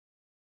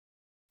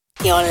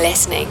You're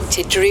listening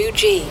to Drew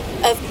G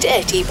of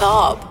Dirty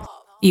Pop.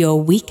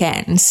 Your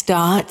weekend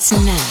starts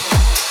now.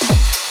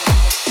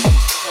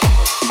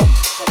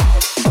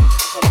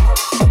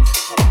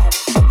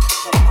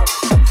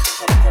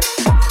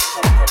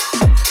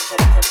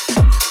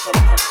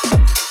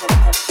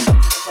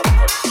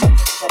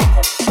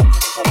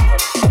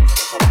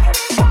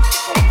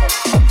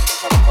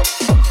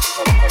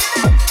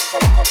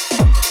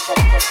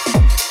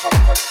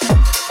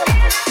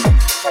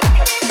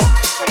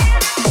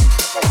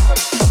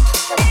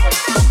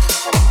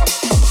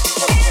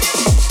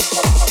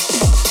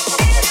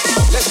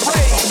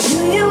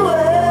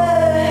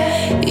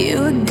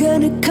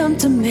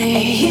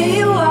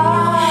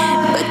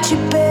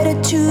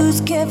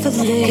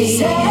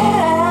 Cause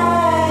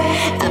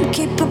I'm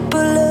capable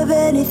of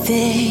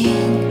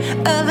anything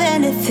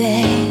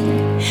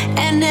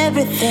and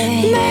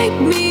everything. Make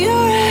me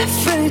your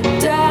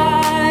Aphrodite,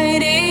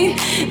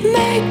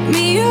 make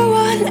me your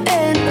one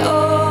and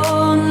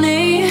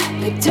only.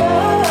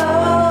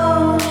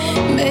 Don't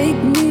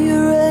make me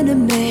your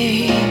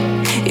enemy,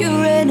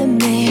 your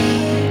enemy,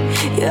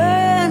 your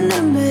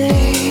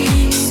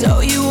enemy. So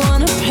you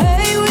wanna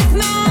play with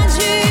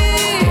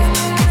magic?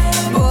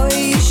 Boy,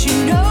 you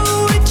should know.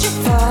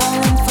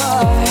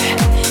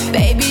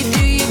 Baby,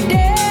 do you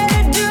dare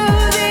to do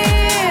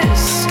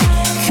this?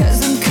 'Cause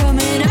I'm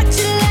coming at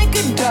you like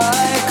a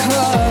dark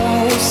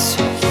horse.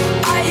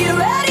 Are you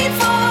ready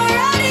for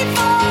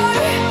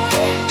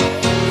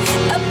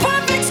a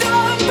perfect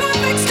storm,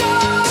 perfect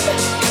storm?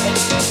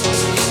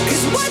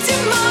 'Cause what's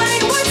in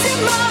mind, what's in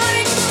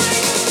mind?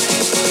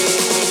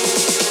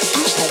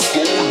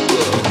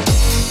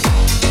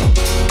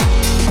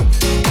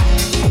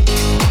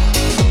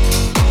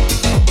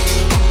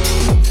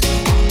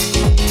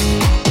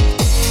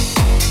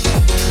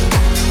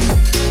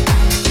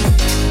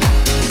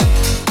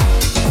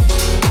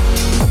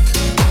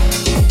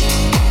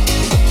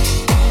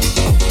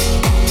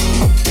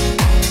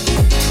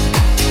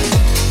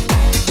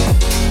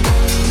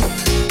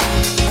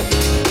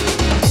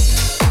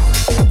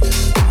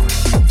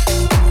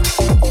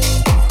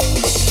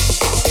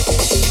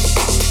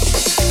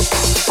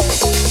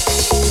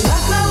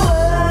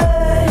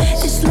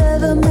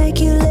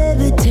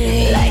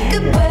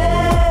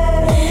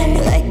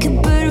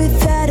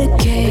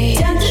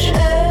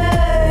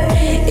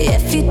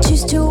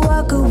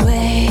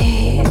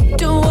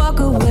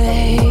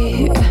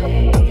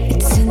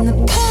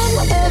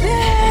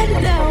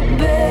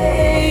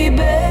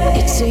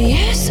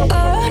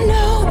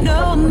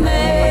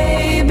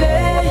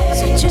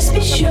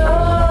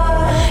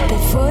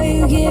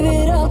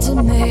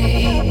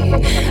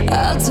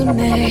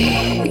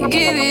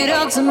 Give it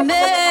all to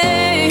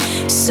me.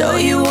 So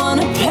you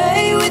wanna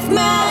play with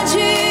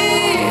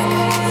magic?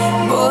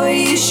 Boy,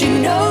 you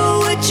should know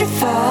what you're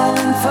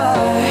falling for.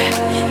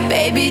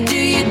 Baby, do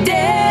you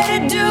dare to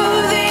do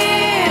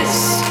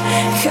this?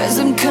 'Cause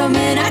I'm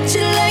coming at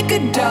you like a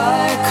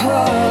dark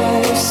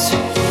horse.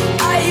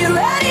 Are you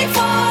ready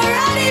for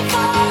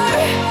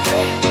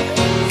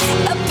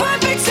a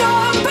perfect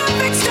storm,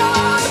 perfect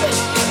storm?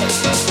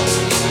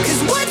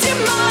 'Cause what's in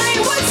mind,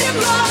 what's in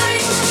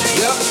mind?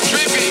 Yep,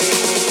 trippy.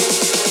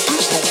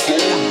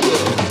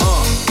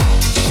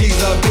 She's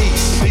a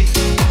beast.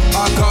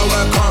 I call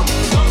her karma.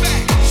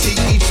 She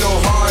eats your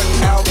heart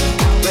out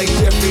like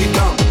Jeffrey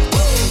Dahmer.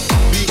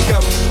 Be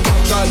careful,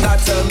 try not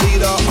to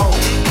lead her on.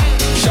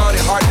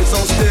 Shawty heart is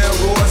on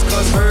steroids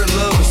 'cause her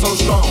love is so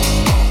strong.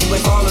 You may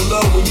fall in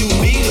love when you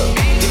meet her.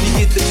 If you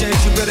get the chance,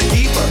 you better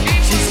keep her.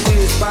 She's sweet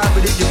as pie,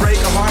 but if you break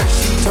her heart,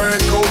 she turn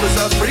cold as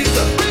a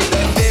freezer.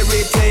 That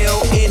fairy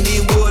tale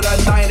ending with a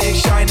knight in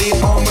shiny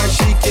armor.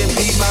 She can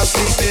be my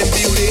sleeping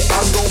beauty.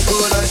 I'm gon'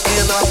 put her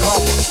in a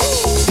coma.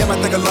 Damn, I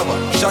think I love her.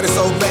 Shawty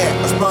so bad,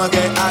 I sprung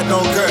and I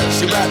don't care.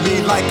 She wrap me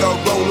like a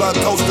roller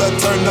coaster,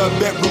 turn the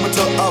bedroom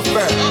into a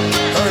fair.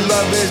 Her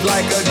love is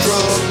like a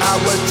drug. I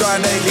was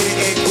trying to hit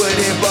it, quit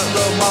it, but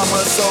lil'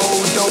 mama so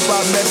dope. I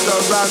messed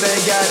around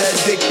and got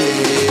addicted.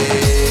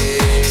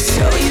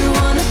 So you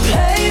wanna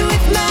play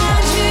with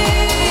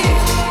magic?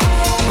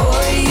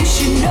 Boy, you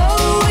should know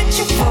what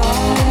you're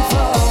falling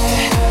for.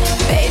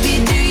 Baby,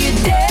 do you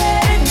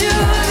dare to do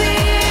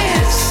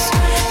this?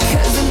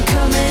 'Cause I'm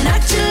coming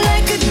at you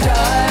like a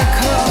dark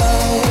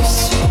horse.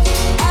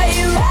 Are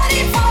you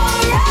ready for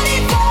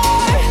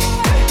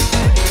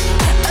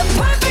a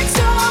perfect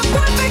storm,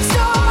 perfect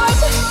storm?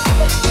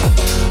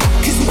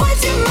 'Cause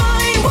what's in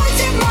mind,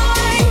 what's in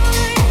mind?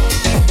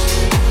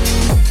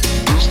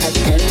 There's no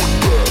going back.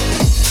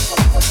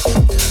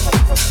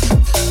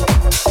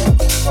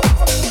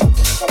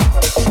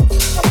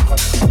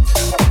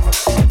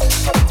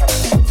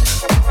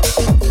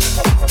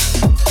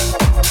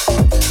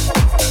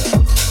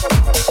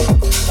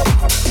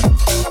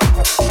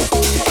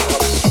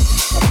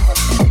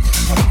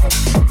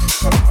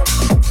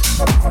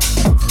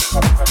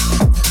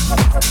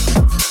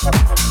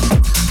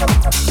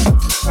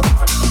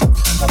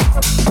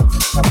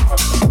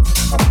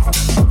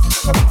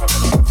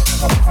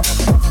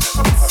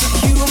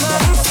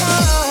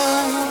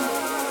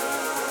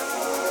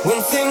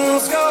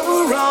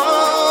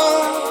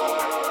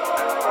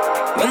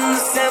 when the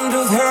sound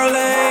of her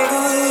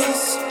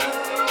language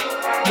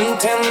and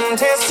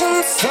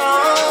temptation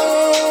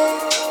strong,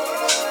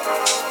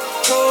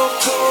 cold,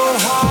 cold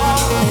heart.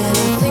 And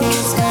I think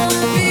it's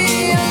gonna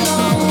be a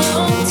long,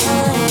 long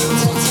time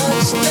till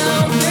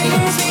touchdown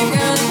brings me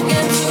round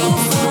again to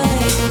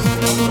find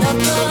I'm not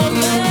the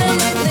man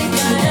I think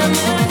I am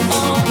at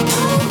home.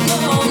 No,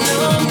 no,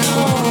 no, no.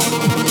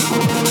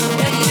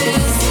 And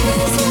this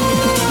is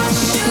what I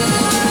should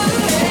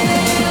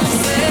have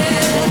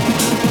said.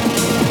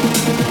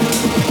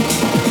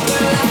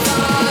 Well, I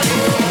thought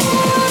it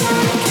would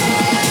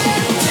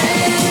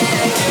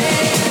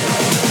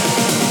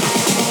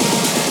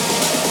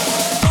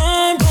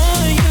I'm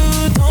calling you,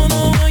 don't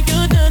know what you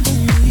done to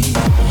me.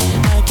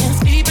 I can't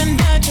sleep at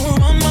night, you're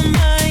on my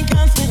mind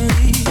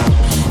constantly.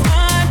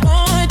 Fine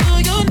boy, do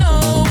you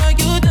know what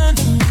you done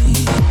to me?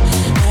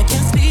 I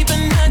can't sleep at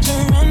night,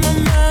 you're on my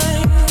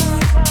mind.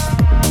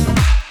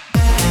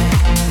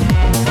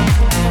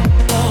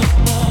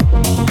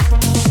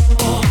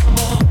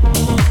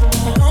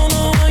 Don't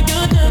know what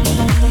you done to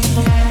me.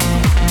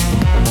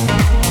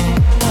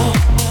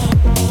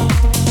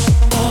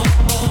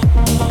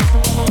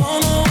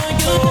 Don't know what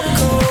you done.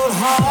 Cold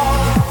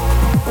heart,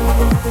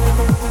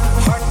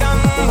 heart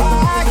done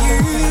by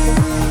you.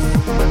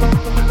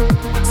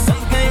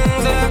 Some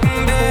things I can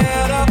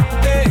better,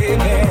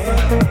 baby,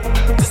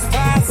 just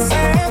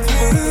passing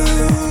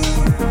through.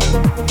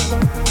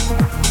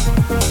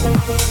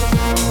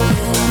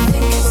 And I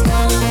think it's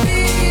gonna be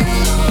a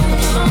long,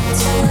 long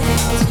time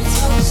till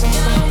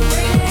touchdown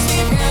brings me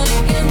round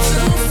again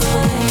to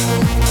find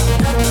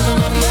I'm not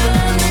the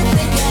man I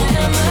think I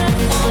am at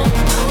home.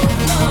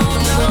 No,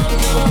 no,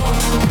 no.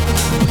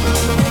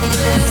 And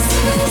this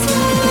is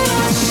what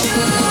I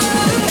should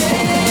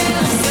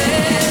have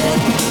said.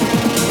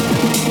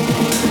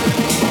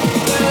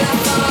 Well, I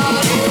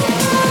thought it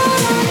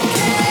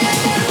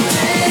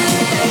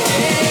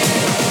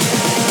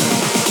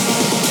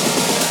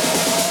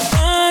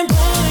I'm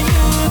calling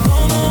you,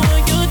 don't know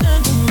what you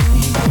done to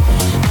me.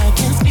 I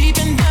can't sleep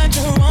at night,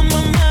 you're on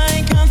my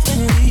mind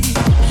constantly.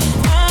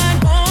 Fine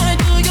boy,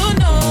 do you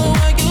know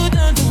what you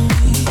done to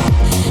me?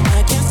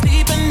 I can't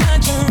sleep at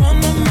night, you're on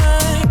my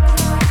mind.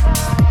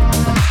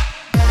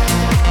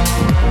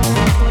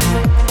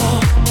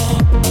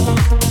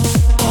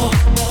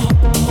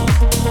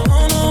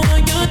 Don't know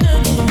what you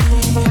done to me.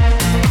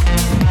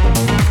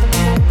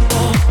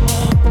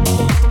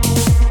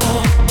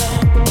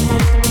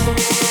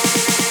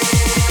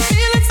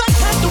 Feeling some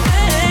kind of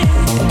way,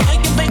 why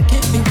you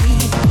making me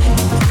weak?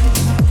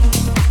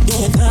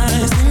 Your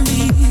thighs and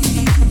me.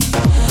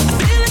 I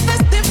feel like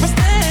that's different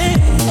thing.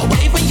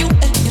 Away from you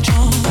and your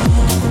charm.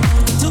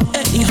 To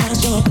any heart,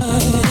 you're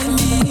hurting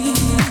me.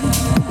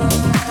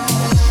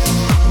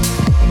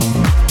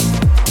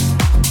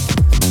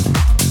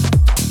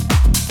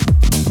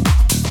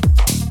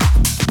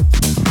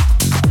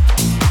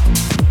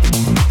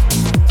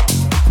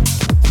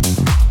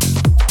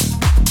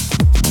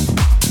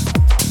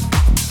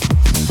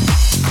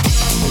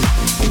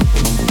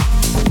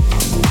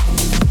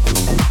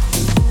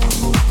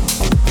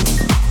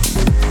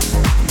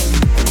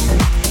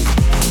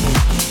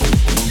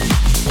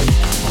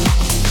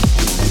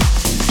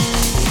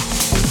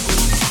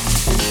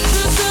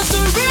 This is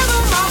the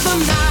rhythm of the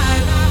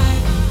night.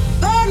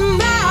 The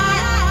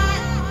night.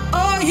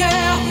 Oh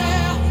yeah.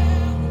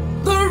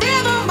 The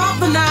rhythm of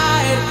the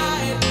night.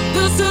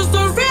 This is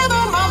the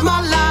rhythm of my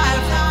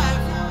life.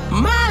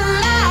 My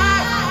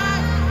life.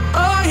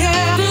 Oh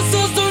yeah. This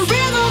is the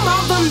rhythm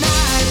of the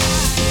night.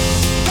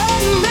 The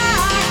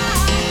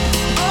night.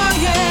 Oh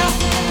yeah.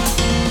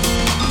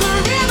 The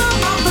rhythm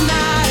of the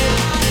night.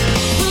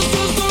 This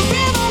is the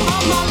rhythm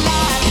of my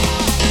life.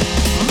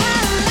 My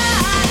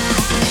life.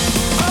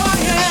 Oh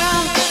yeah.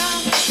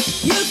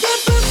 You can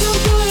put some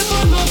joy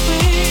upon my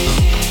face.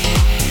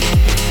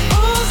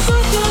 Oh,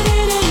 sunshine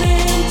in an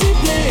empty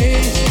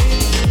place.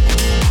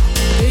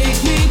 Take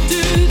me to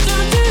the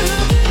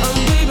and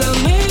baby, I'll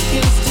make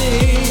you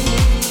stay.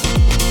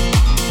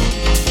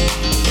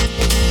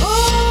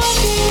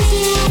 Oh,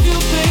 easy of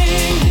your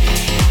pain.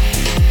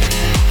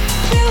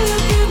 Will you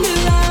give me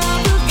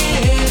love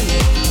again?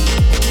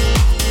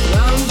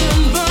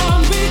 London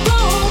bound we go.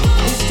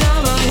 This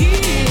time I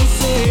hear you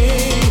say.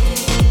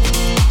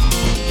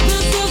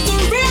 This is the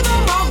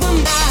rhythm of the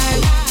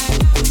night.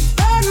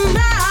 The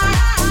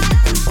night.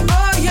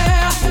 Oh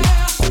yeah.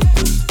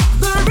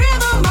 The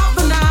rhythm of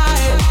the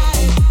night.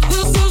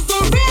 This is the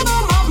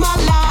rhythm of my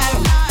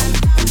life.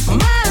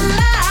 My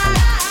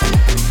life.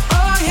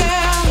 Oh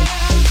yeah.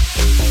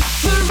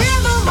 The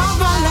rhythm of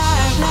my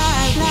life.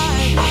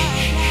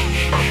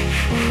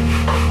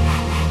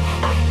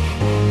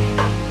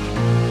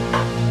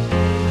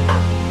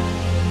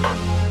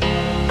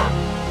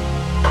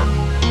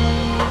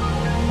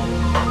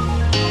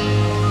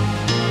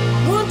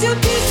 Won't you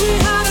teach me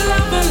how to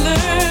love and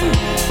learn?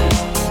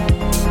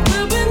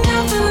 There'll be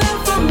nothing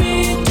left for me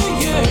to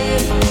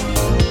yearn.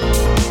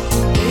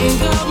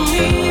 Think of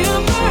me a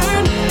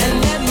burn and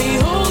let me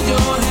hold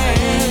your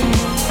hand.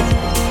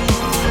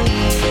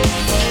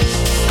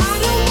 I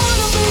don't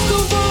wanna be so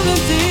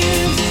volunteer.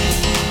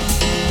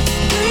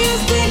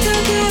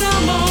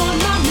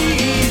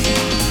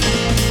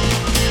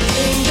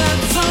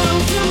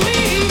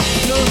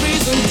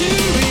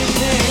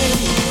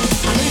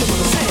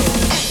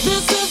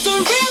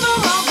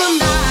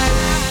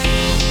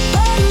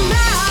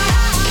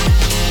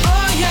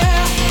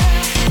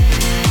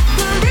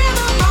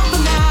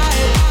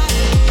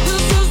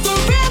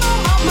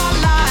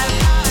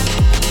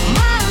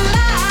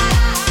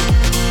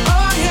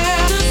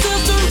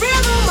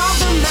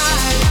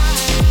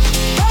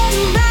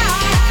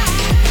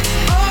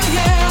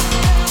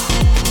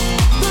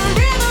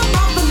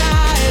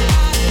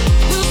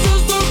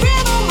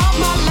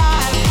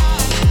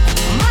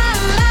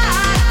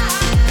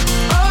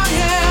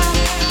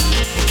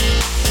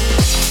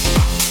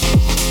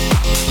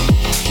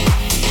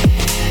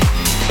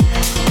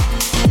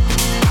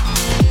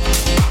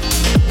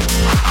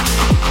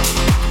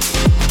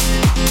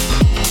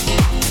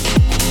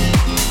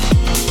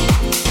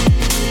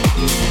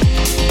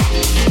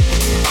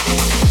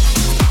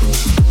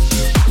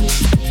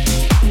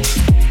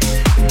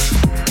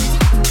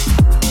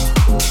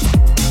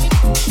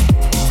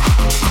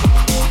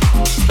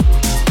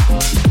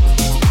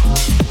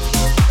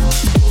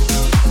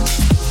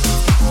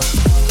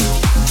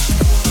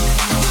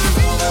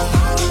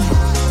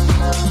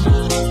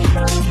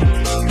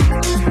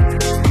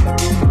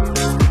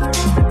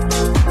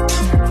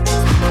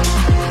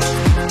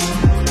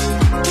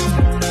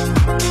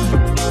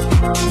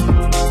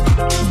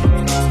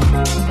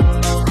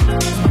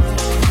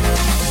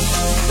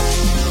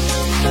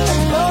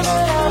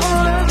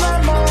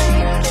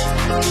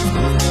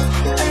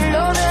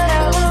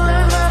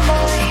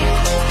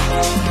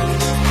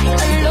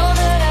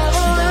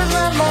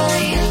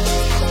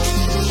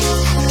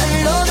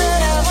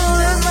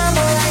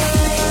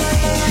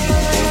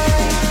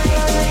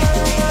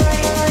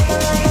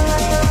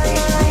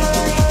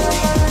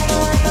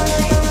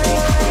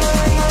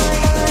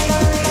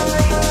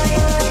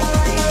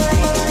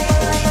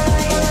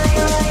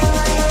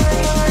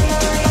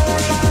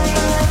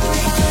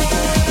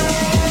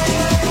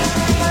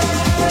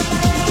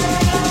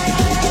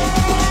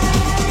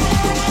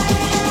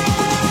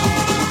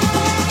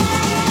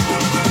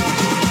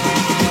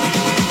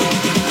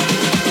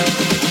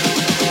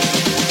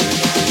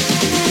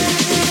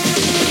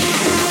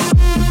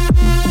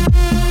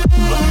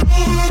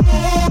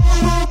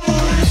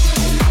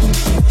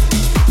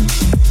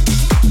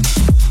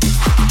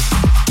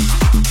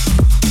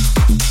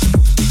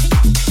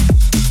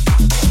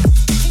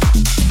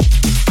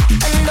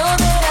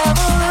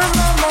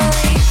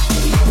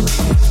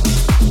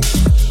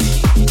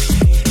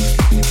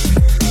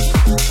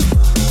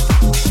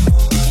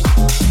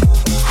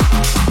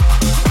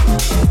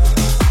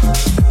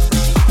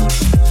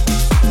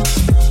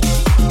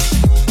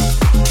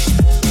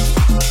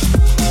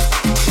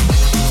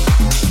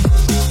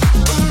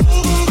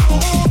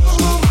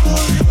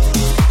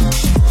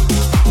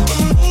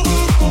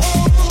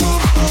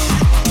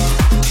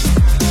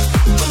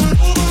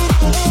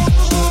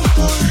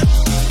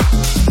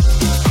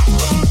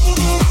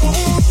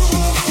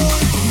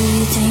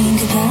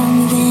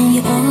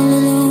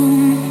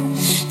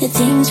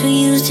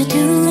 to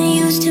do and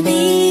used to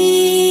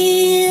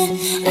be.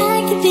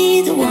 I could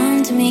be the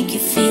one to make you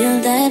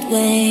feel that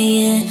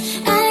way.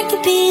 I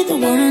could be the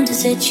one to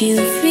set you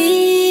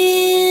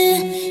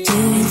free. Do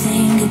you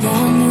think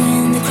about me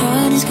when the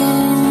crowd is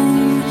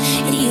gone?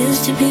 It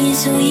used to be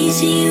so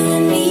easy, you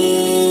and me.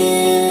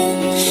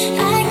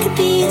 I could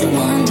be the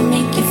one to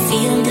make you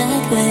feel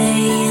that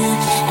way.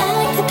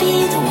 I could be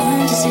the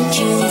one to set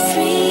you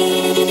free.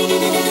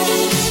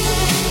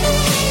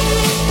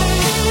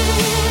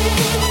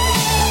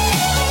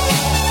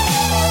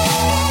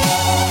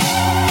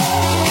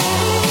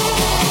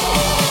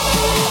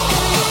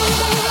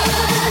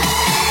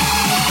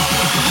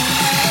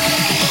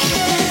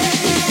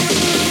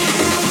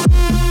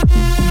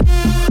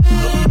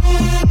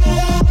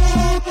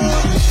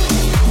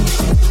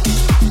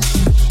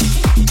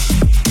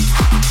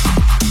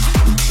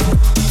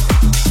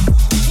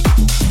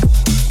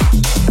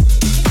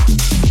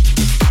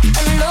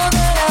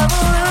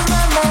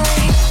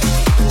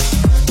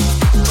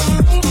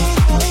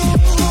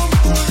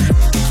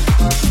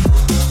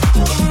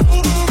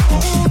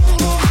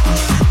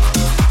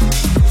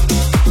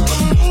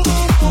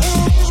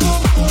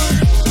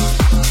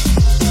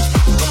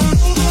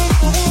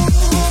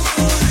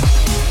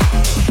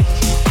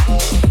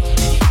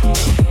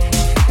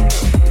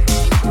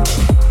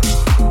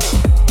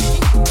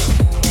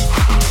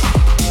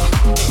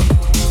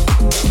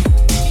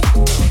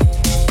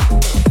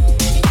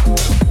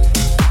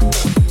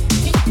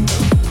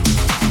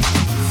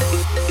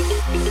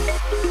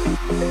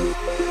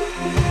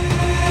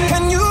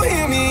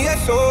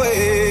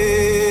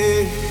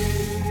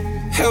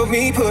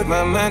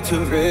 To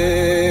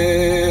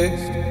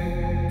rest.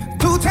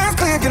 2 times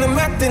click and I'm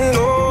acting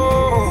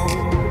low.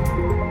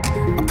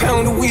 A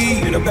pound of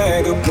weed and a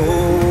bag of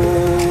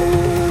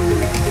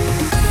gold.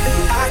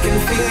 I can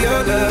feel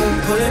your love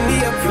pulling me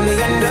up from the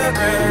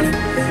underground.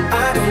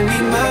 I don't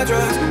need my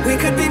drugs. We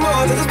could be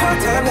more than just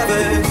part-time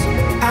lovers.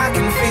 I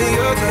can feel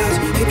your touch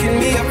picking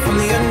me up from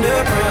the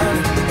underground.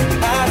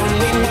 I don't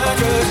need my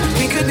drugs.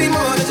 We could be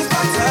more than just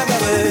part-time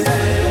lovers.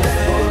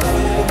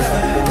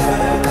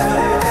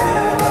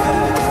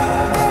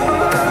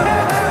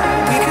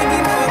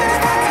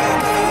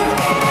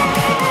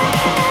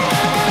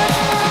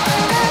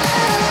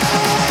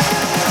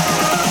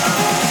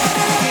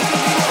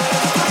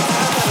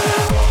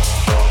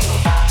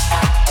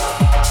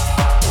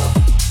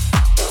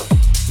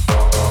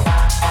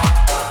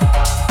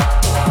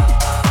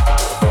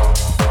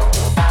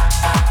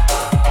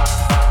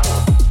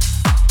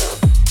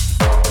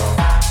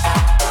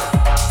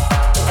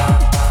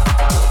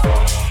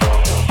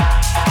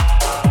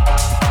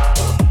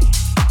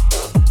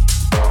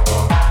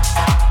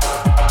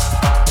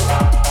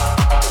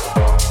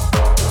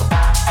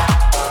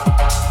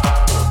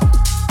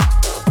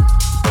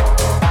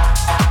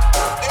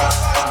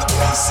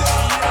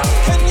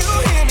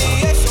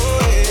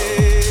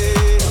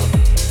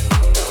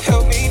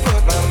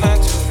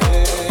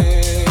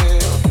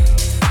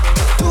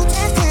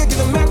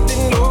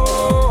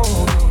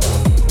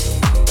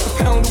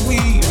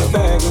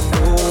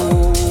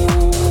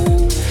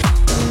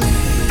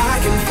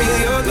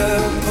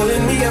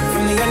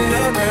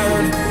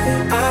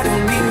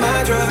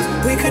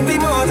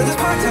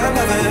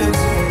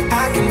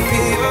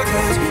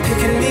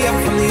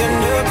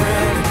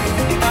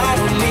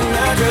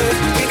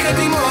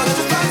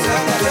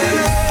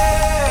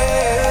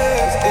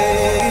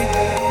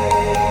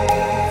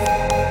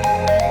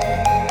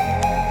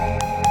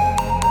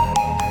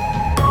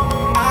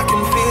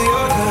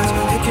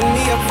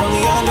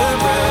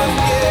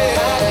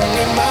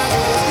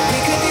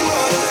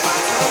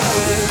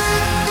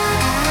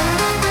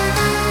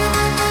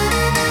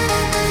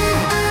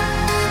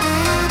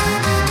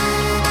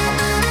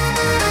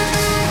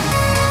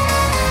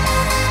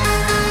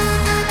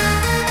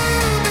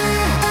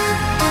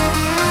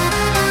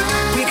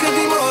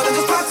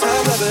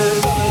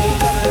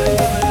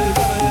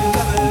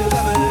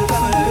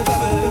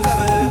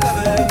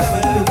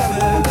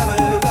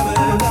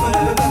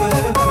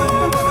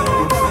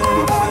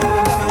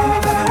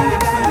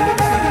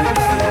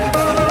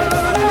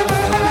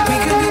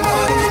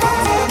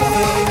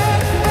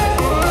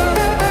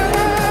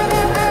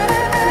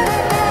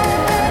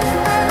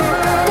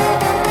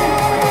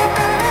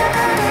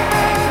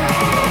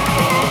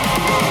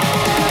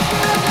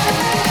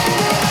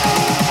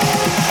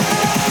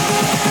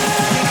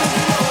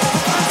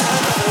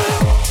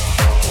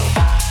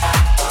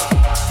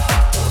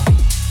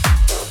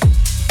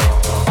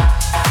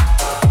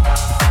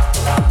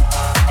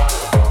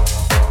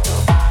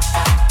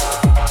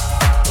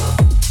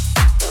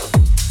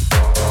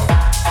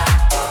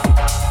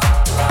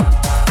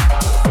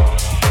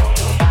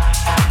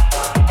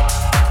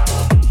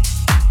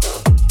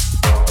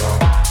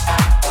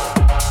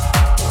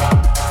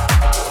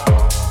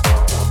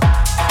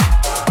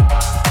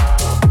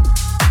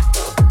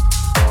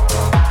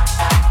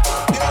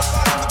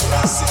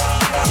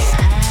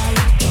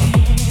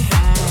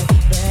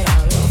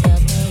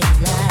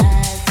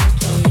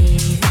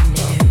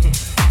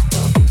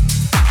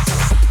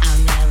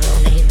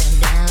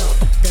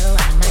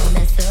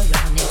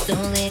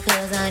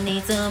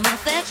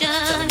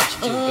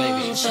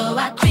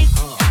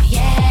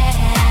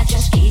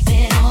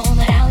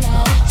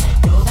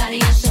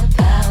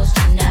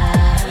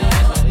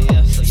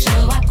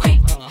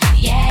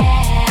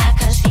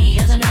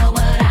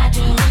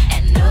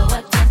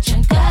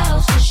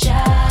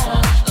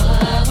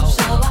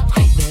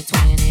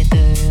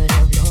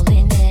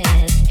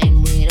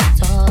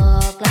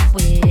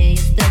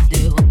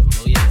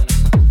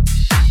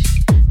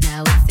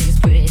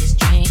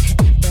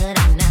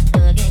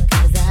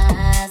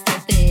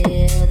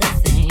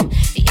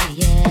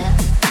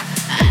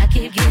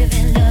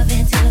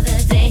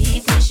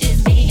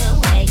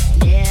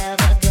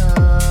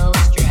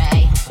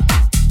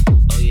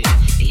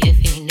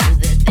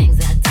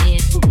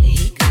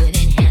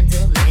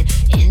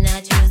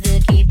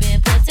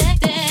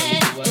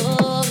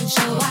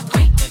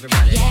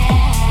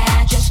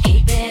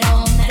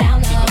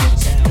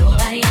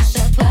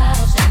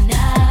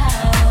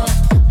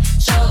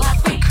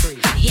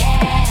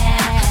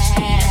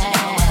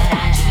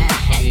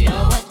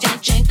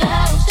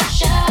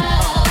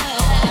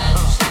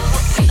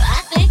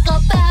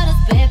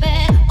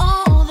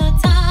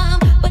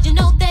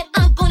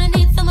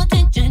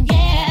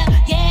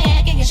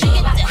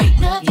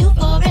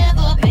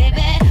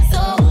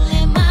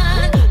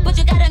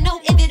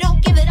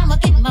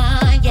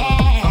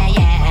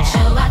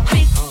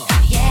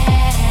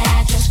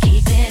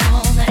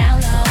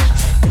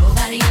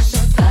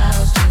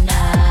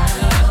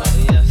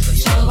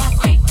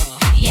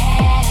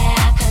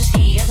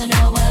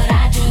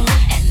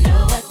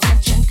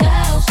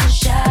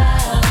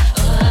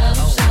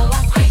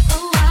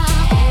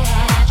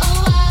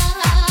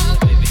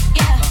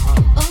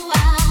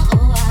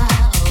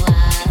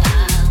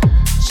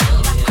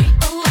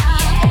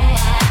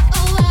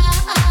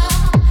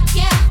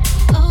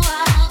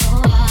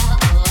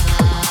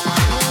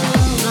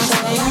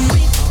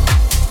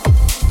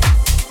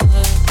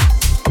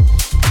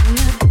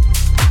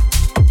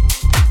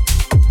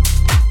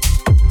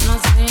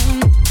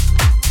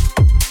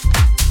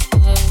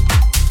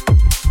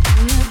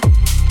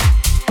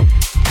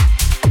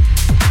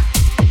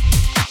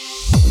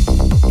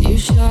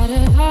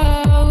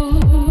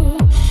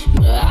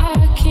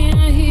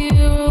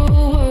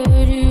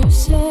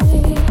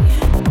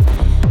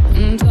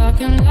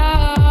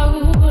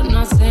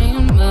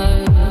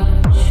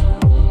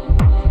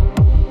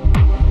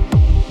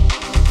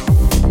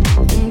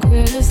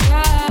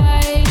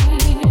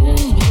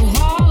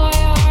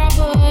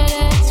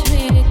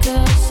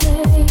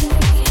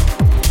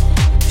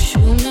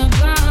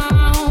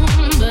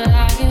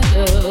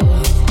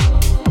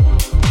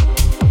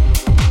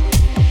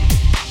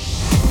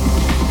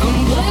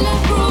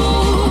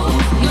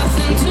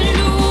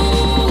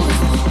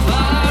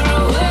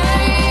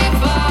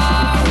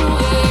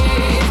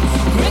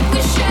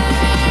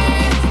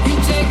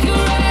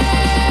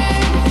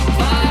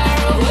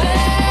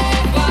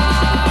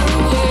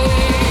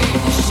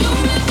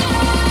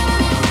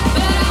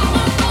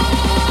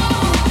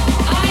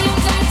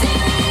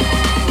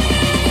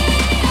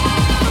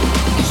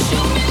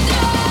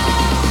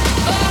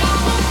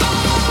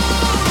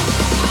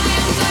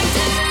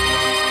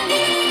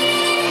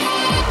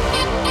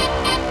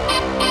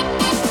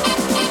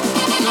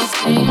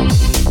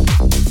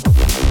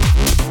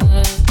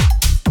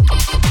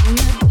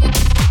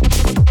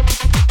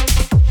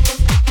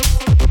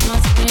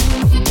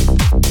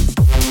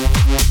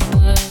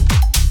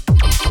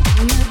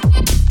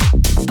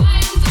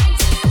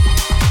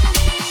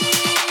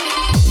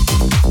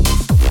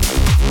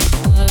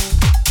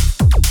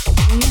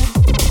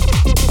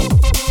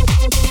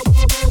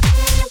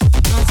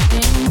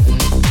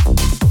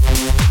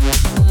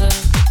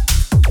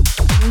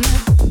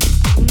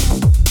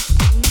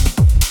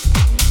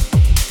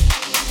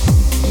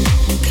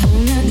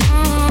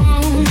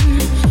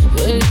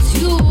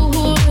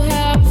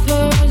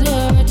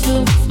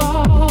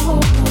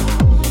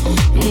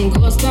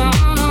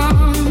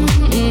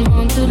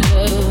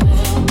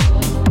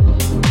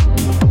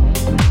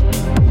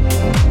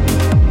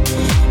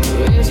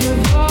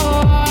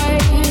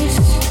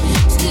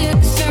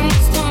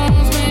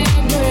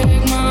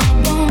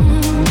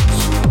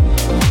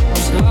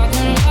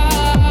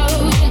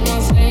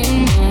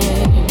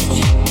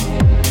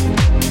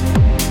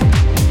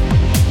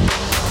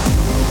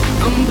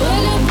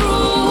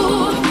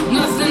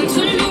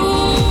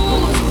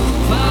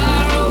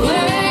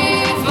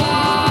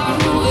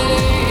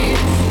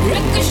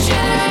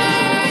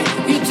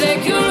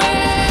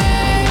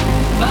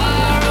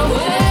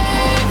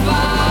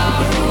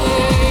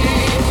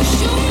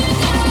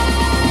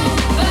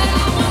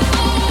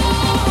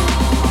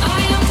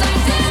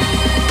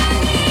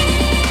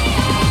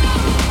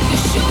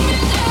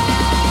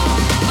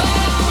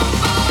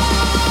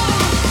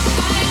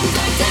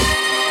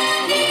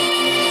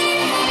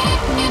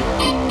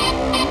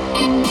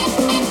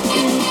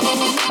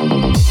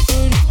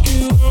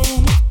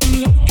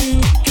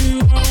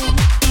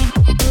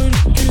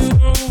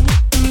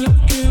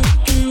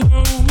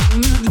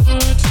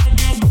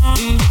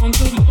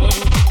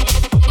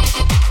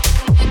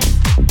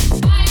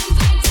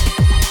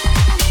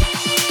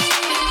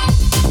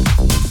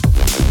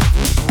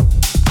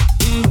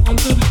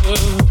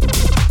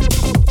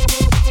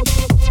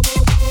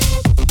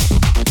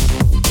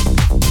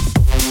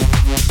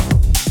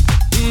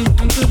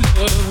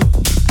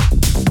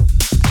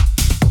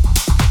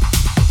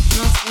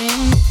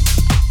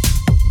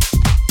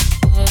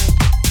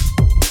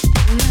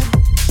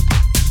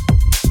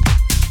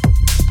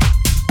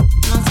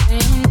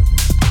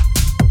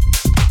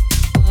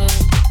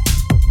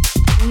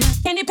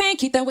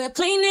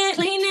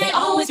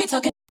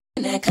 Talking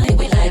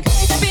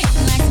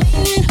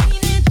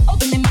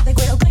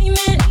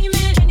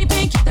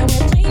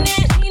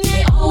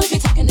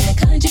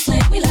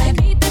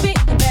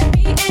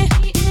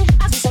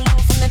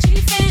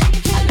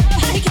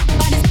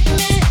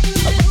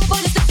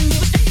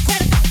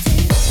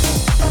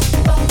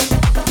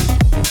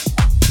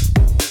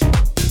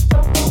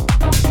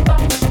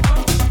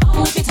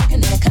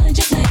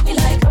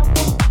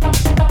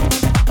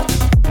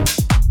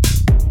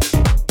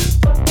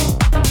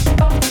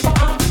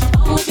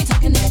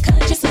that kind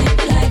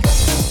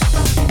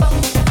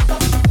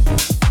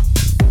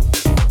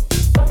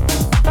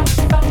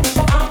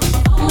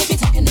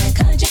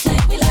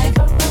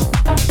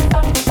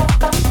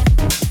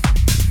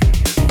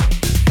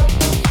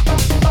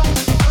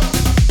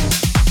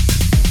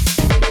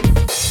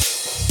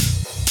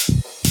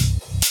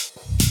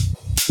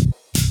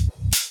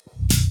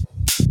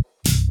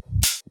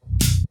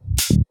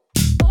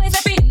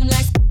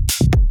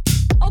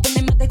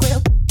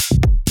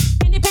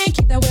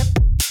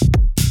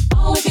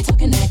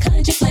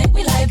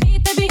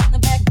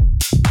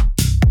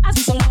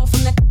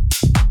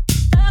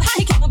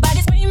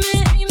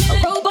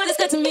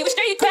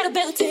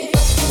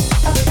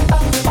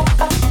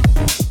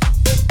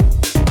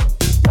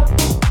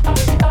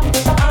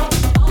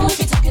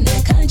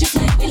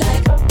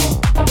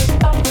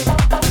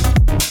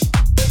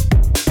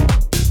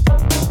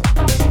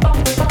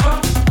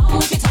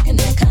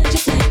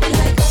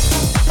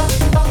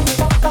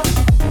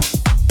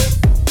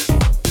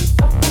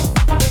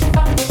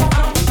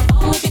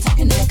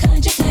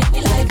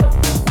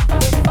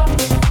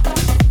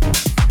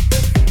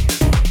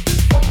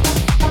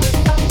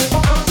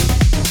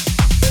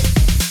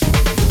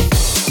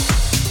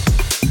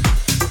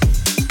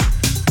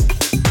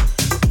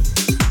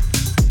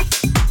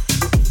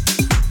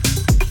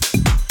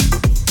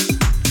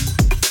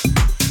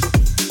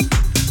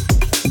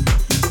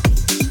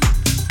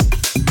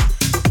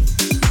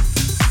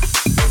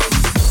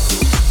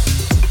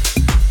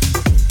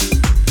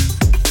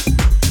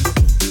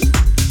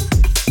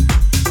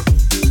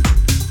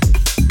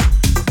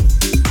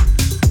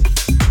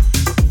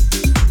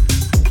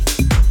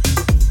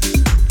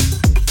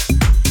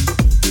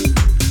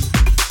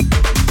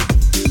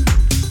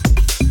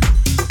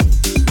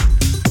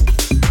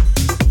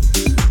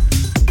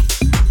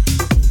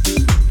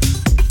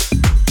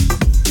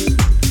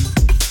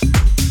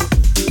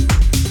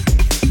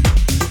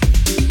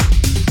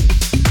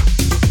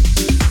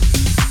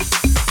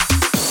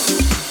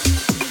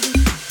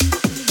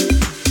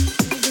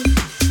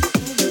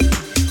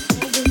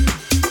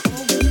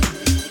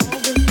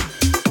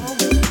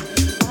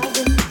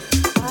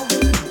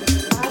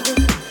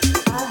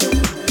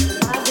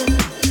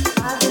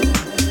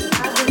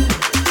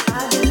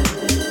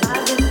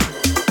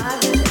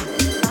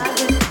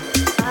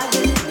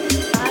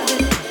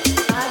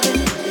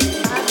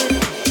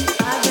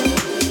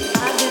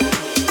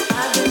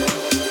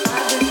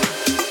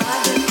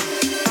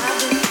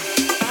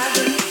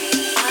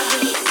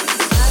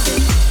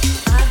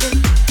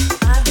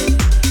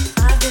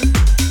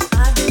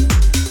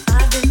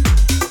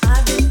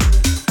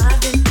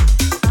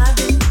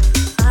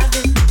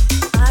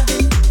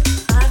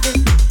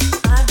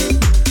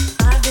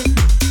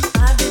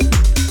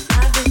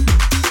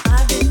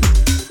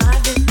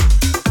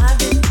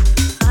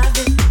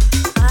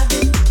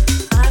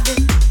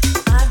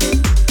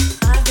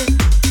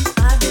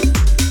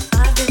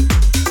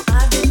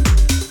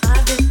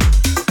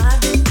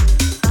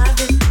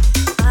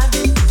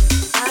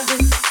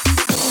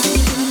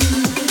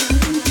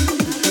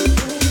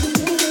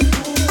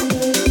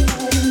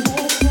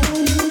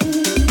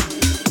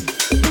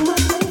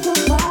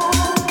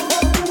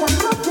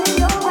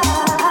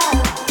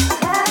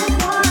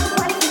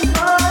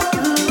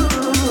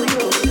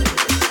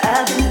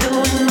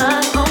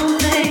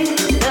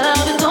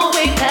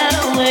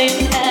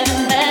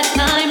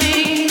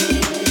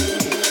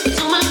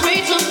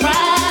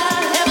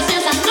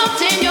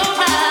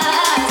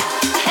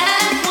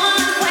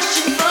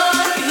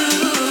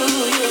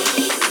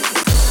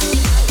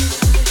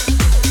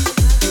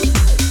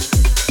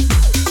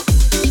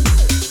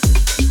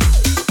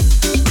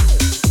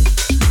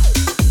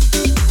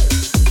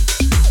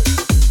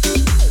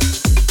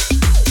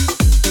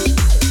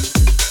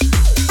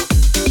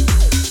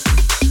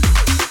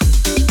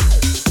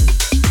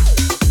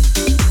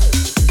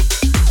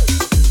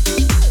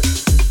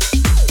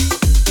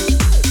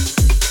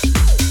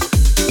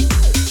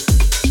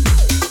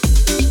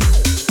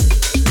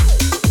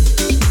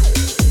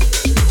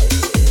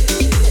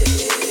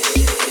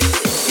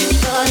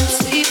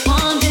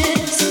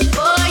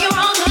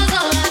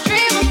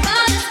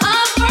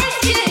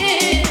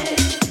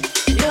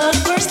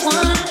Give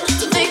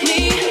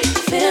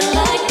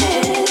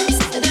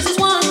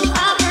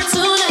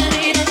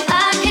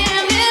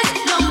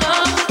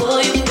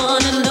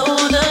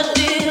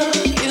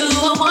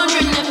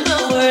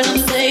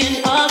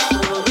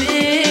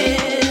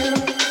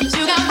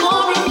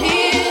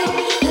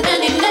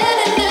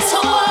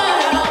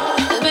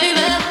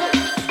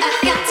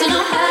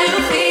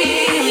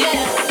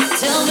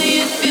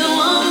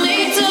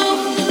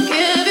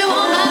you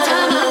all my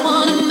time, I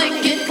wanna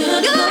make it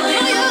good for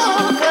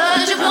you.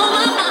 'Cause you blow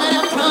my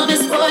mind,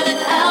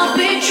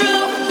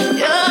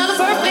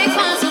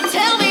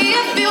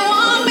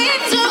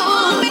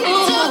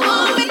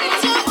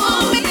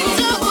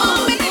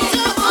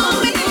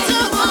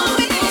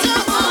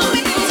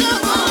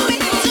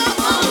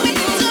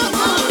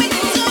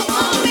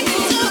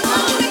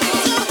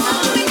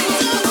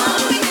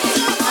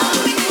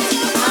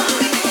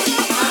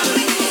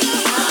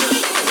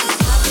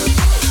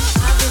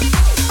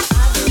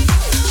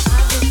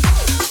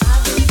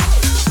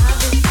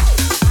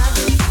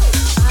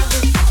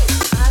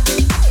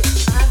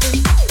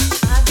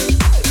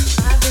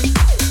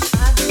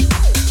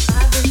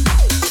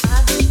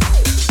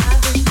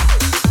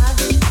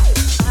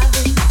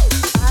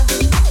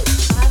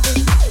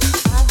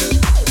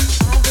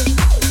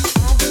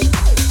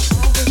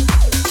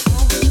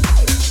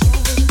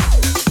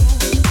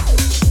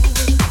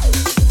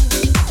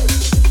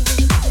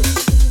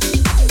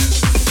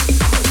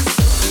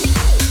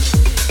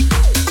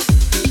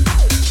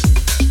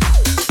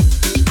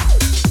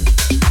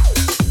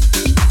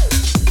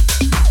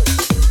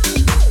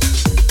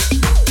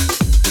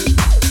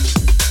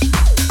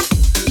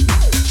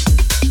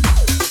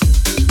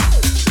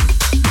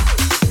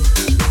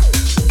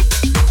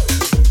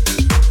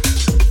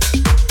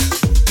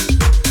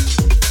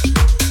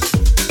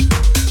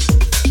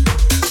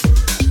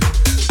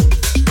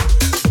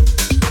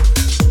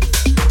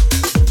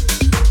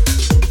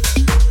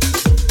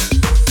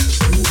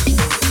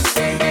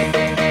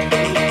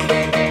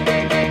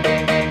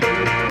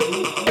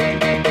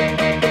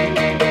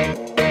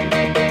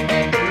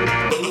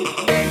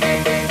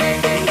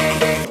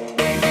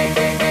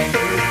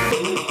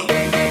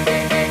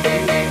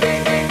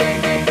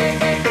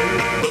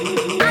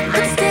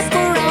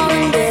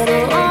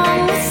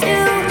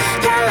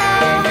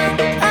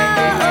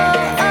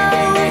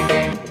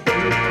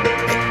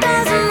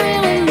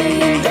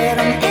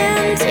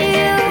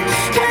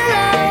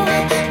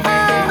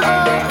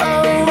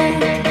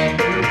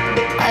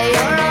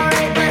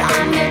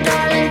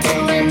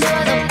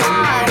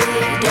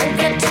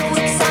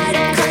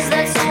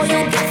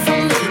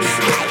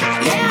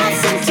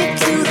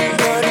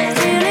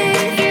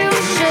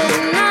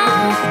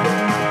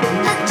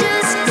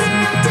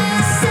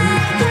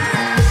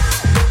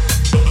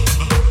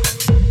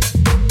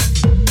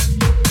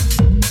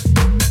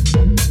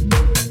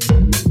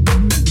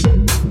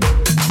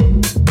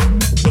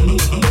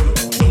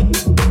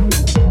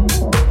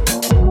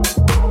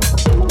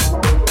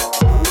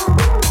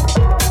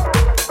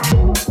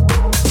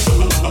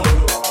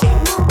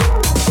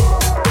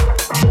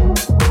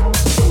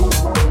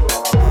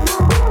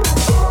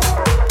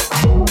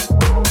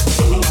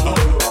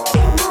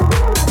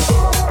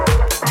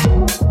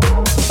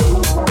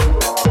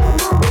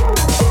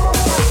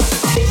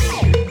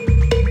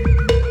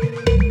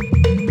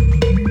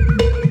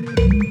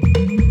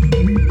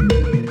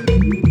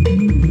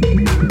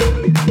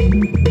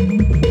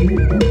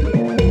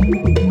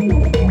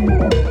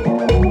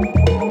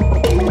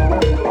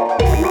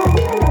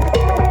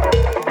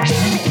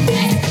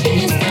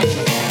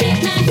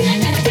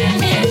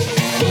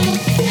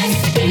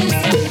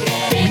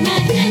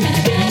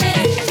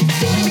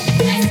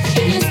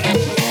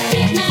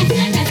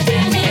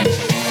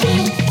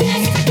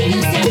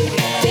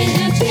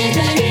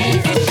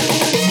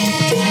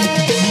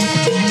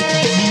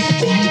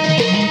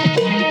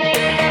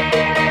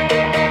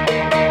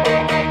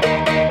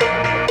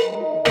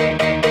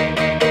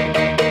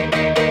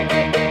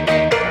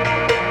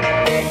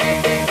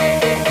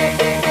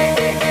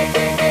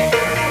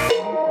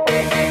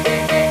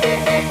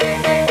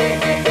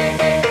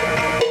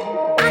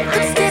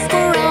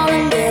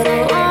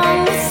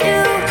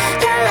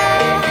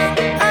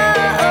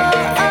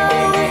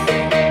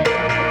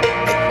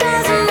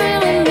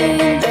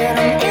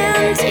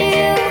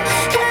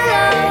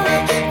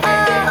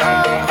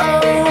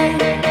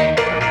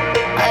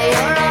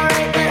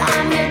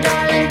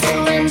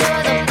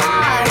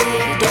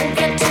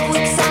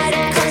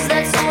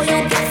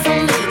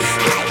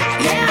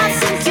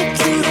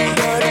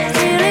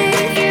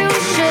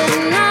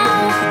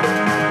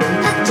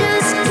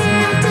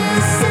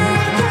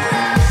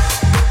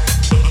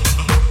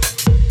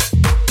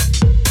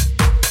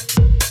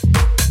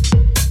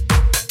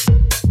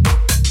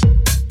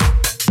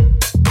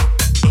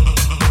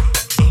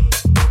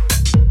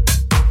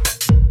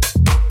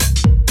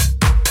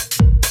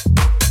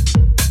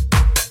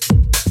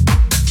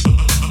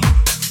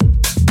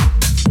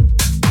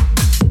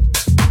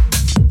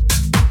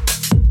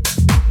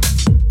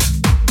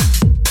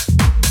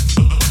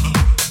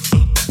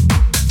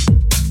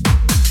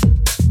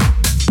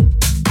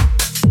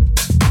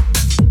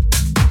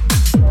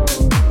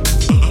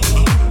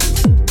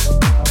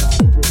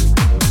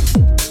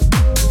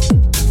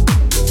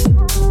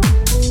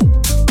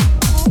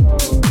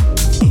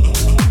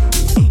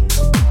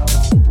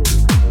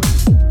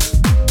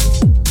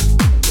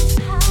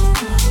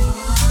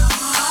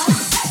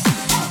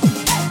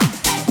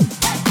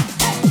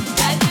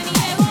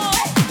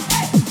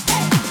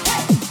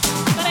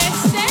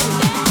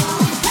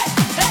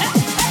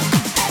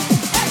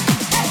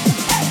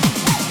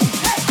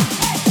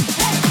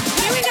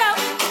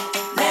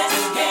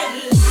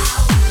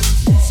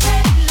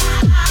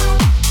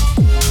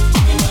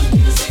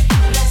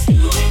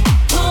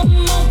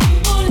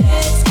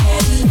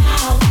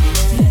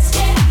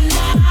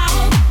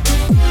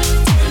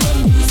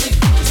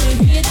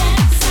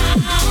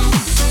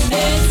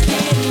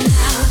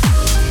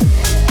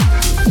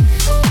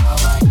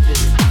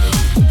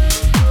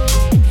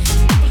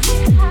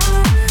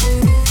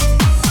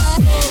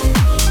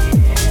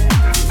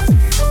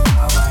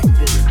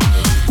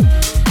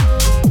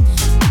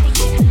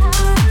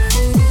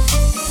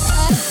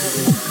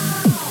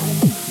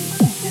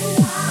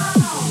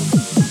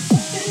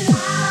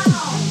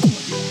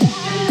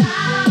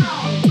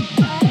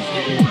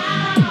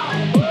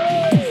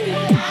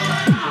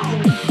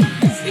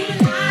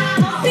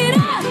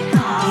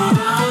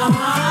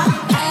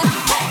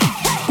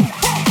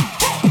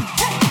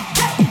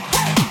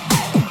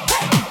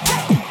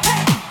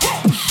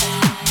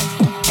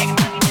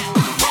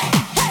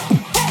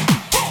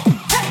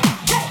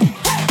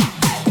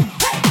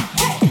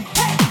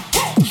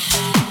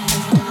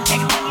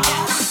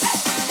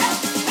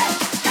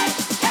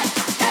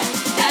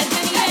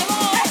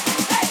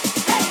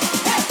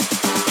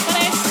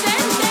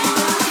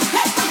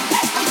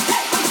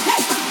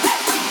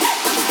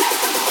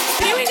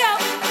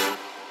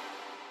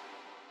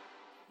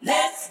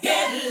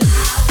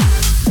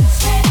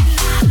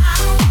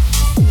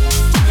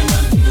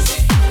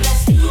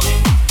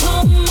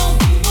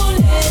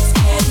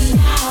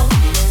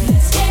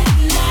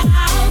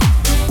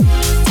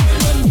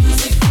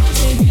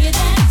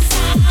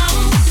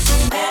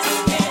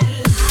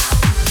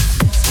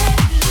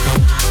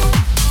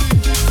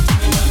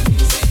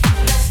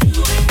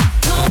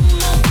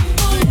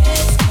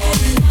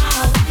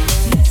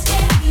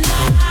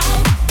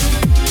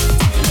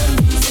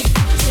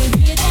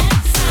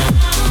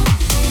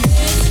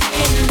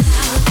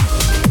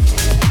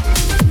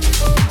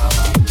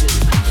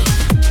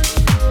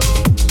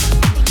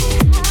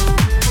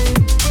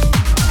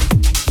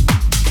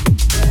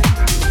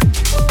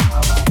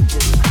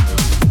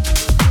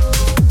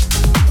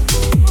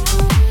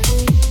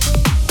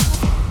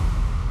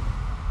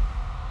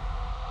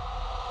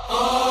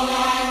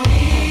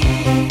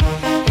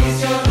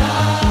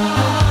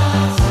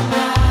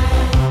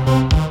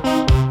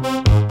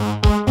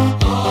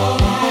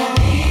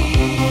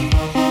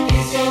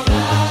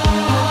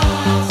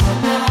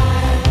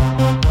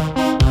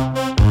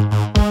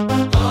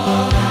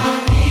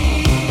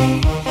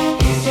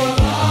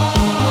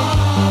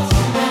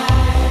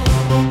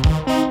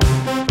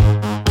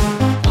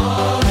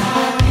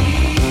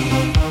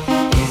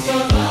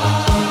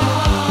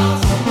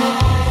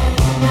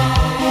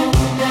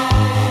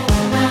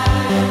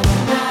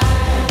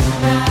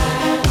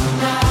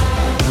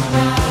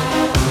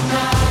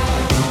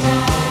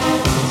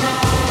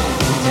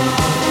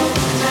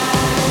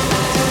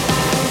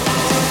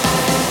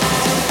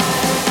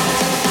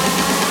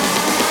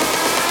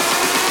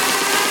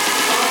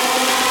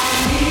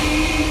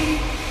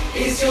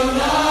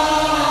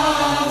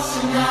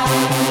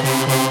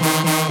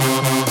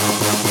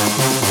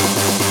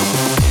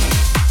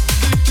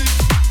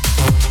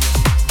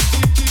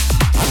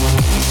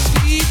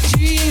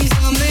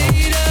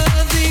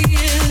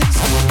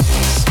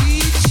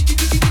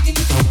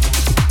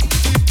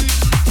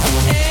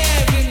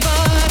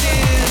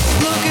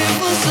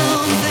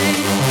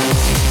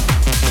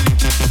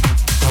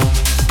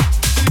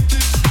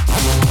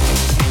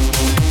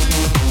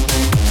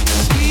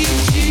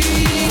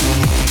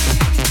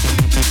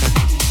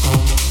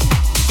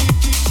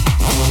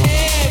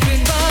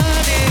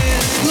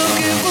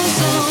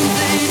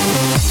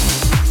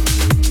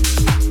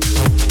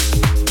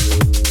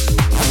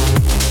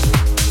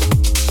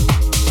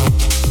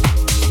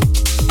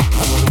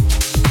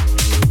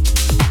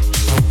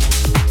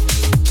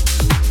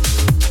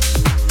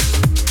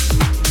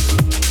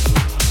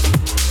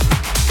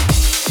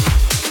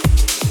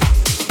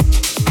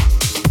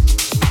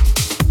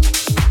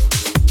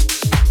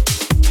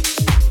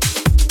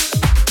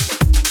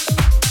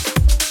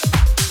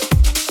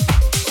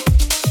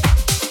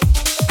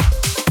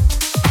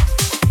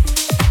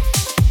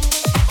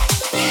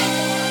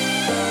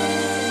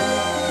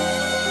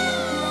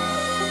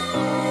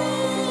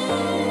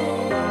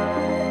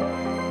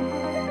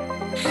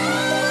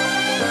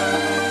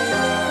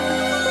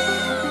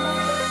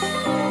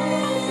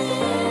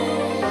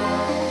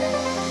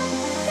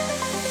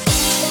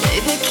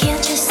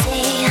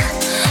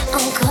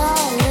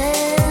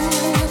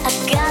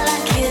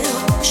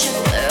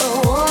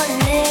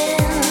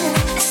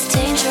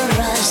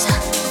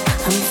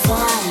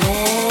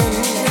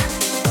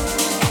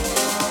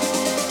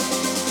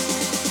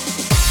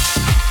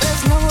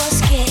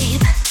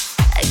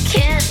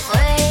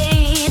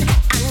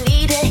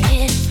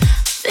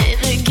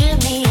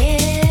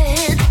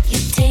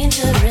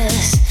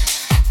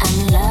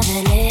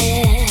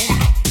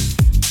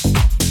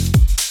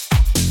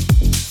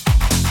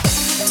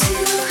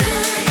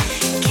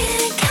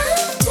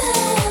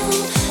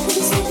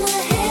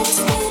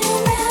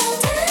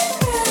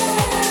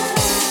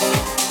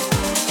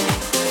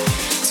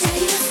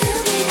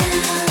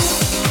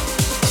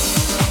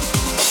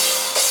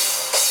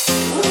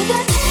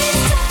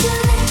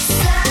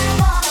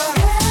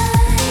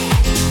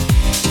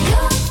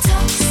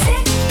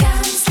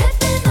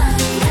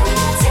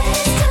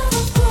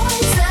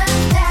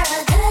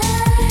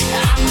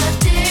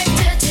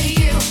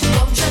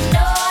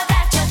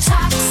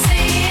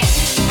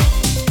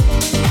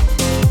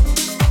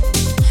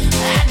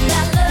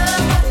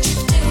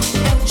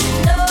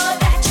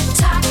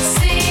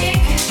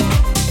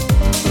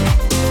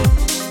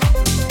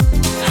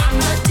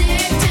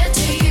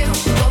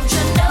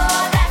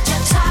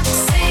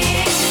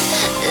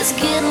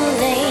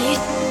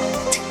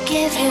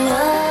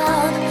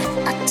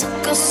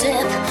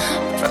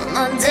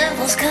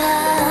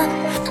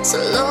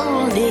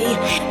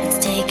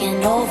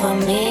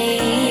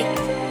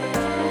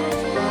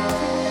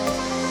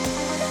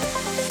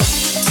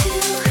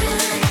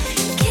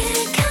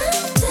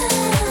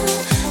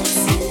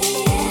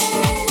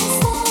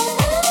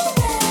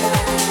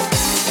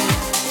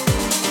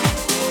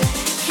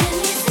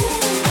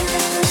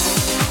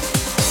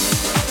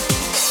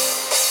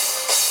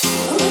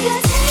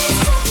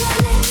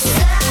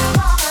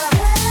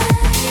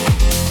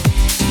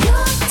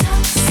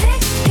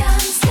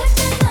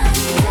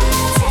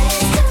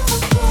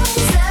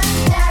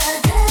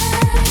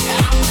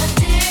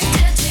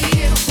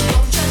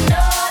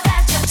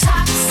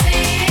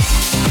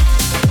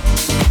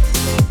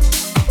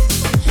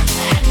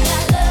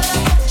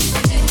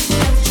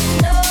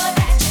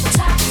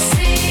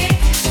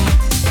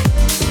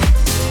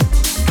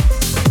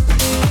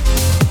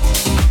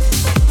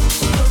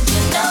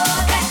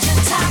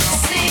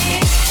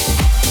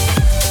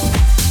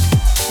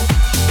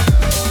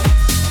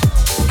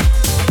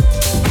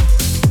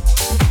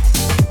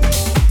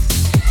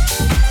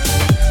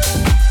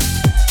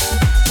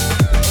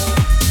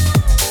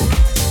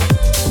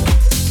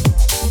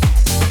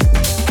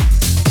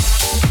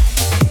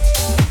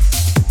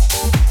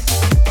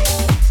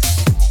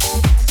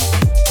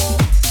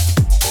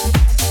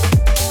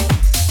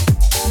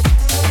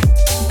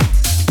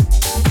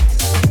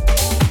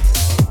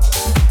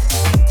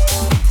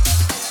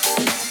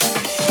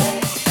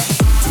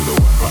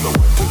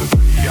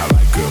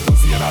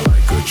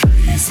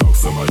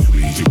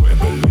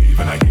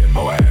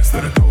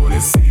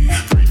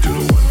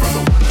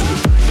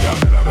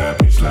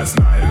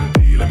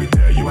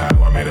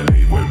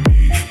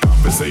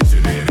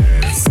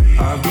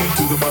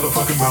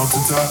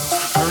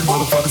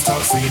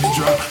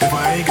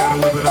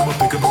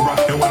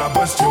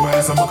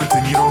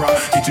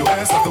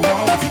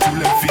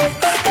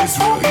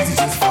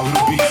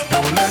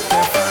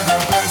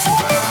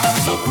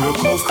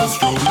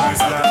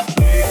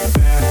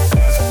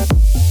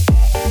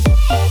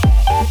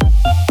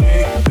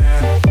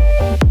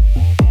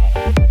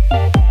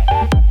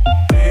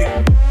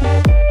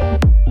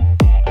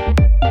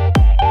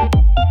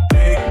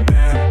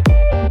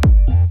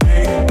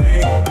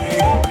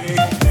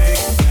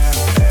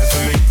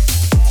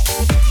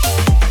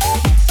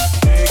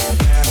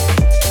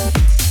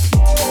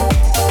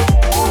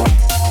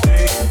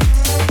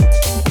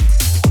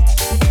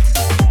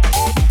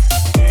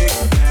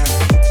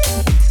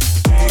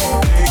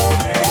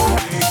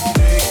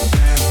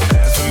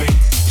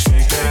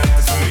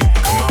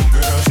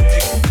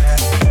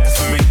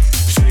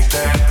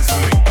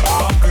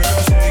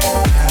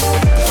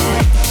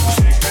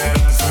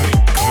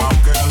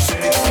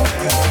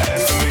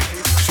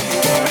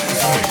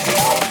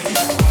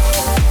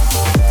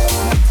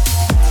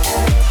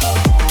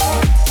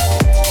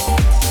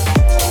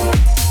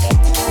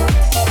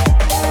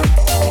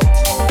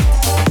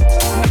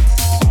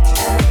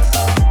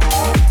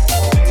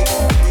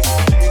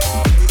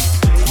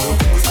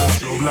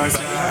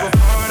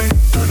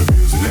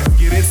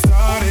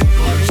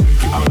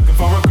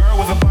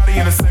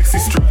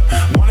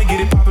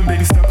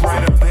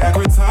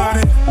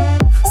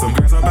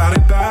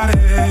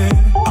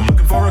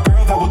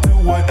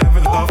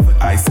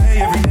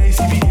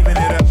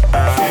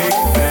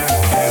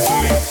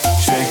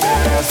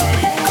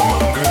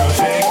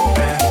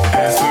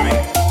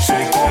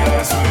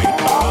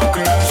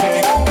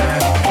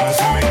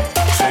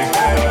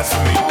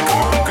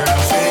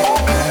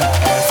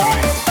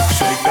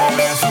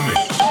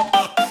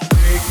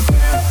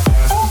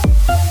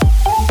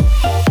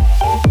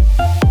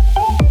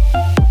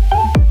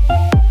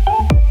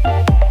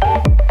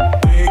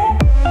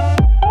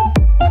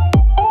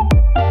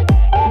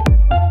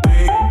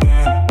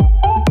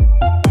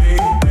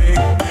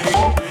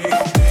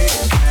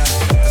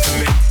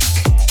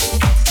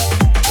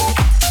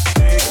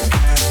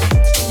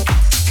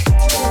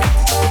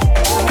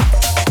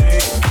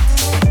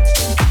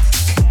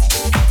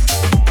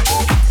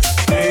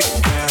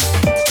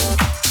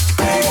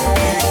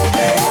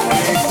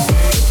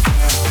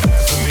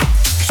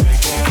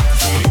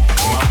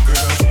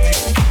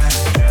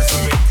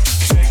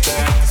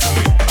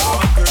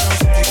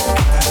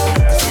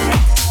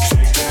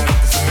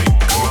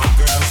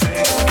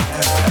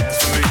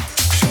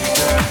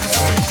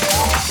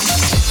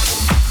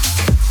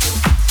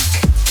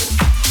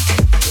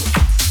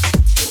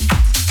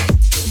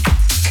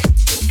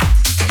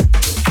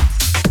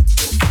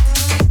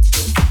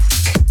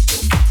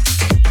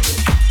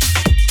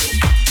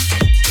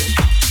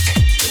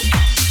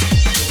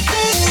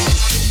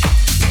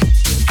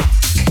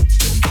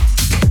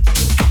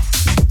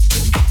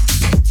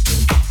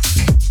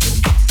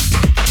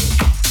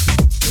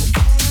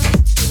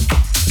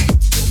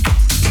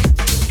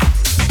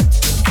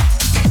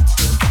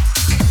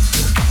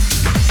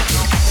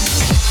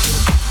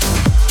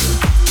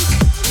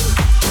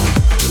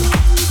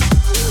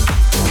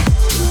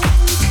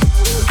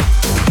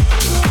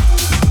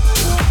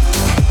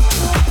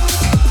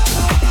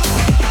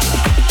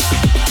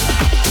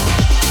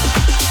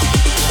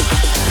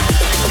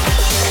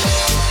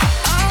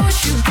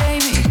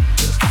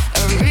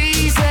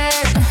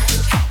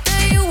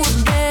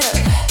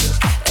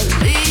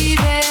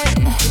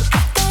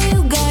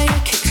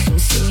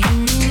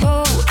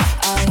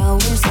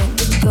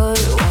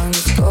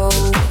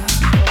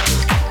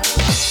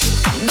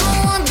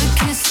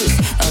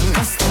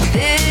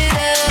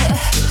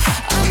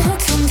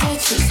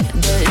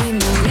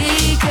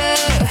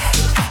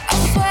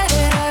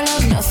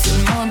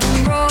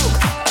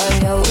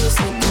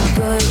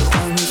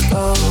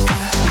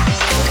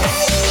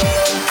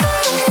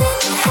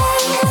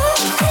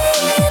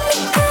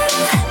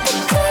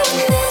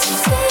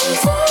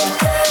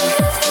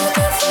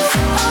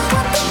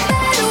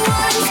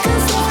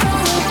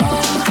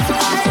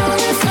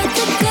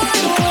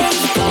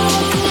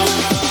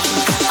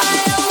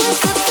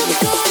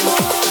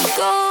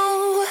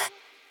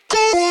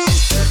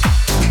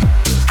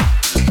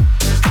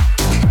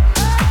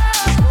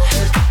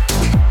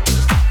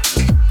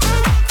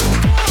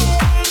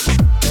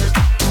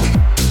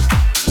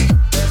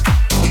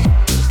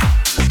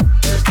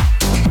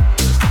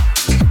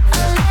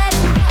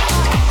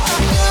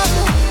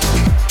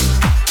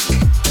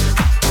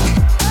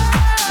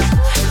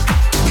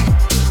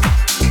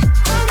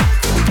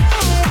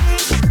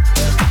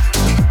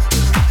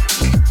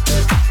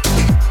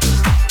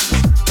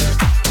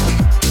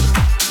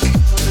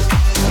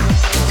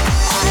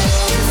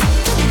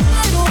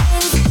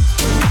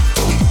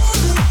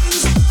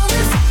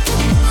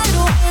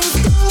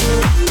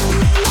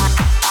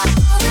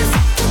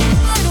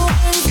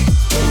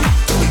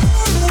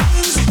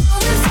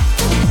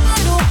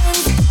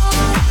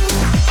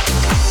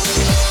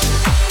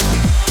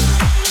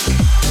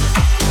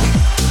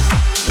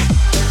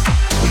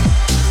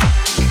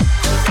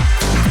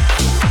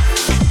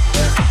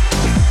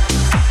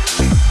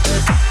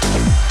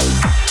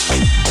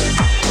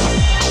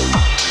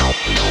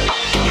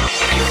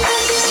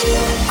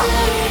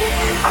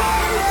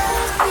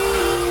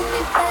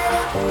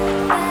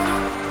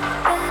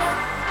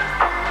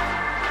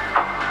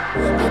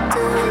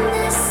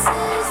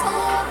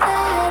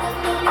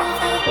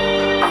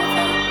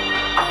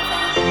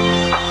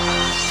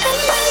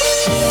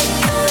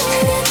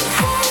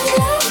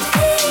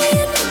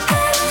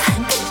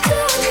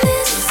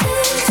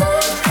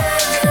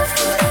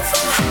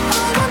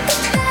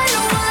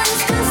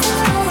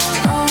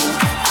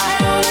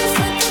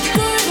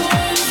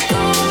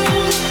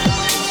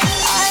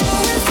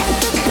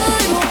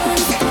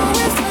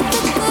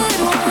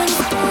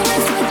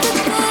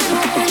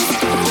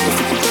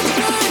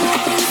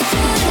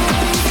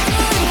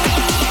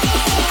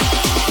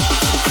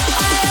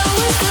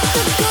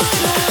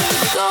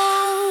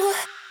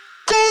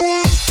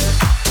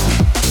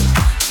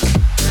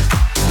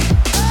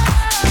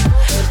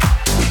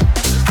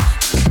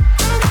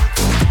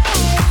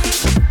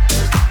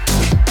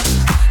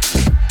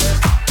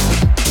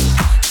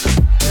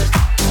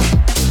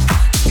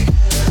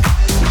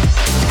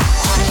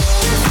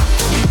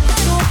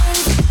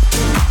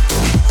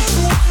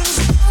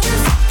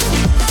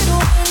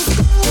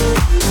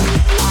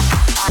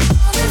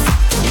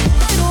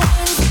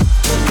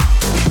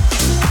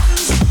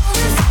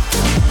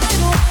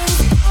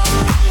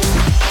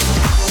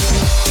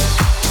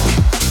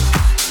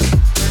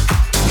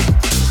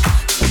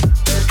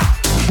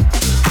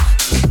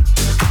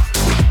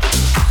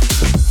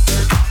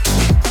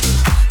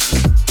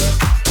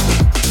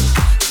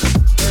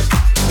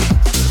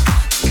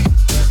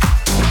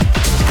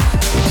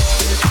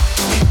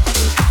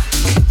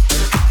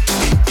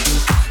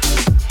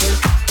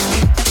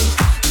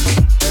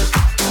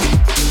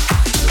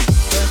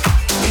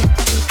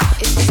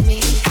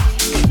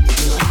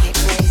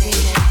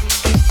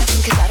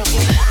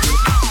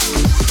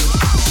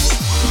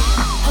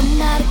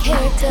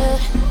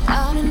 understood,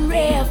 out in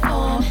rare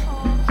form.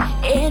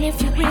 And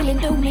if you really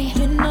know me,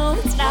 you know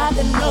it's not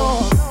the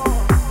norm.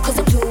 Cause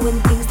I'm doing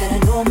things that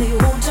I normally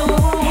won't do.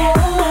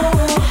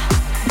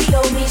 The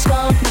old me's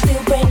gone, I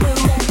feel brand new.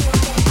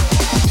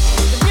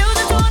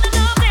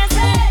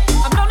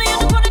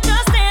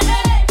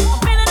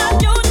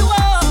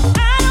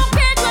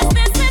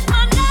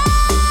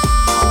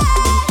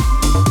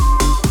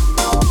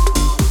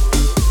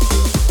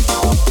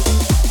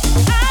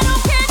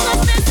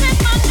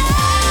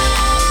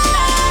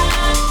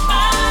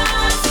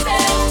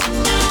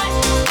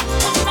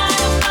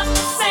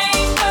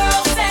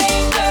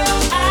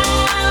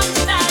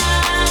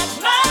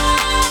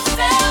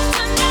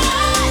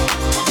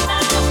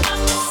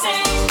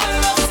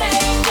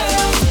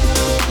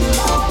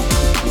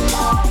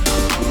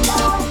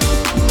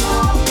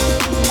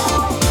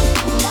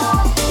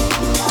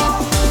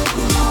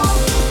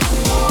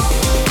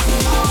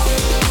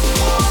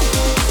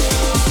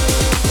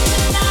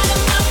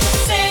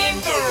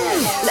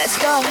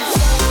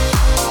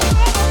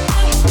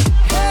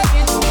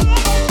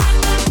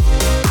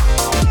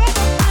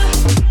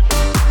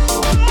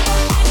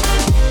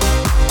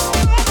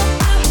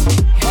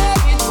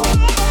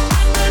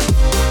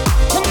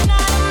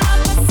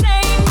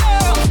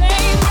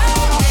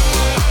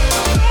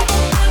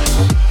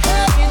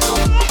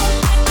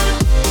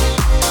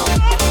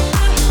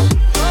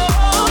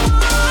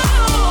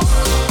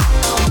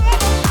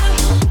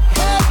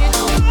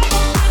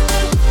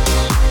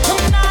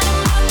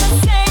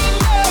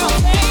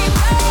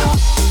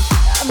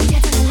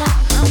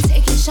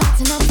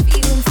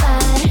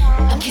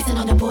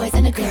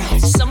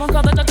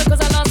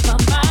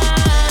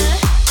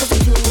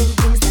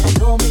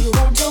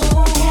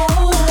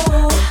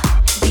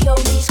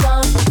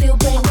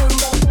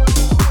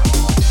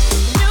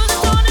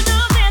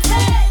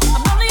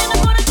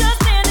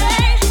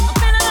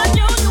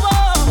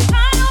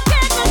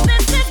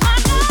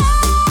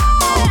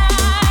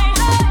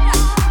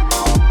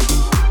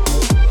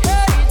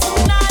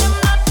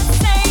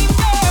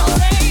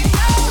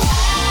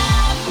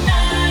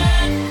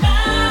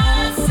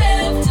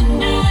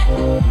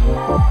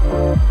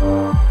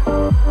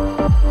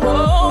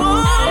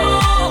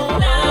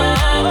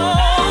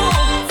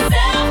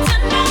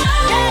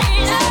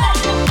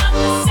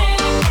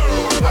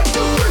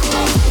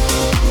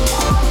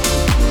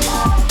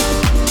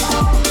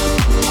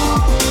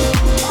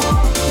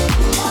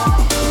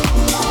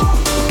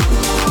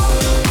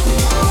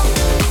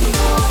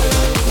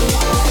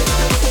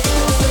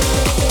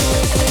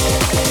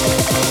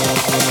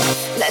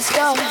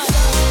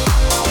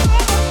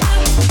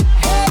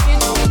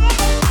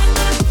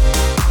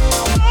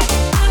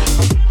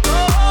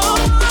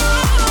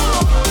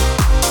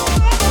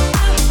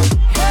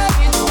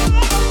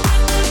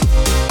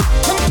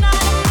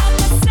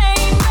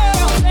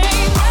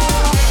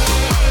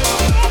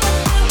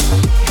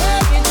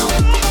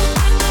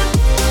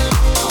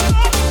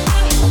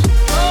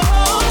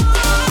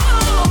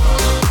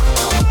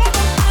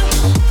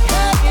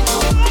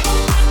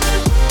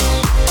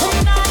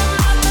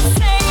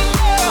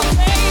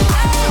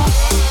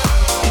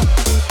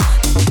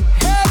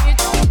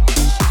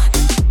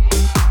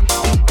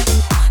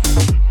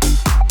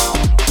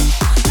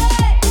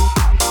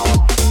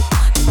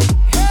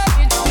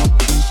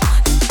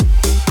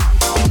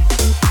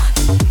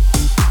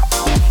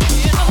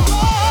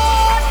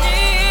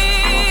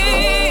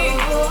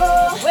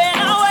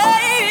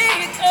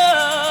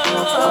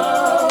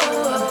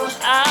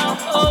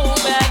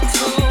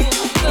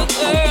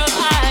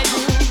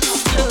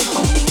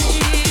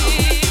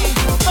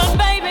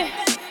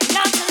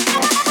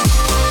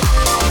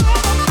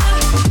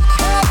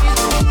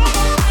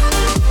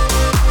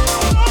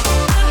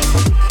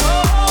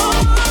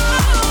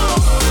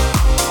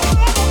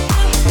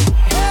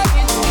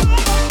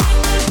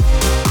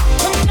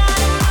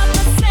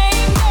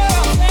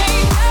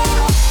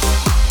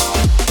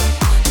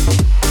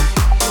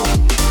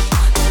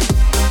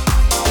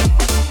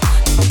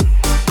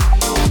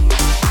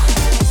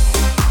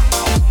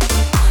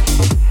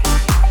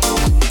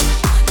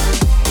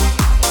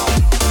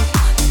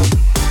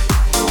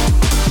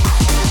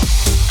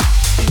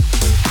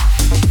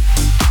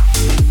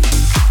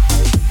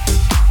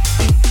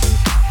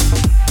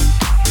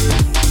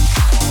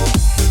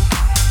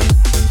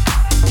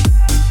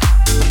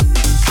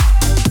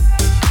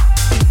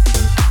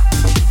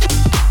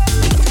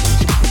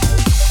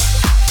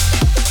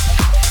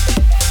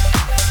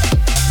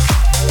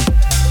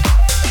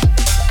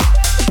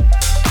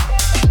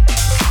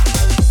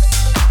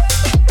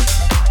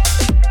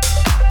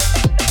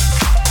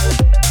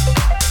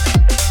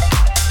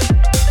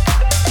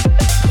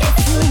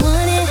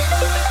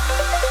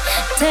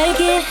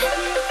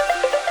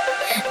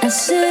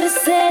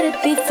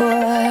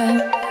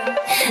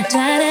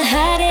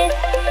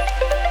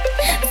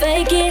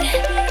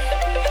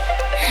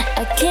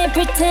 can't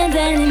pretend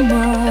anymore.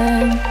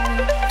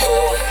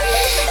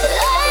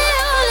 I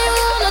only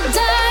wanna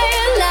die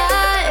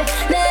alive,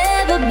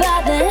 never by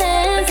the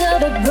hands of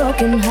a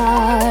broken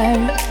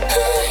heart.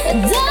 I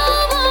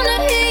don't wanna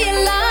hear you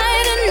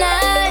lie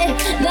tonight,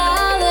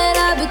 now that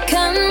I've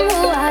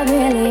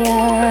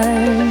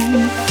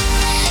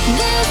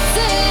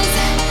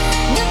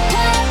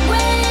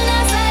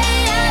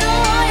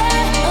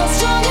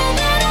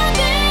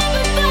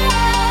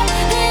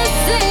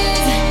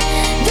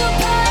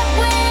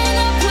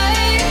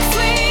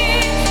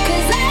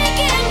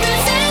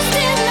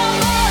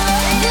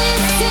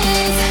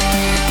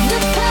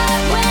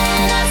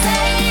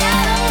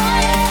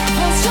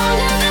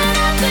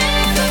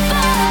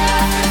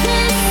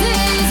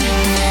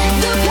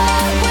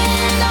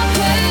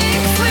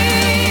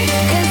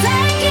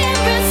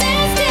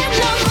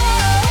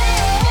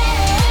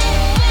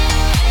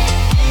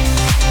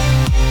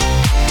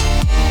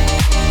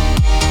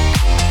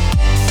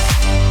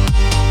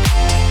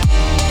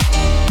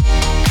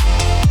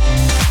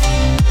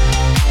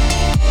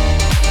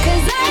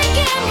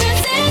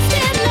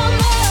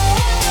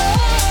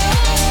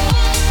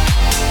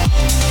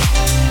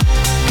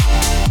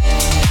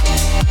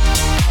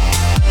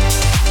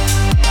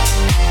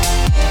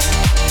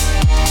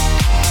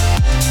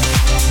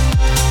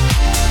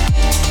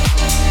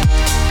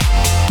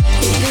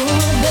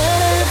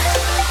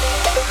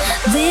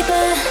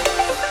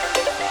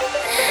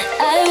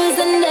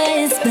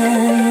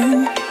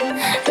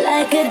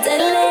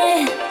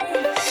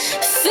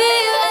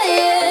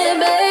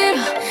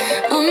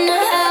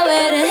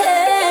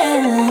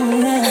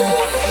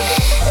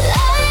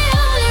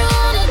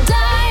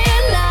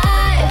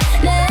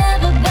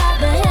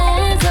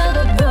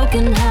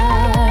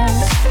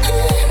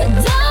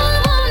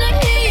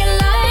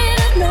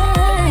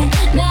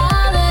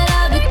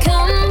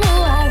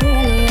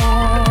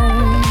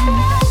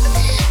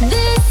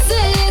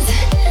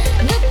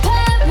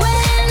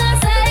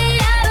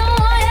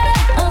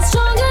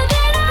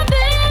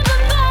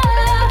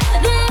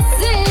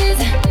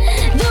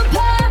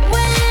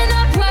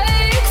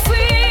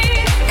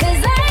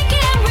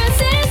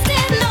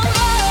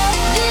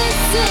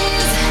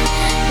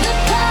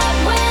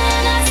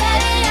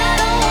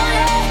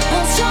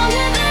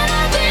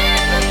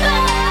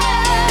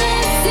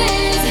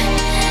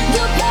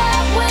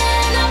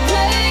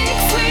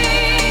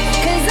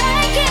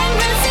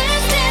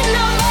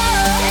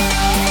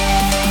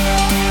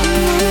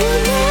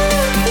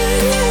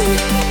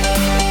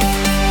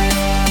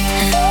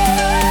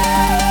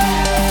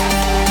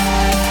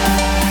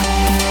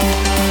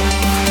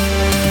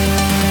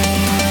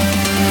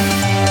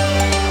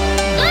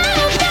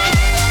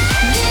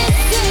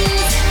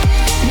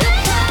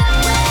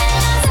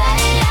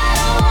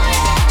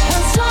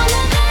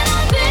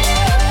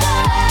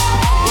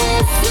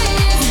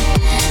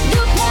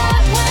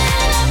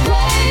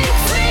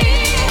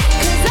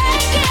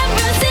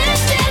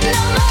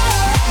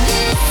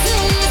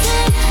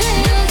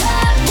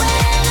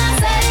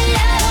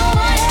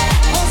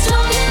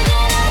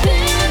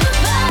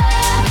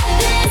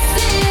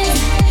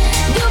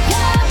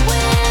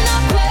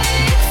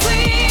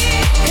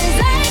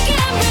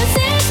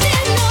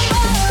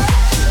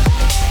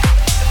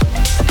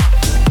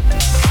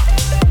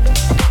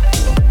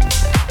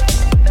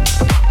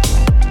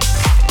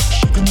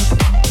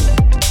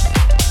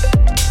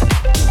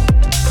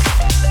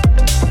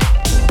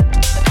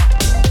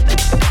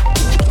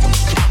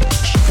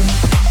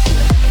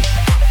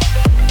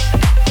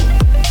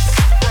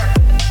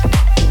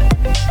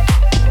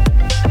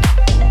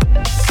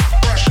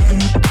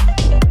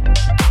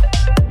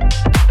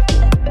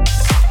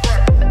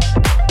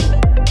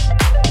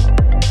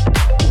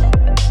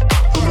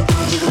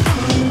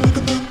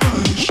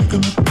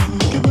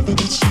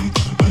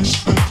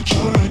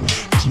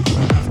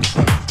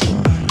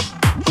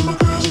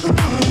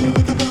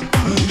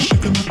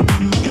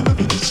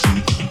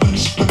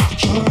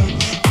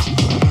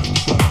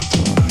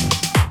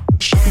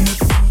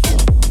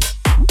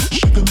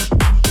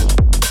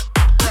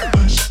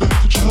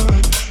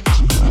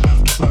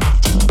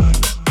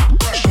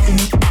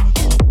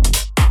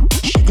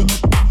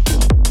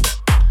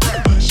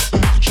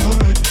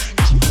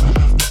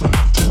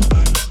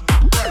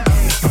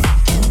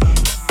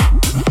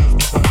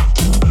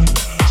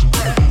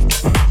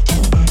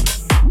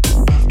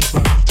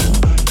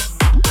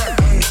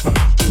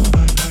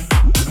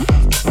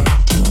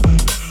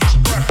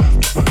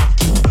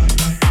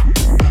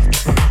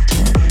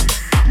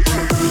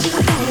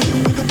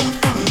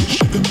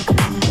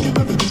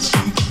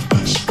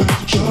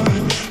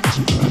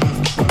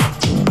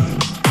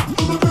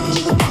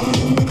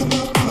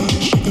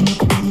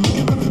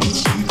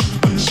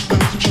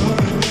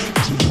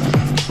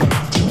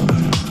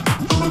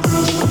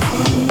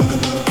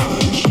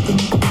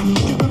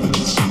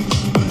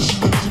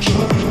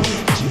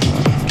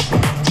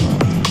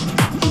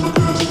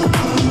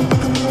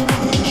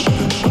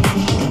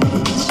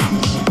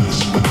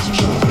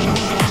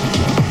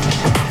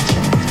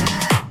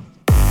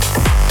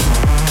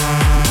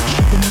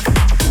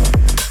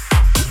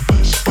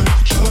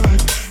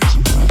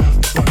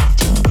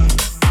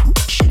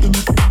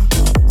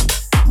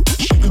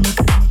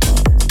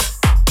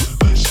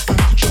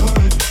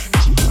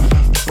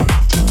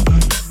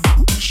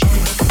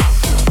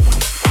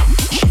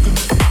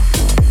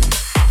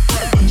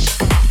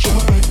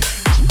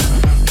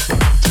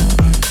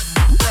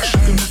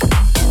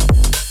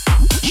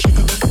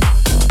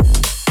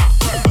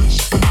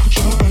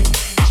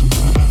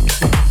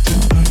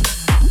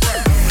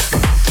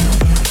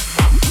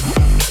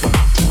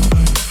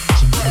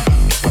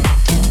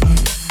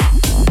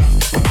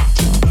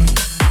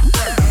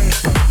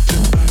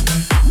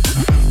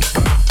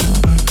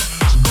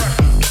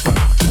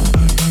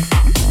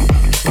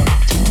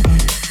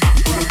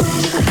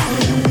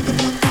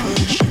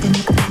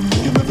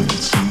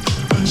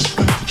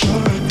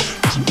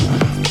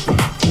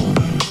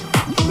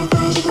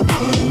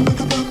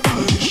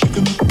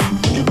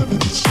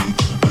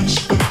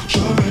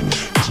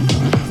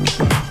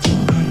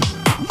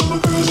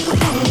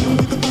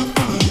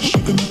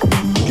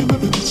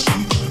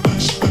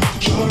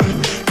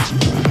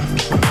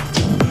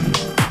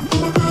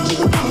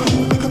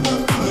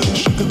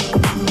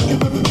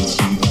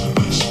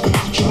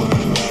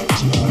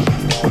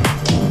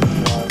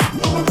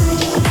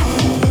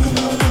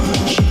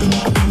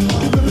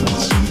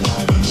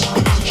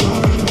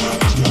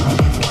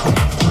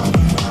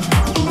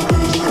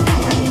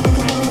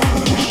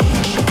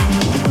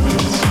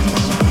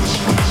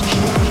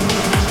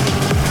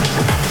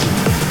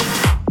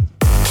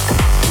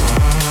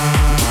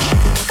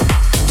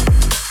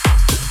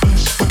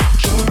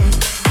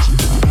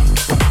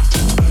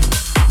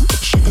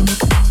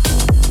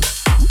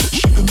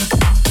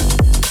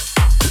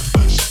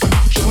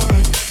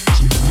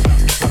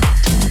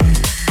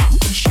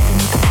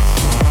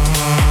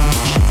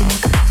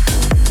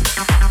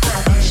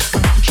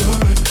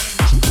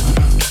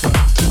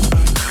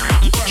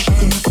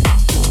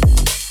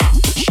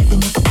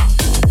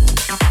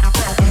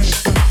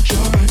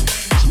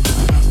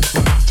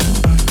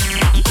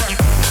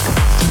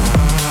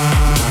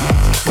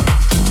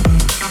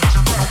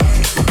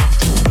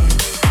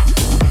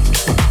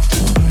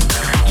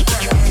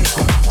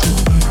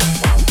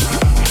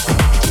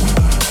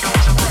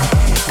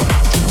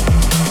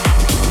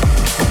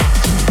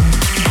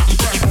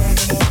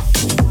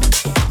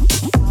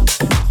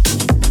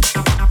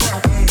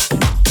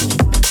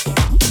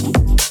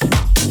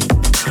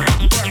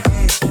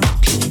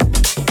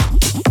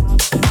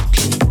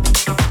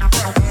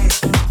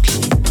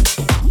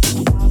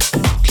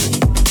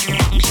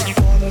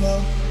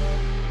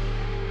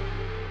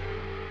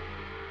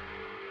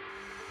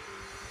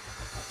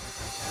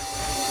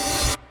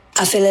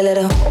I feel a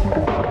little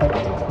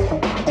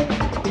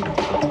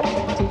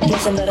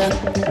nothing but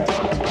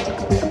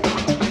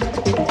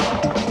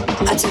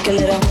I took a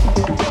little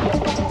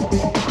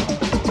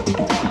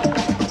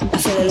I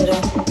feel a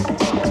little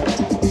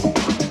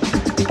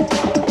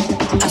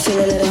I feel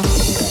a little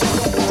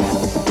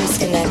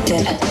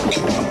disconnected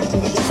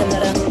nothing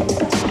but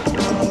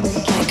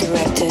can't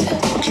correct it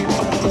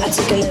I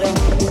took a little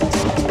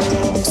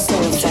so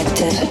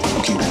affected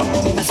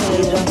I feel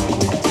a little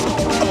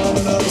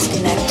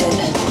disconnected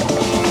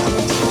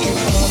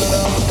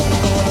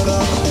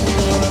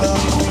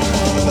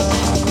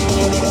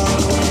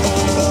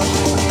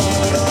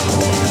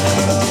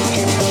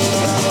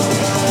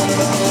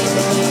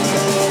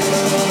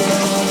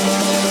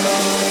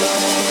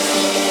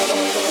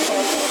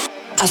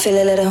I feel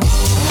a little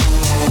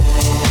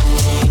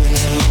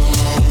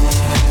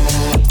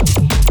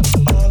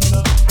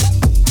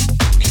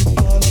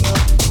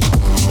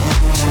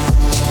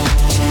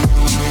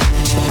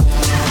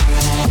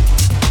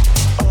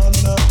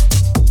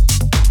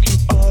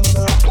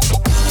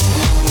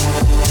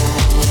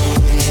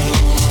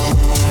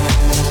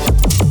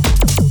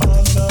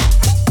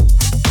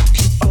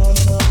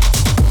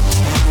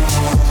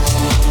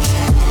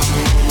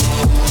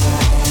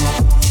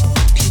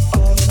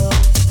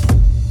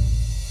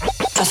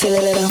I feel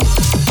a little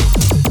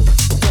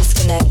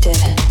disconnected.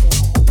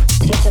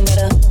 Nothing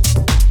but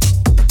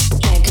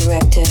can't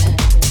correct it.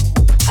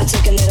 I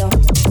took a little,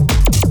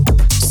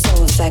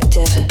 so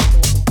effective.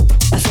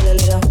 I feel a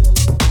little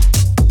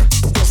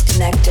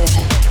disconnected.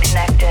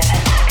 Connected,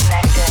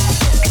 connected, connected,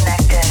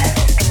 connected,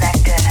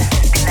 connected,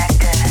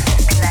 connected,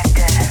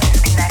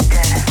 connected,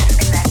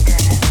 connected,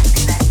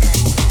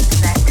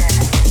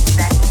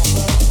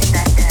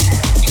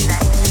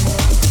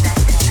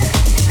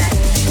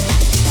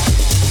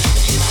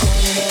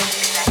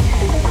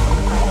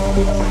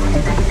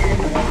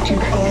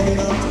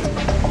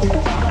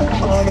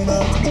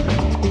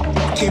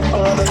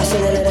 I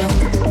feel a little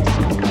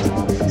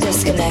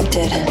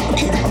disconnected.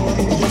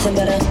 Nothing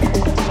but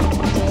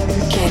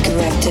can't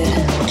correct it.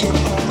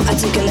 I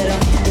took a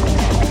little,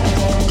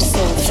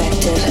 so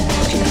affected.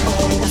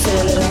 I feel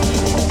a little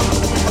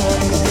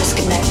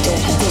disconnected,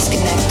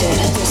 disconnected,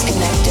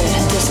 disconnected,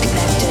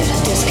 disconnected,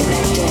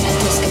 disconnected,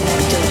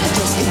 disconnected,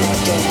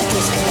 disconnected,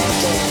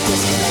 disconnected,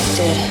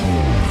 disconnected.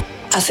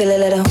 I feel a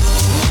little.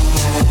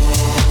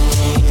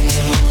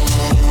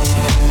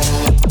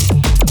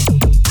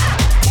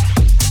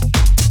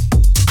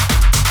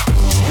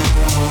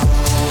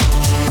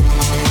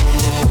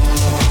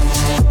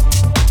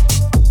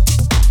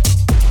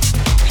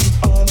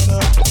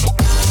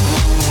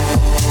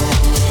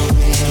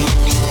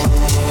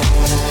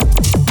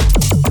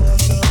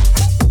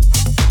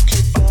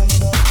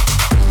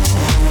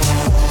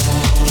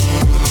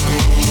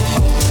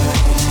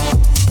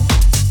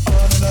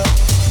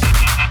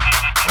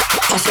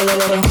 I feel a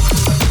little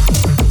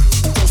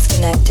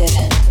disconnected.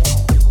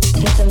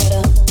 Nothing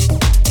but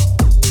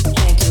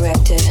can't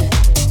correct it.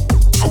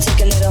 I took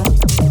a little,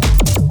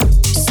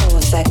 so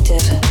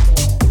effective.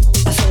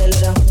 I feel a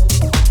little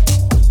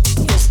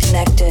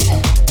disconnected.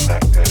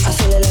 I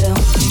feel a little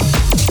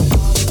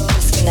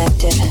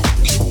disconnected.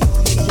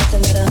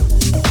 Nothing but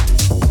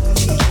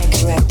can't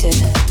correct it.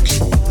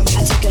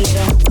 I took a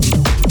little,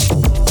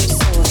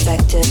 so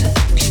effective.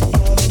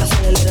 I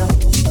feel a little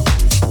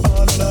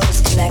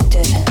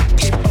disconnected.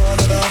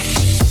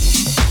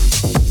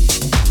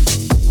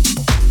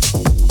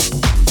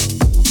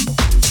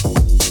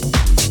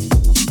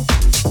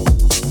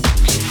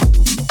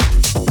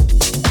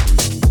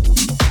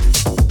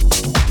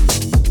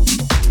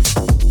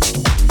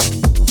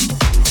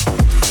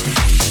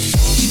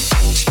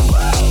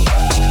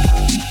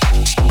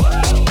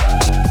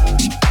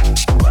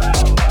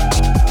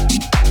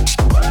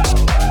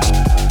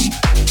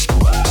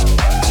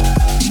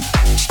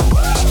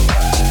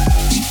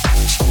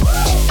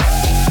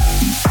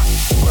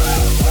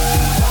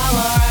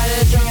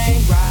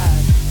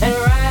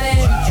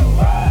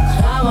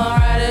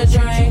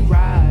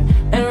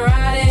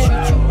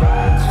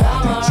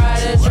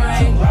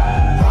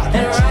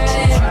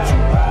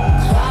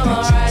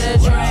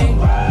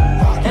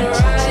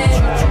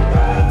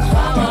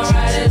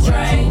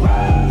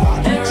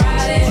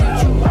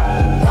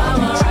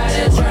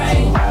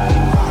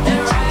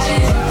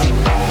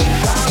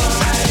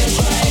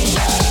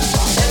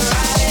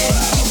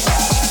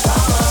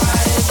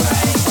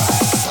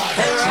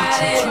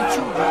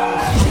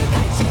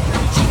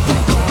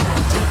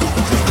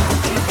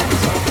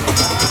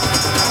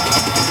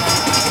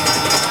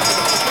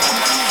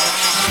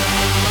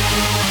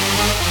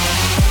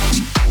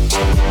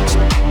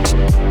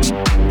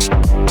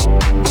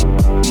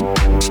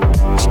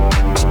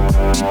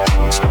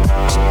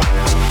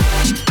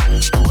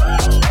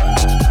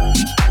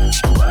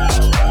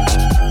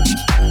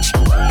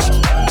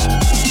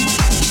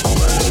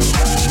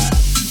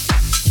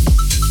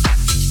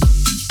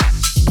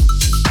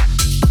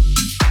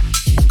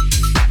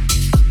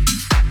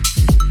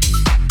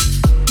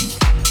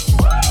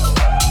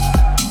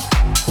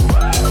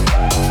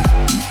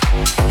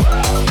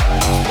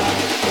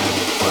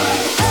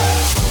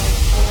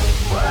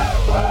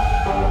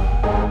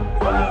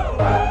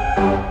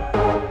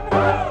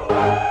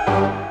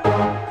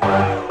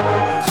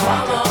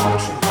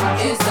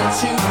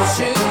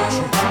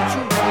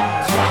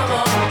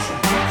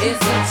 It's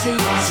a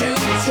choo-choo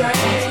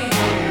train.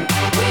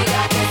 We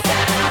got the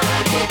sound.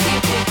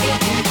 Getting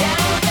down,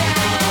 down.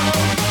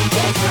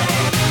 The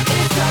train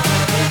is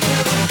coming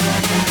through.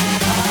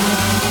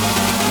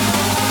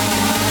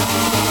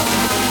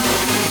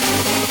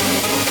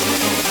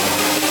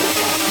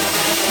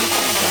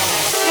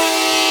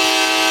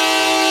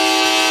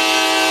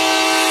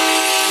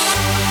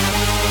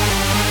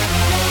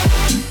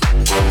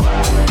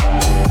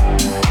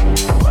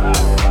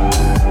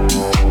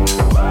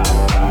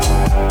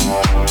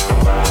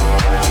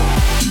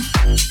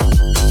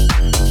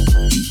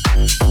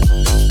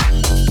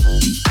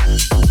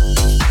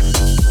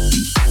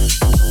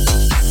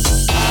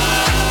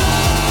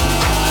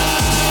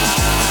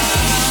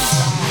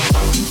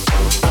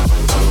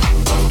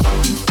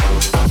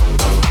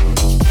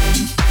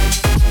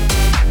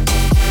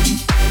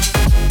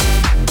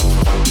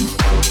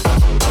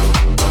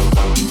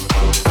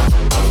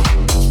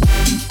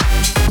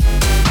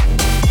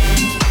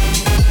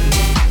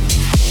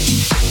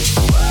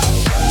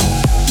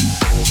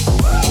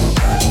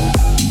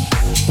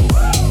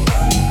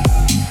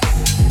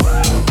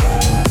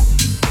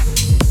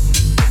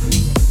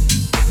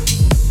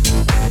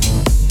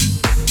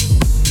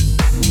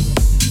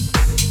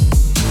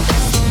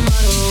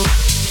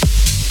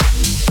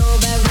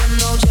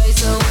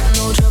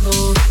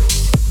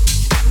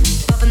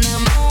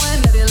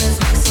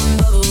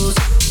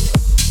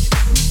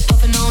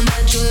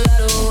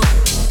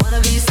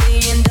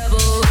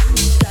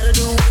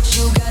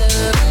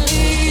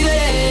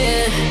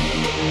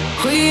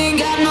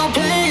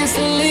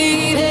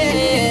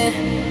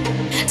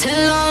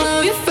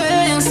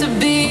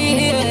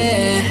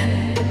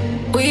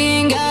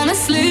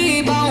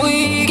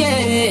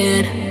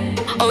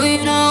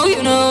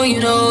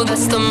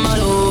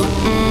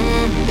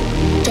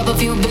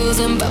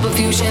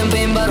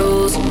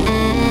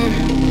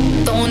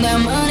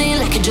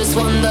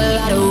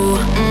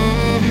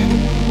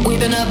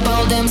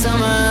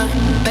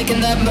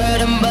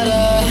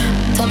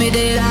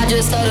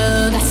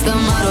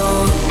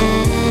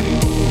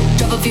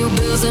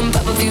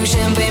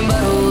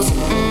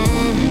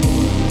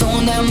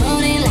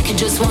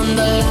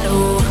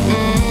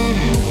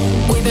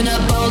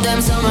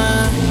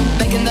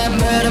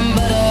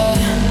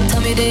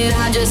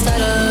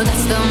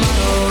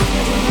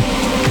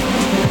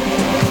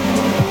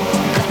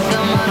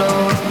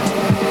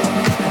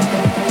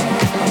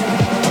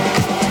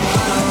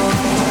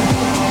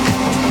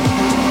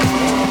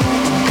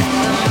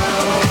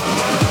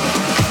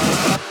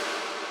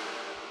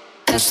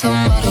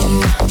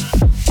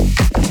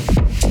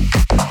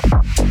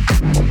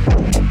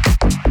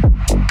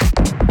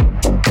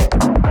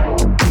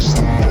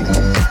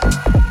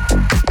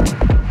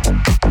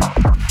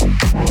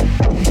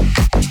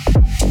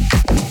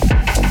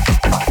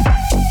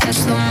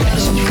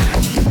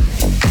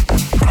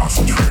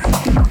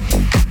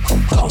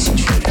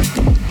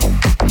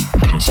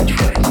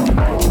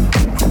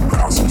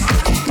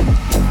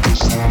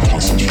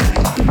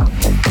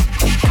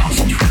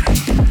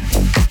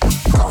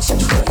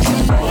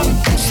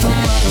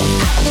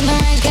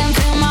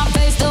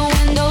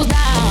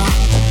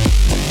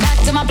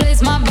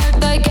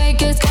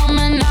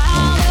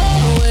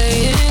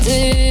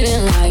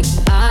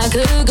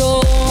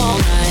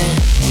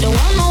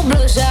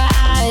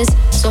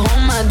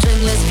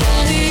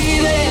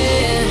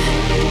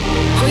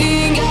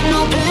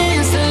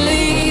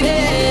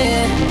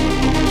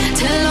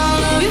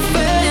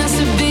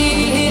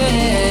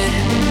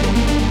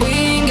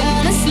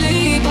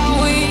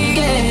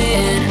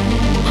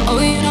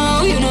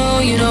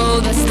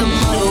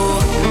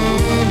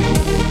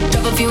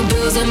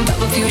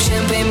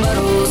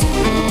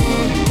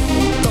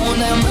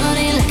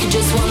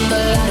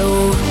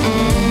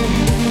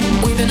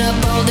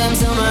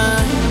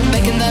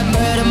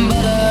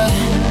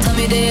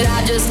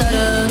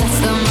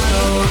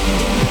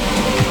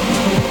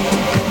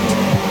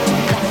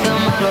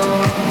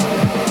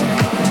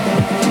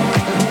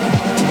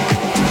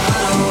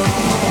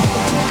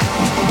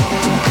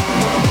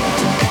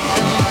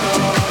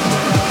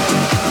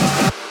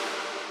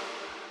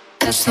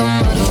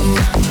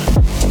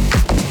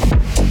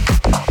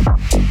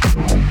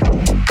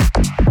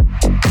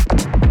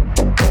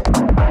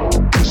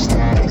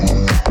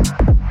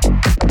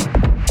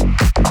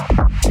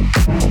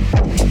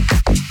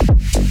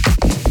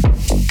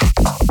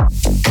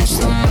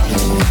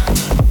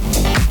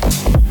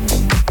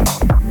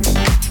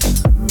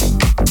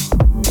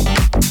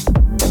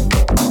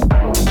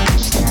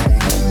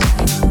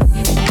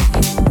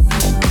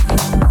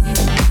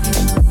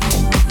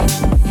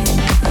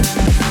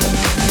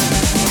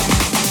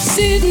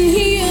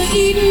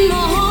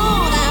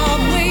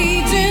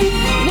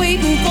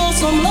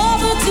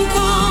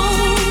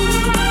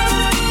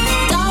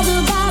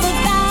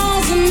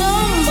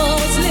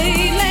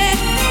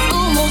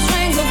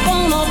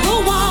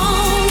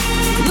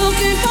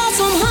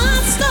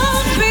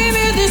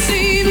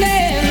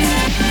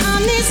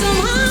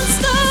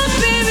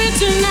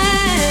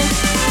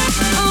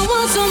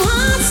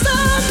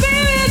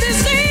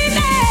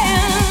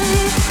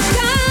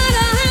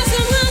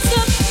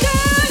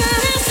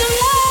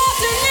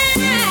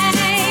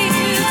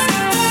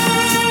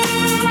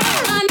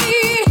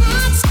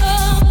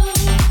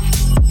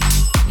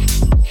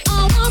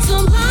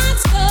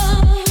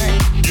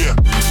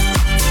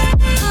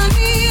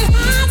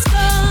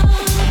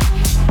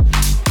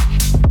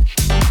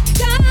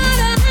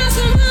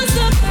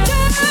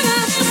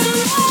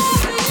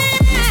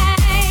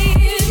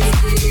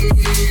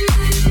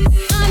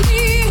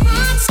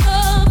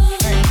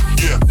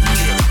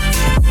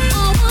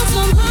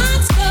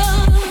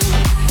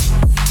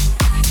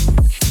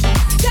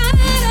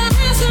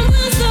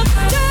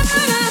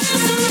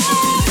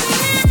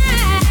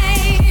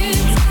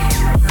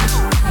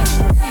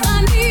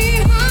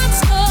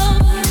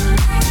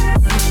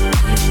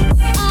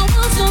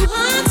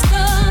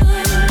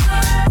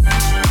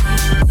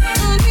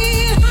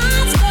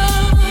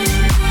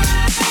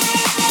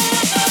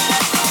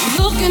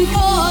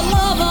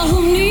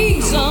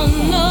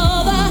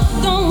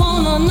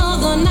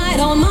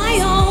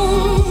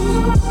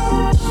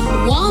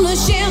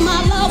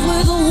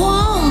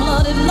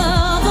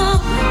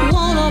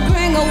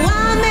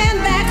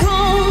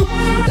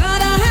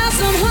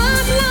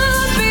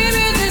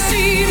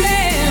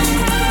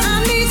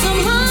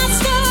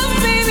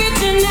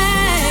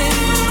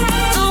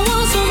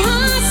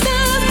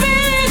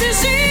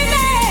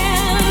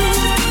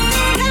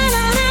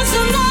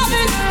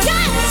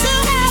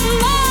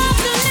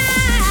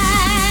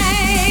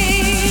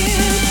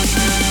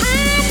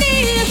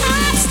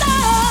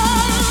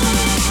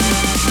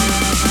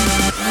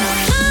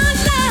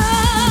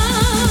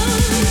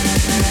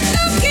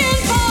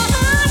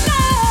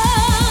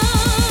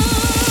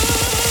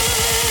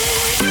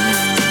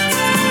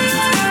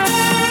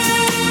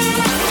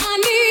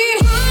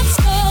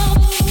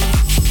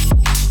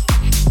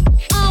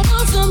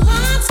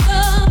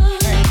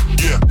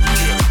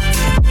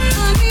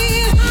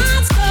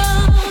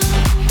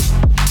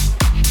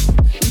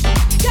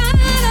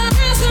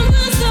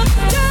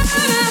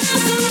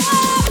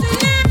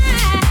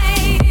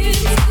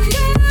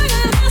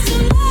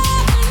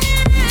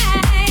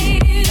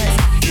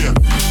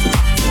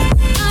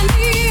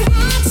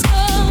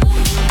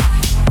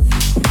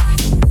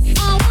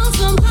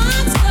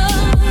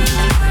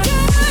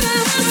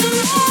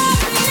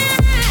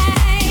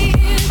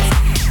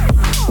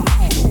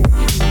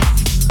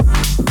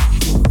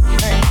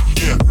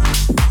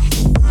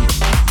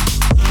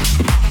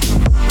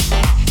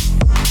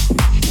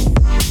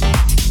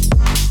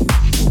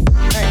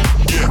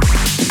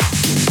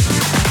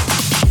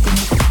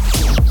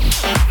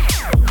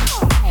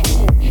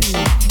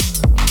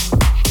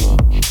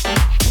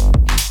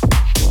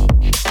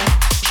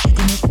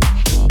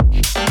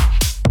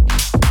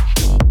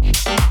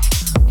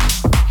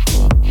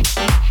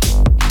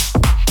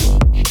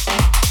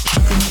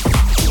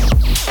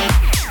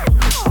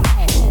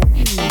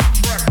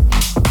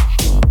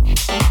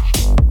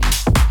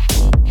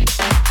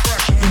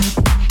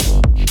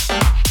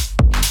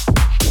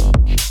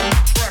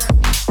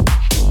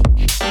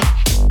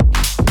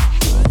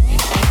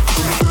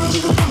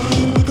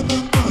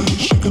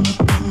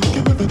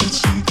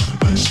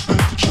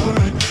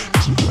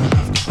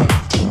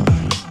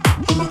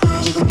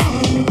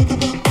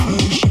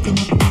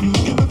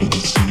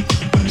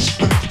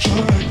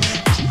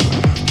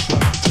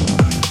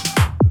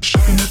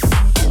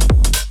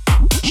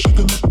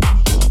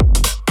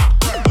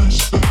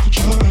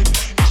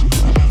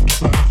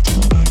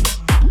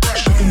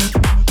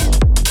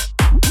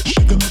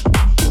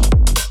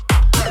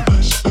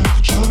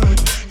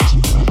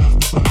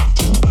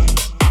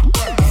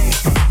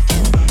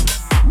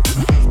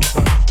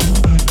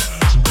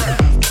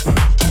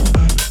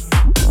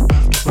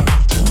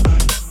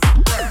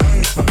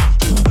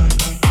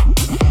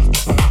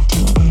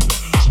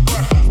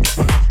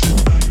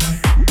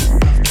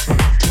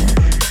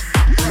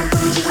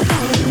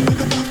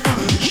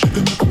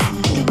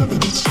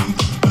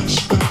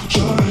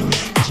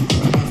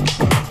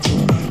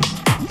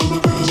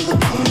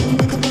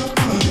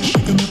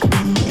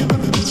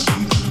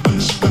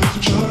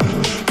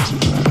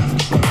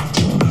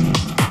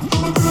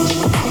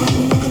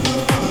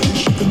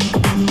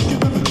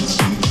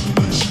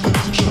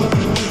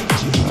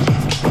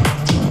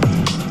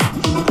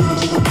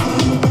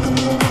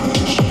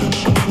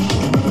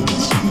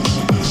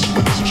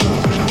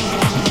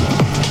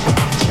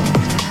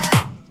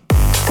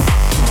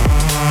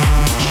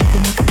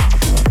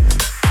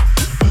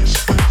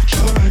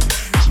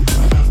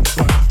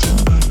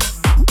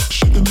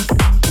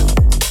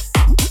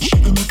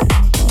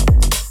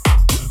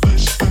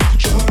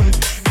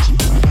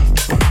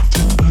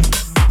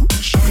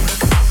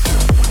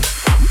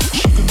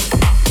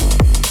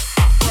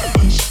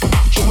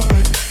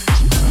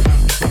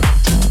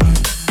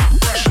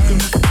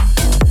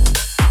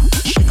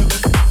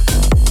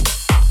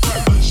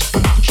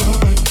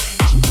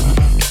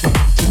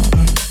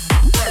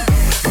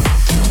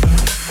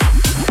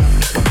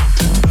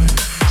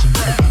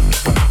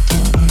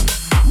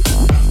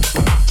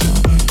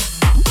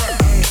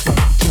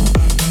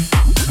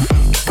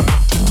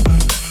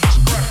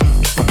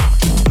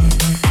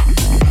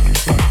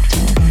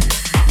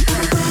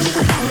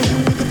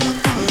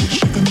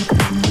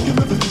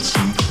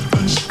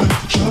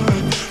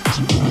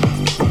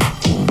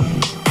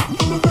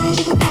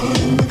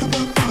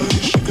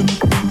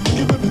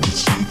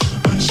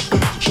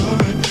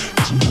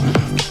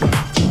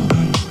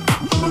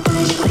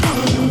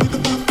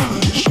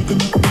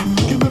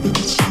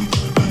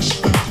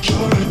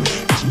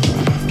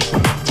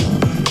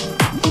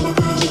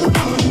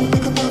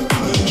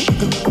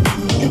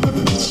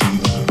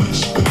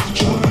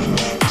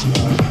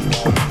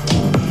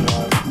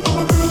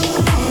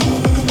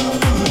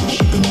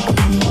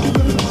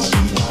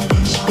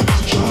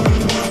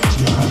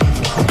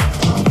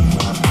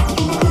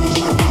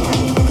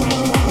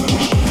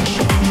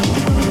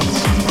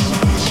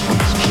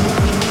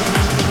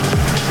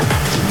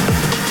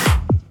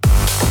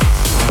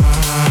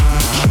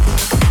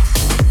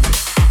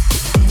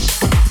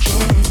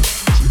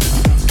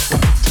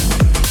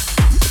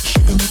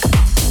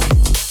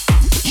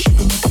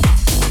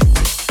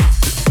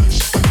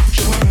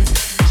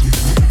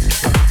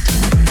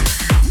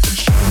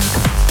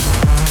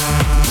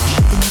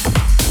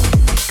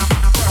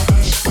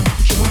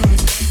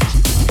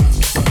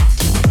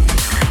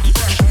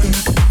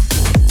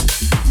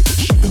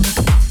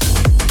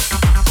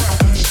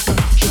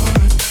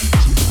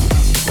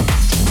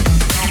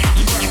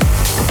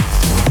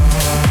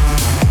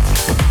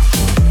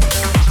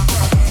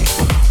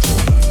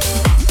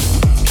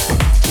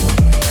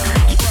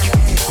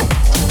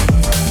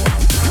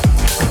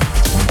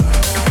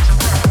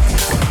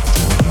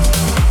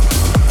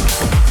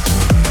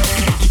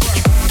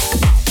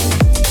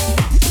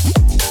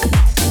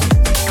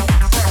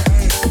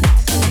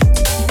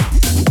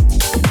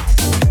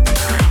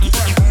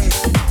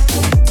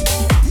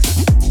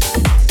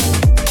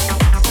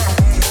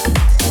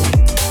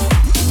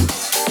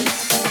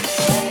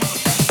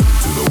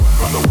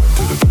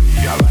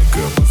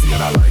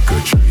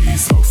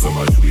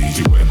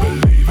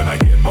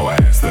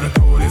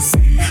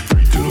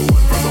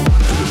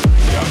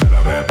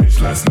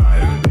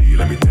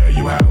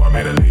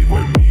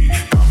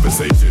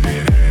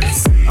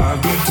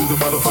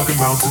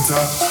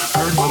 mountaintop.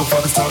 Heard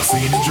motherfuckers talk,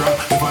 seeing it drop.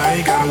 If I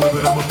ain't got a whip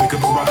it, I'ma pick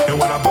up a rock. And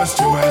when I bust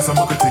your ass,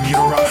 I'ma continue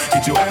to rock.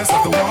 Get your ass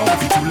off the wall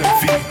with your 2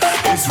 left feet.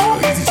 It's real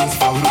easy, just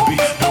follow the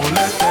beat. Don't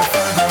let that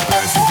fine girl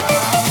pass you by.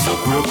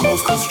 Look real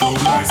close, cause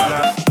strobe lights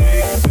out.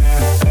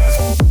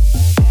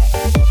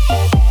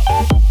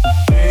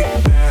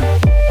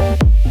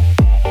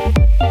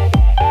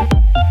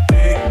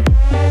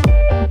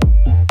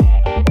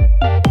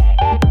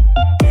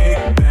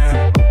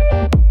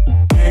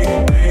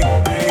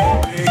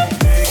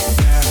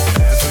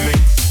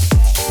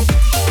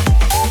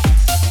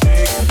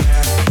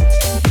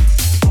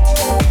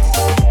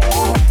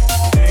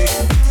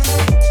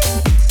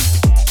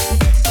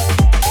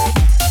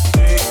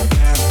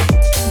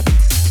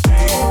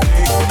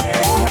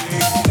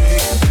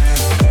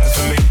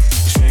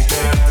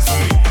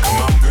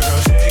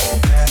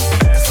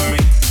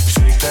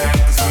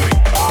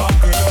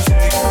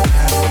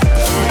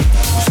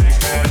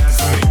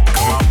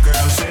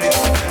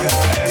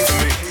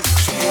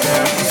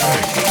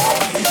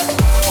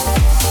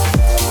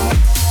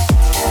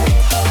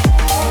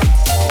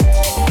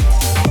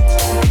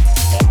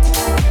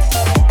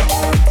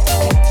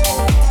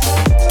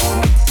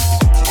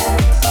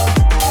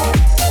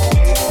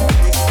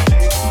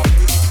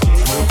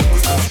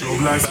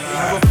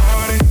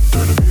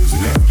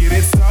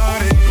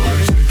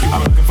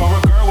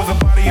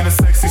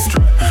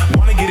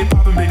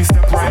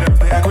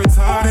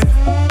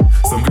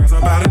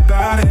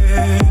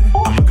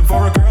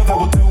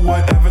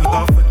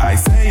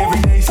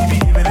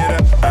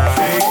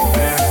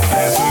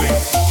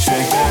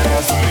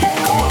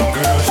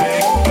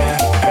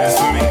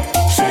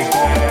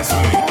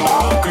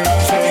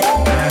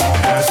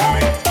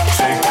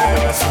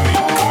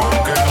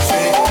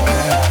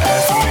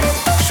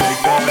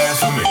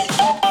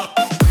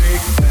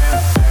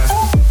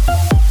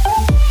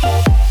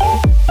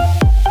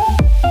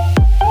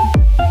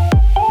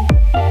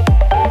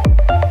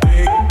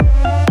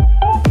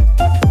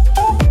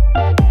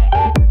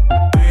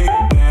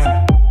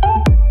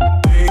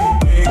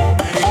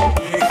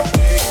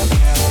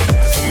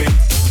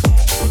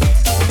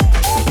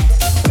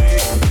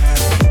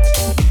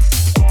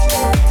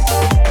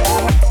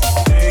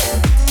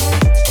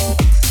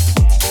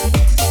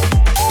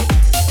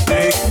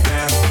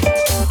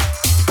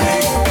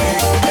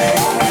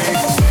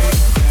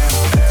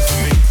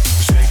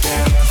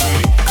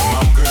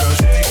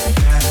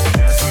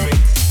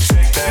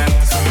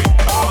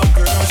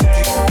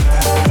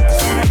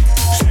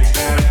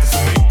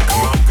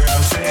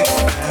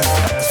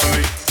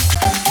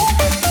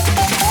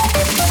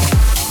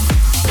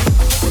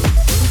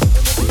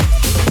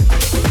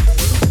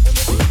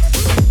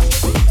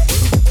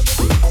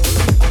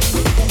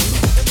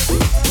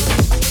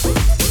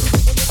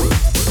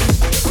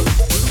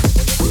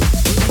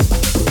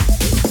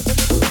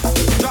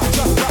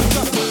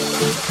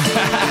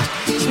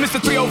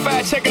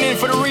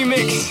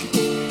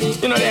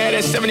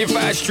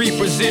 Street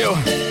Brazil.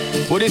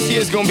 Well, this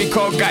year's gonna be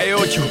called Calle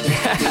Ocho.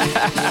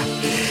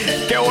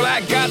 Que hola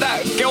gata,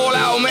 que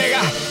hola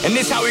omega. And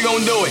this how we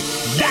gonna do it.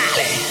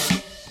 Dale!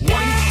 1,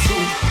 2,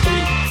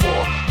 3,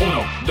 4,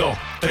 1, 2,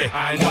 3.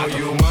 I know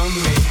you want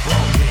me.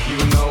 You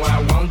know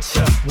I want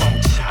ya.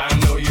 I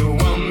know you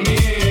want me.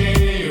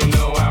 You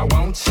know I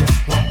want ya.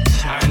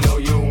 I know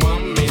you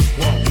want me.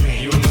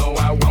 You know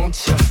I want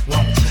ya.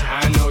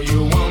 I know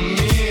you want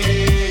me.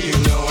 You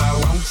know I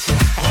want ya.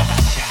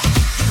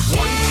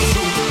 1,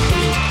 2,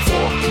 3,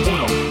 4,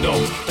 1,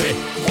 2, 3,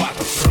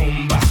 4.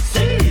 Rumba,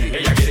 sí.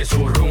 Ella quiere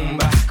su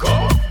rumba.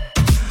 ¿Cómo?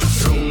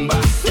 Rumba,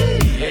 sí.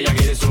 Ella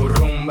quiere su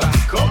rumba.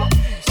 ¿Cómo?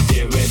 Si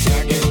es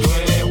verdad que tú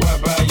eres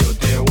guapa, yo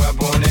te voy a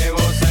poner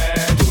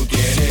gozar. Tú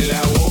tienes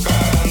la boca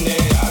grande,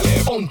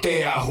 dale,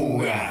 ponte a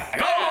jugar.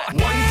 1,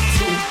 2,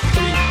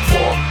 3,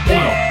 4,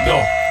 1,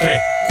 2,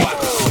 3,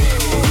 4.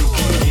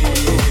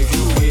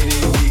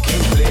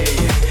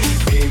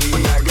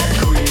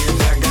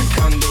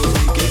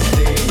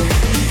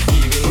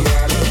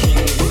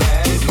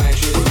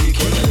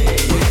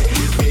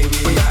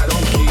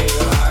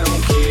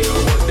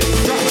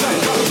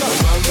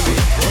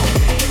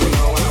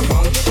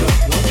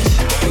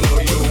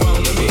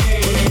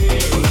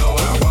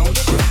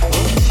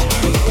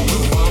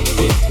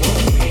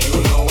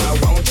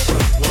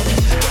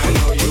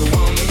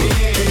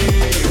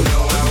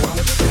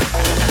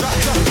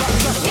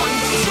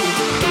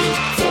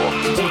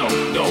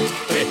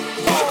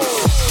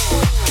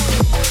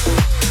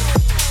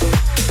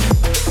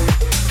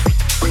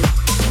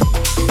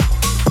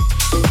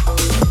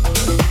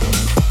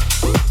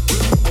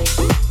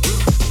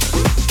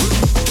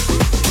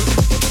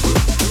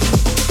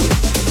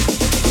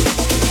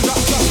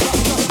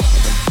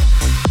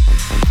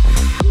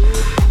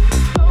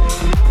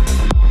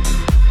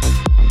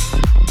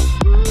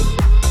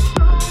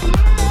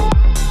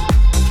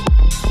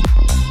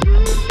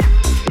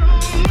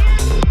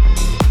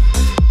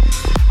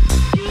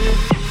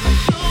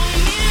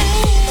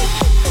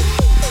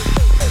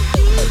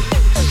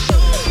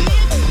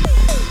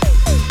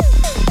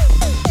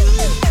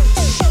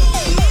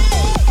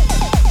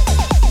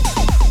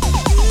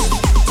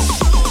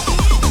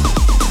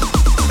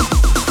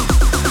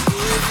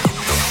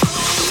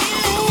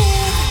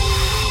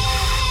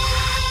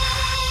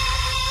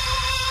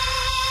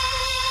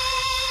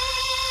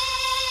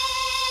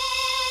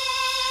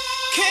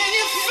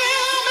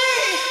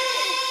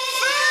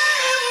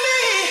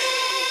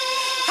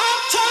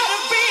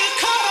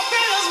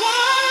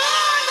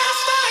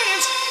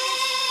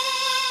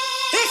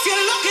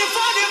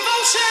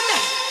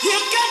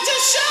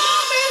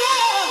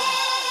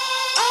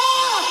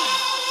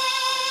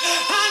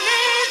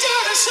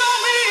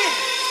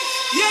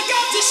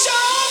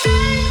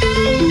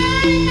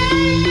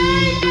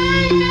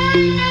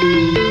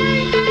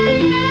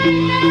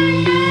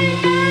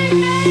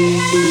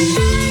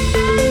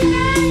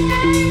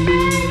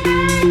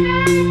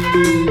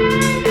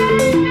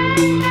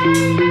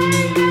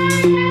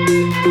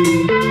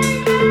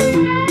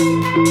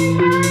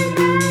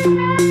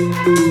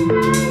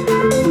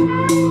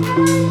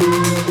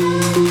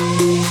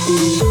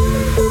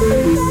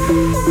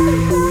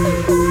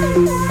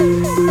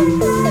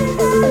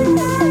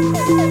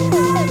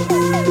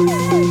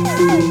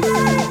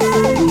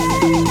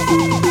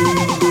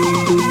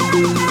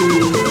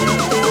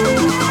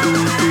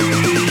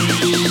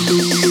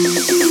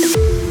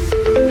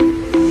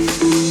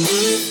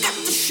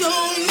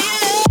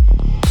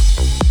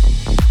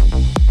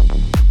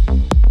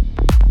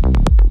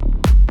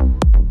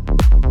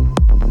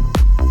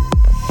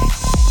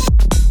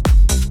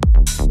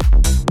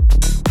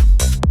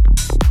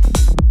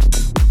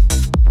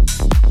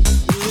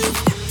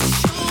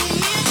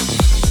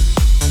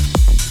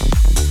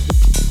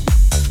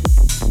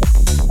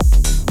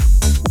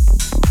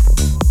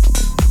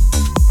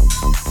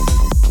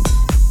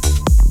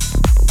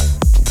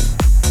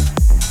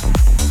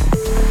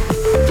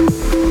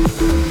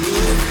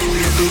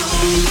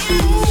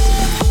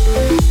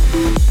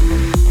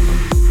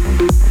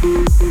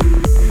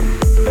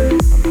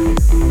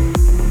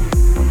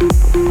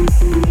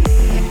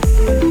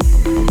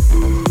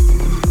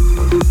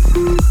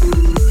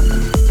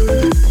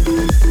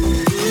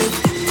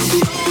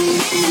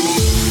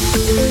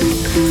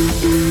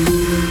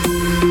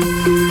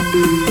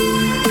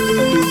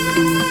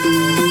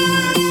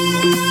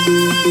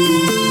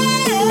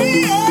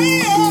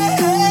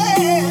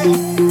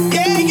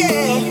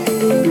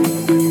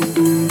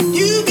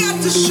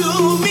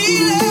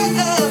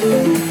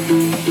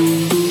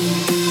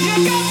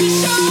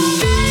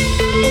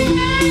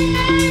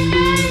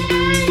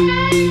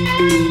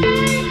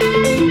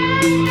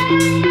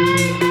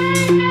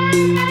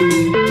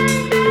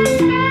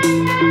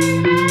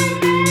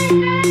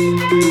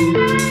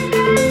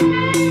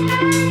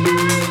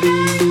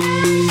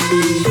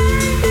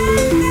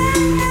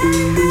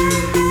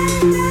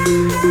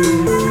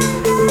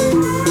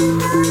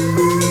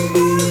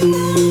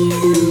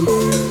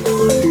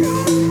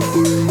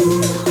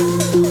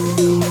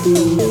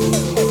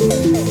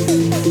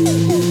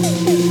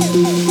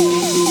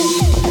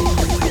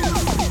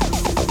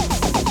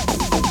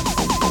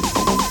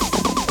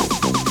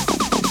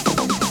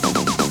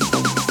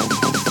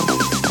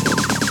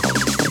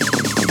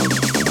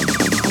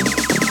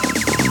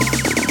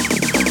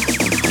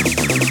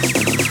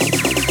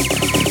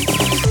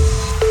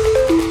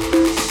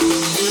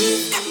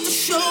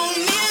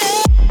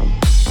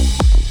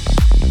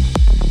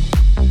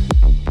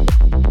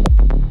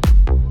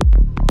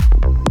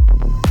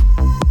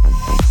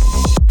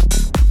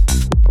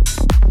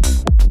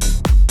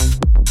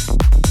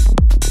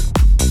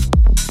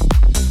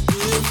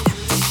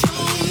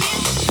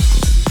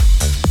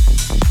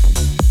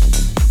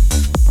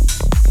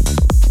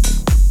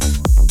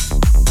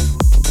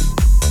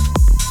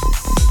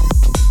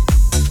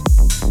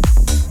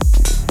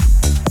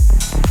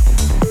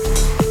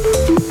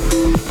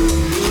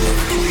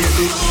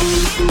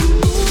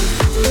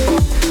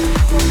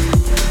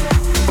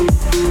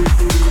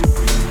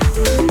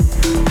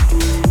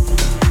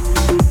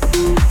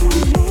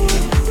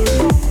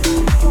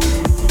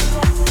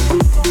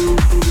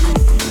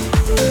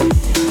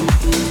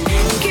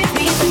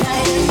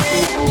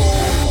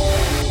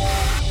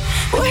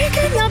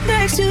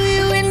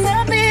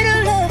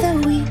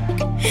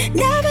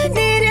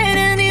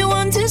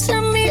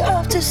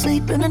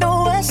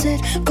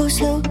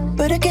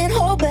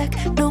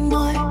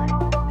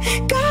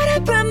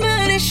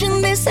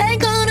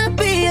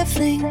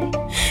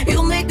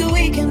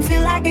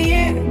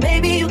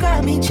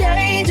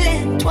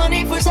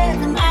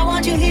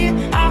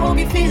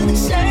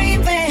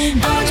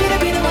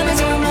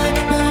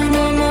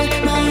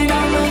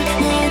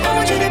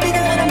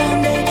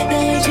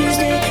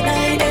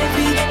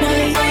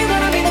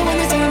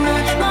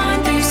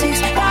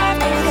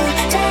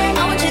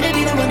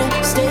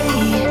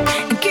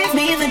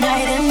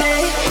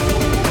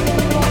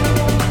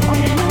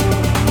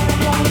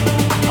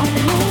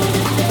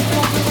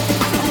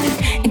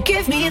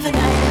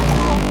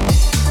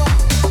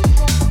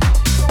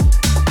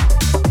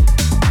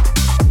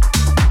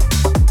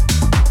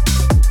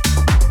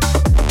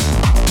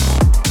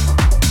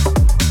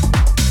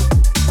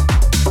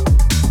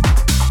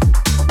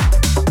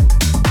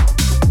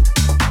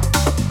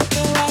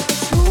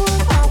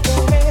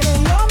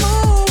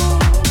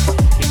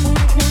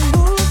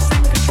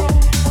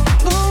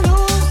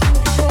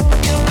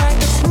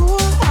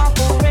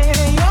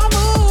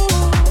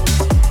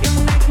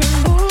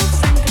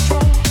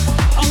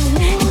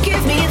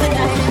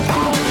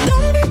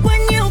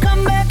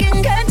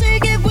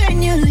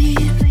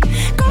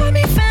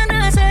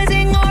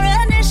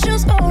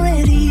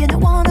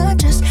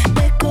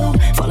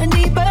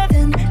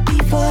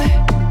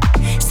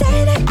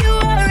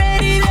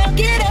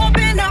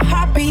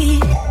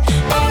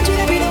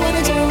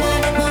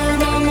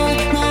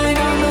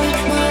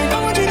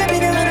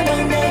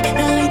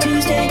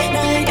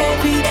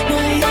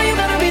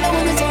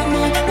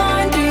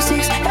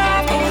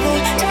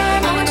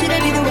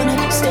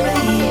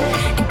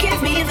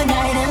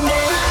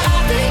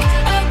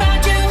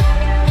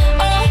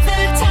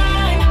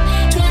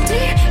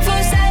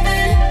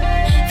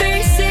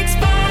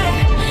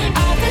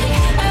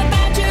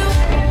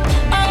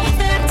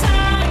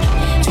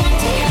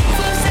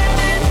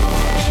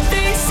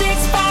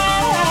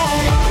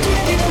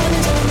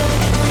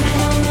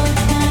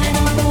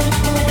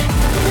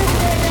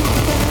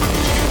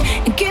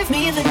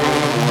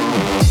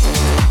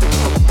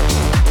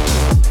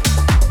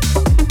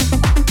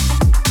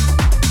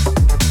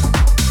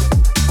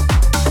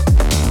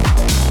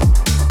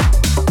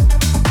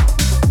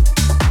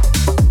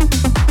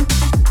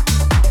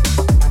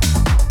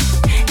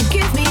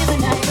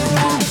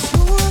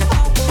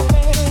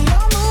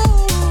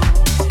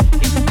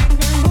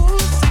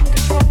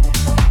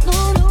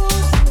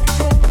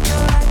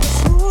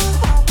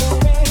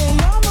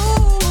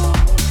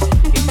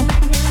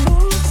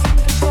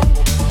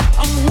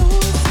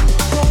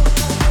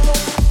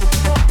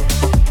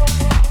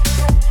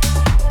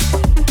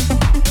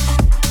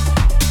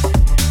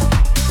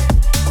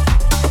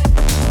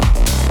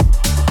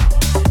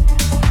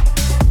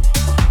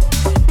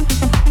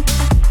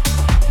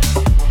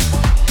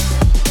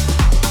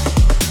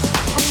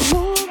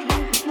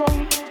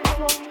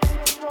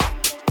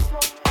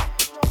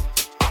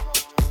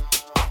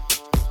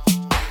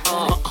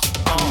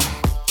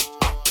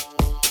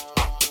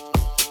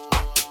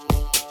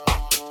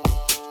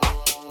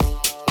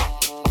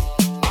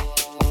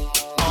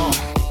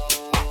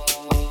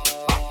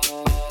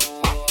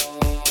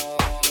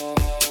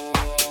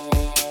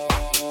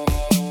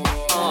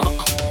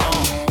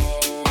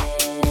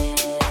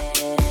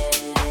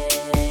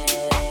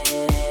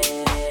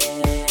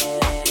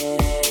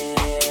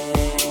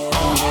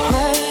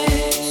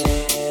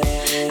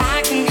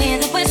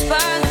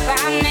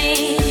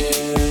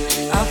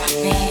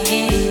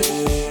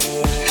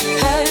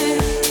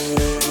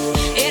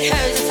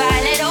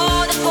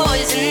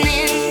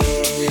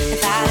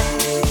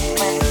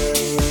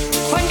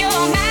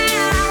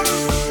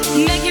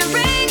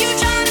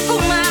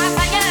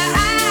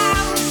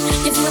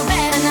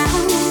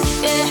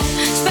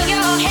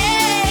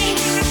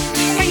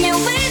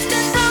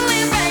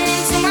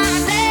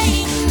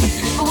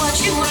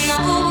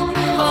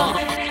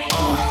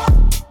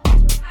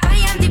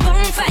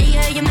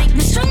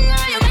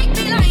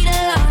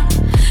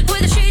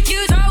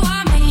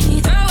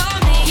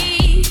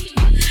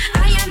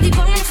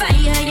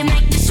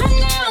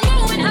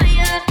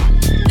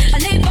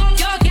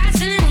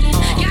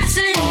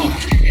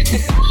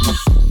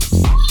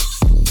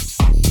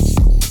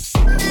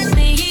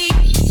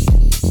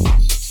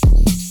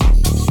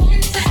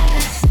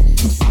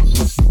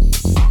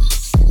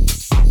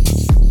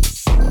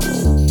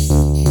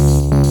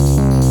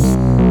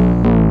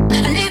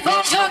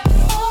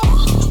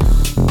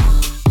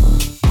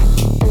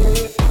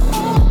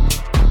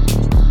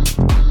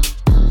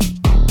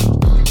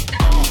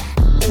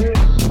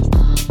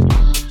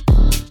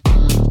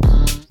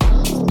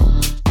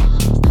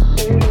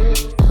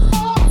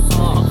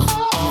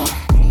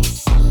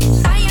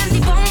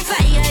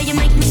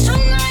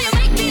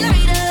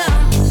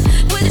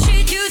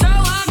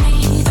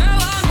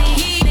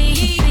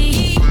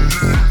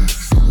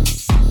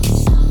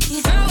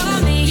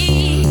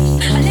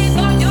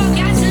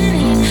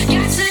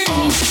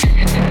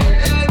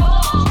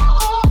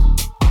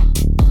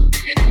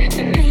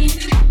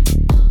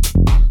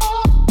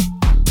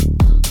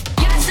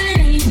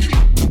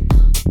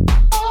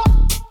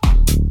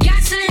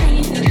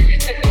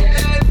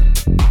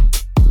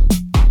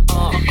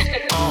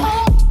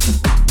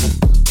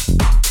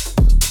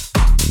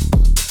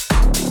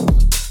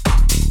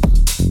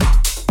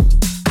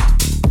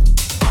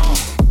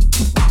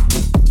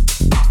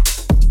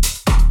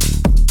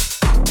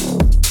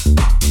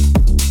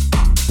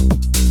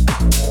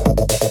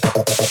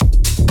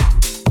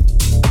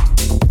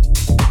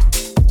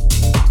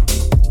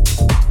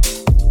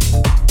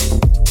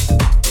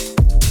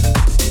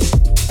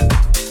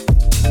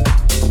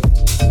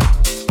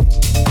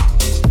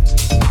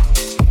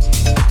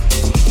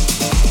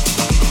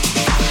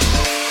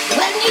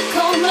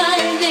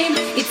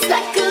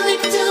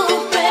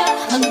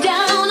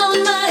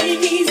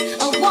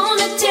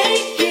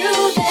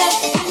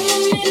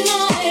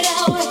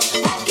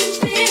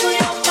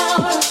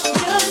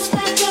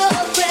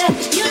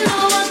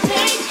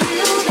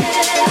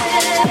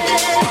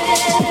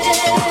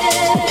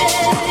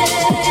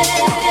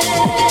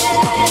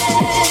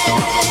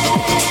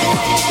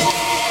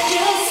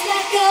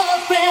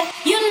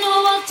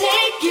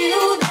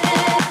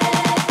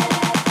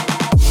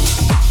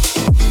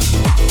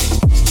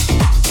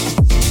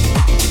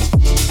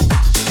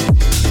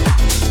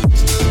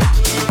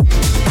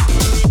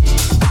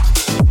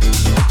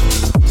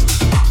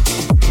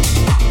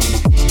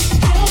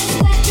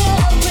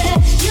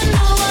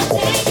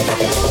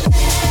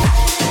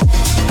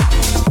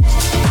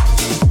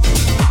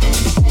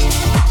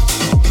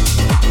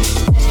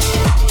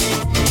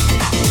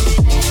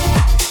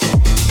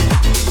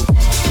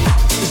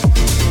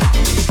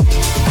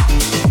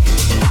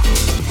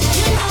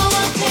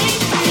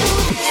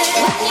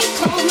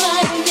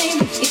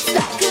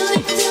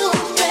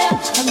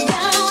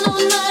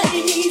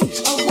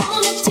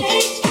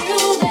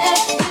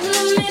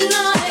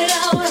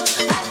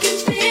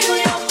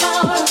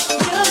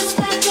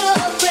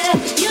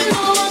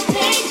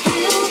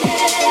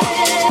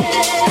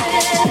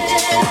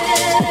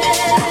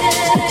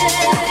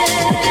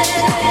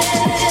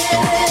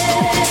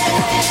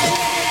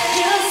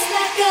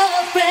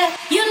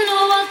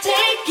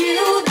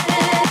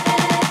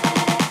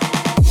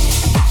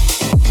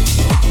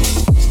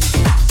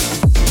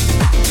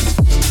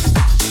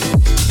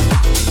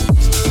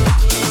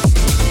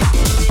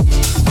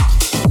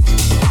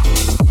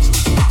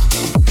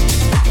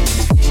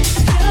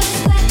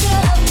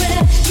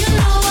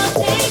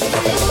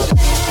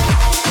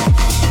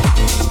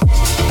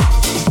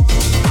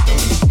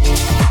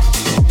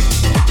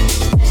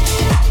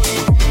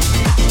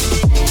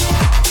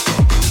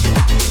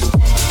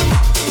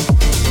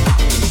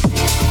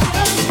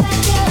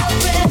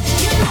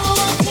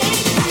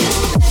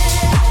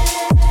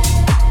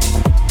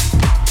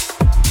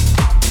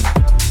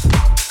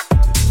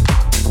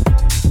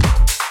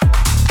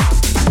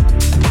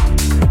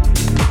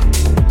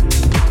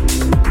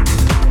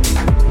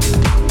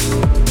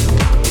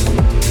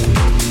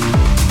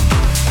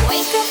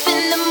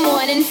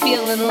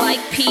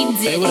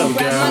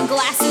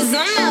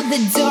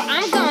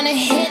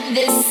 wanna hit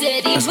this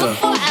city. Before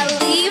I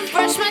leave,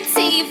 brush my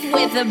teeth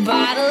with a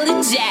bottle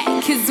of Jack.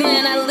 Cause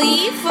when I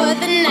leave for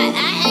the night,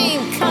 I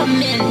ain't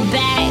coming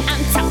back.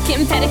 I'm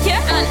talking pedicure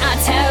on our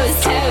toes,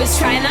 toes.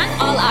 Trying on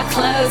all our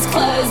clothes,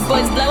 clothes.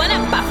 Boys blowing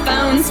up our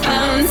phones,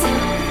 phones.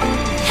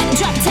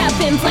 Dropped up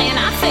and playing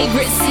our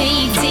favorite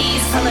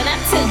CDs. Pulling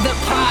up to the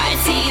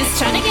parties,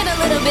 trying to get a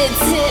little bit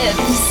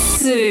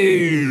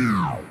tipsy.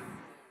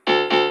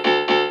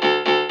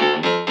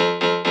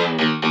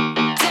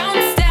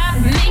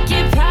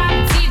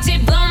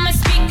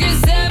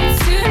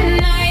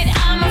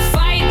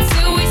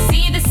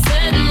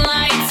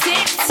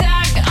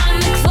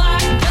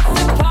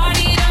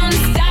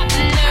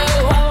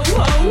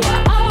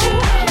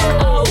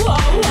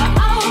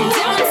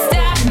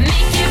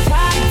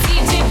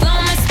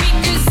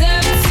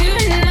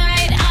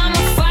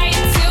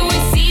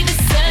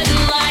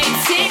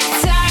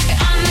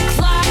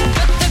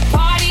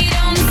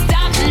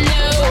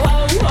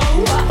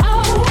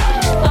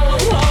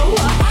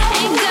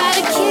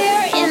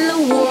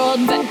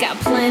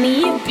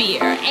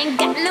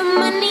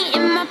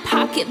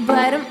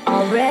 But I'm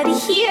already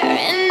here.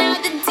 And now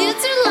the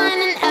dudes are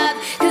lining up,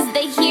 cause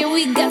they hear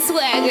we got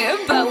swagger.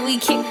 But we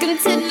kick them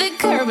to the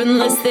curb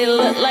unless they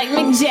look like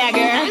Mick Jagger.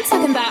 I'm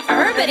talking about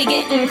everybody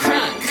getting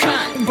crunk,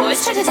 crunk.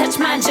 Boys try to touch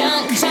my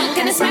junk, junk.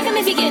 Gonna smack them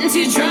if you're getting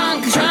too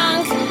drunk,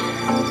 drunk.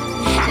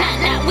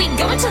 Nah, we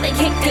go until they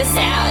kick us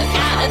out,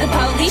 out. The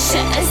police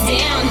shut us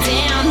down,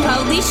 down.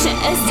 Police shut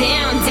us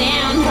down,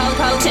 down.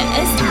 Police shut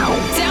us down.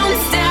 Don't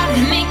stop,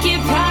 make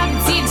it pop.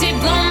 DJ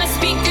blow my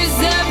speakers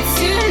up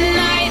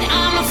tonight.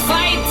 I'ma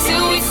fight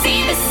till we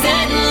see the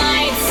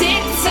sunlight.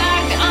 Tick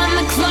tock on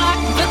the clock,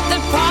 but the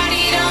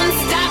party don't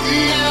stop,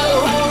 no.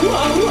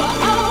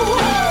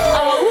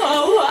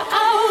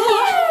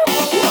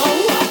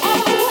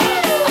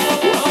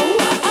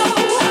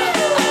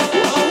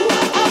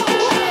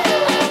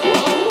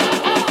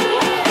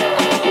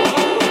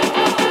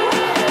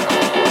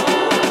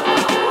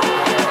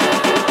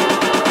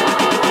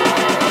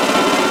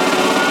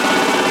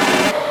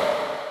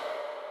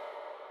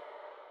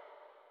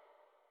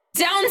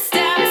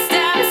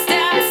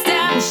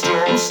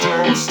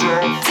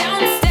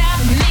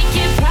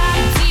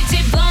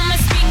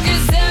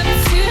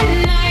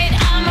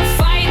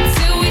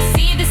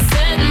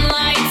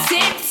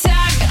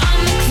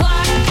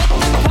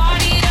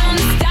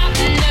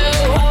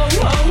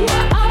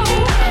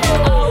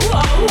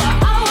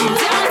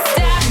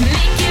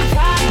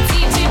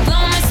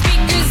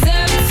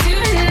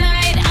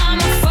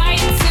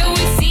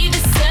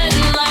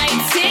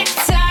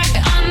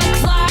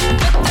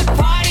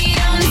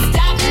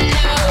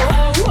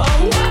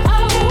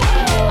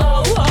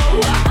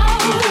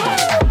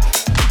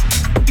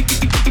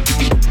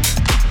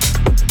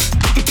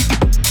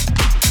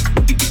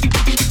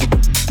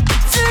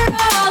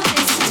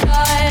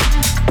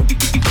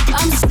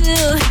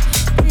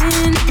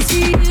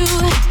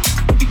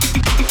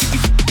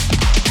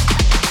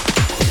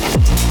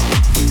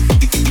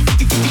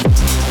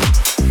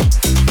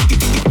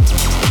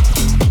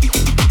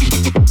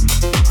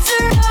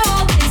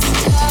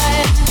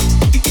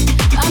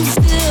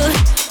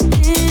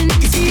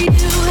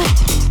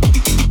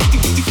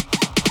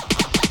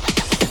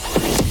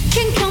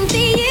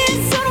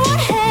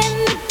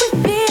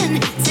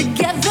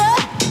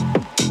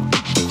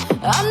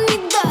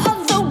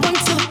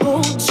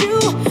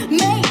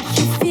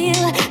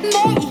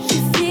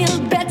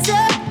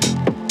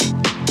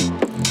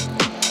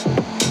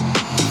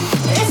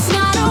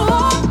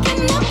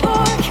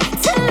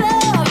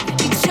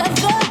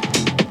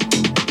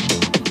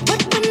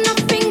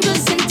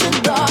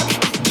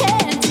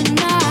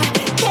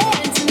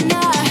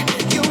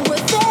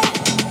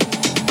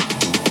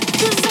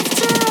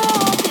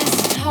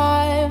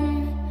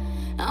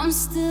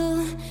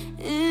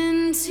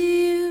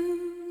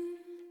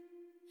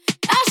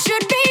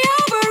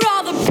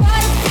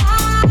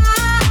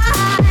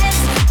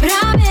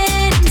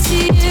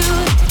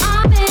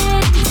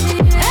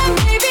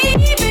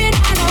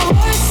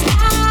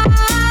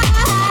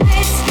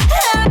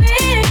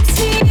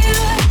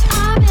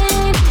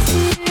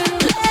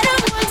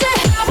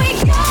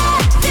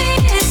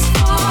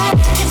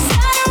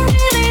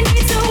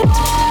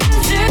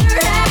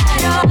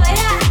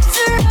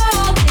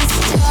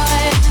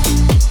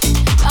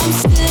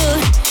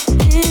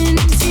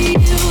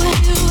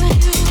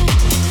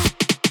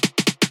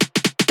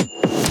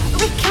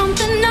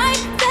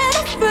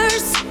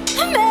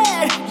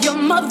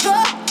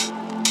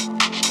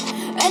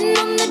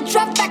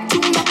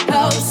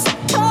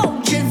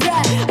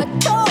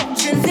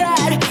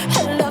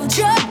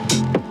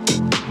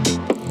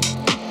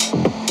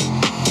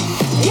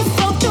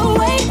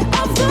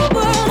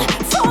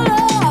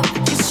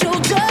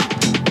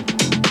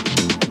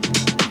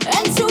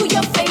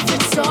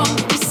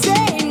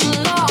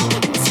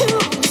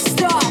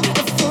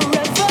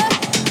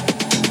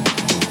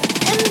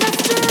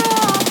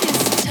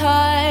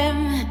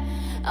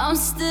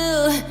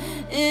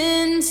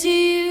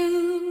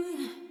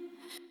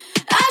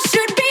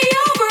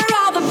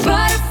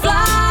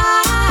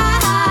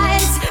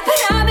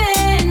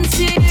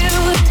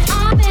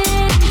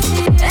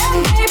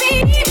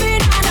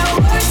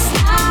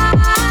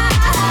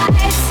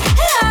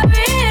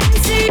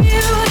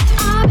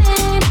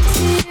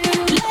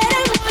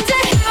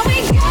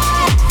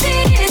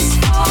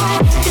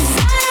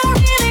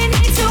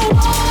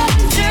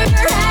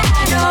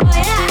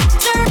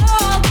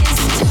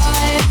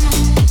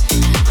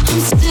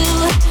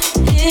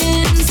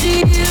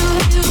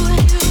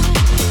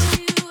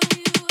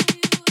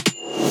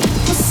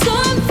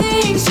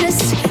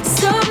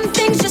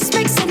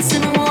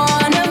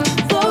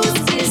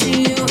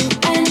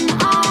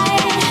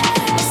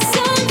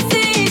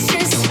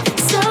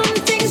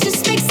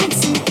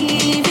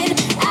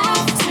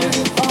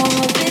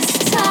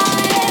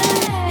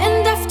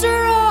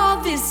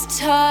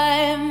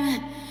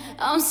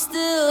 I'm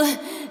still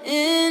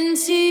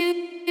into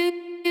you.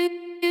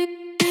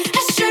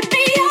 I should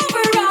be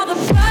over all the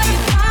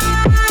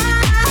butterflies,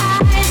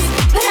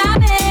 but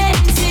I'm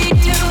into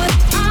you.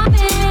 I'm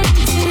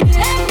into you.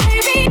 And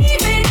maybe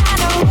even on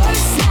the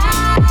worst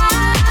nights,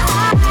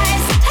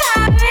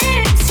 I'm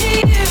into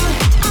you.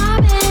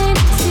 I'm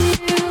into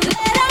you.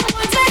 Let them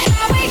wonder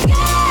how we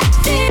got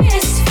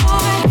this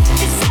far.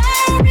 'Cause I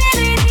don't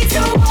really need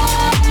to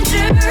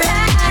wonder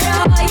at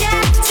all.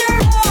 Yeah, after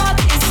all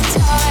this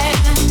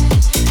time,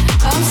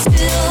 I'm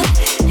still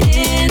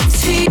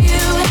into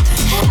you.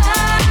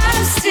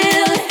 I'm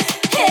still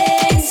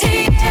into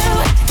you.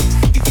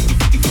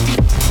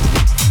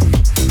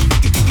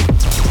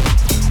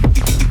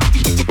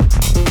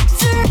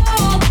 After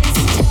all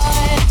this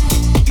time,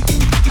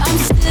 I'm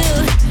still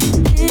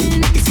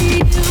into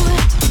you.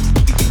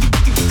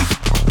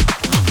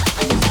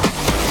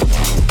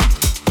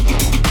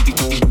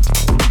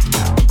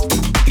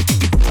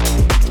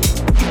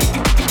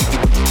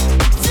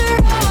 After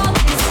all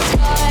this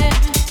time,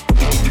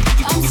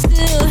 I'm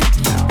still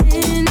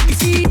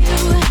into you.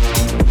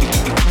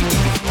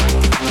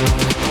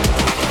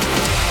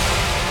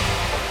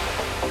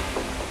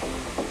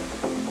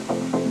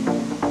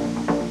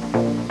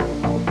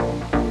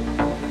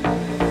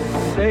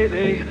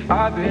 Lately,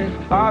 I've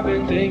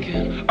been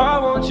thinking, I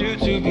want you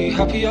to be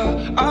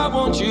happier. I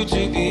want you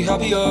to be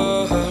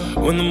happier.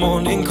 When the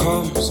morning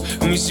comes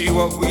and we see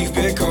what we've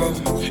become.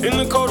 In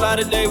the cold light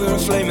of day, we're a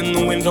flame in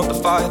the wind of the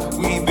fire that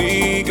we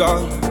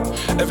begun.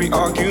 Every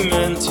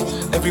argument,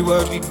 every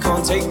word we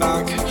can't take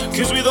back.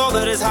 'Cause with all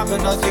that has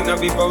happened, I think that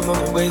we both know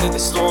the way that the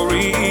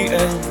story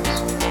ends.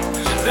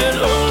 Then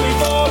only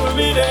for a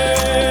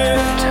minute,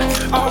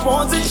 I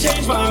want to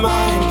change my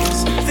mind.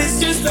 'Cause this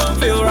just don't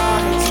feel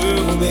right to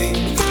me.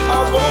 I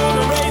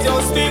wanna raise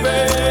your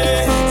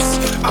spirits,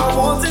 I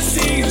want to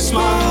see you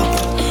smile.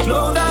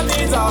 No, that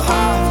means I'll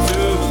have to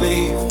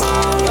leave.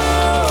 I'll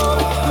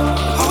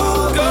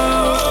go,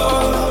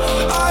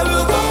 I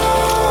will go,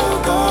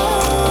 go,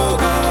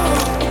 go.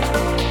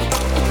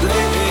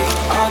 Lately,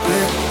 I've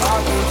been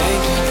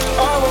thinking,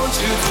 I want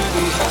you to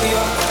be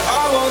happier.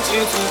 I want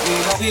you to be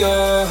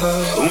happier.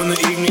 When the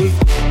evening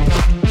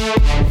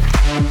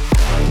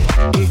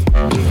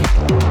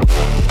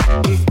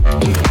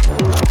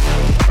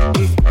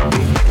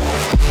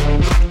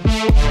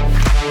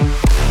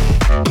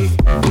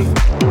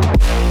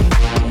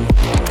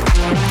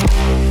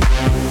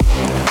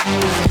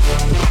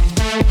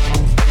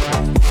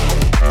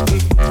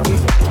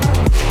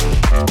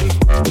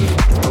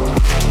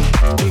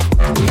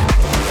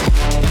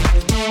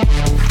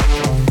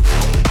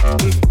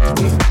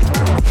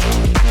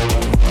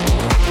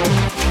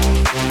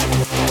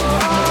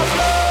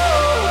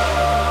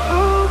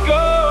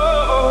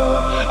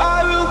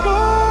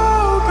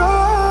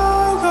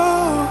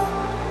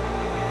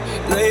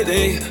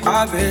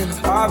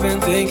I've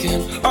been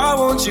thinking, I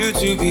want you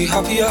to be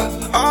happier.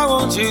 I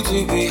want you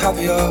to be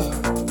happier.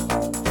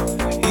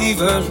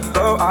 Even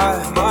though I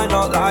might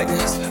not like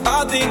this,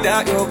 I think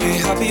that you'll be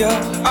happier.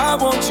 I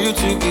want you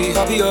to be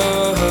happier.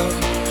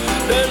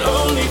 Then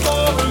only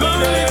for a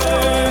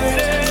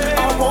minute, I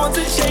want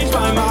to change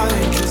my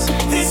mind. 'Cause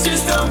this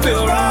just don't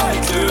feel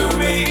right to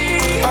me.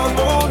 I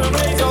wanna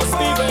raise your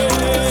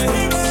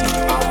spirits,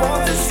 I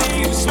want to see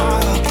you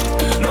smile.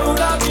 No,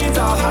 that means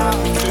I'll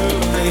have to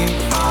leave.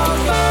 I'll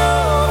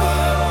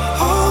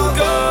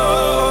go,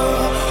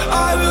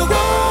 I will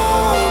go,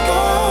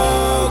 go,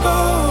 go.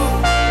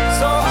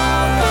 So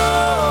I'll go,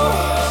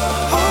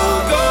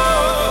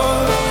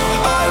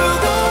 I will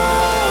go,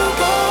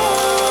 go,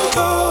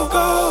 go,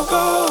 go,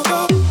 go, go.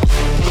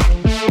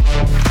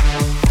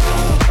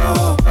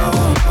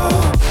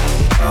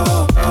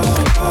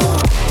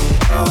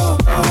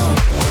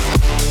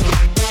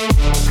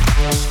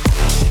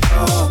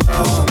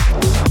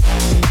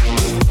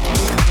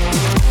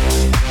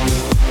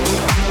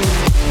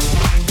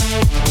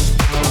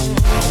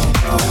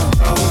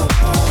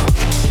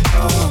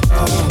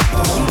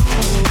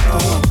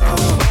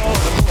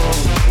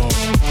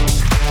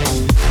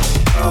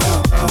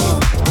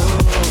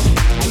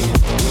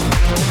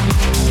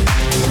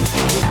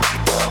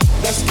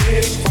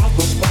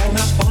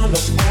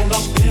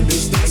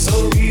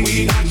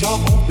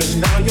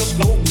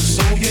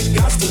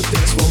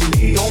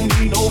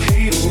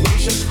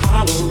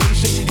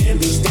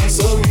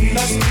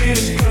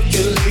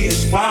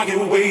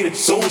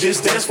 So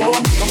just dance for me.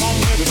 Come on,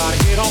 everybody,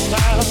 get on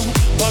down.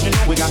 But you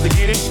know we got to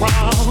get it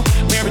wrong.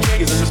 Mary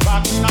J is in the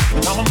spot tonight,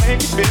 and I'ma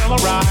make you feel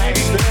alright.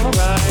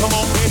 Come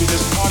on, baby,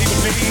 just party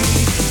with me.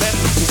 Let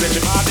me set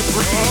your body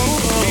free.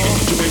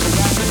 Baby, you make me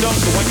pass the door.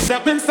 So when you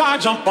step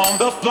inside, jump on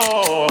the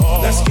floor.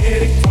 Let's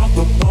get it crunk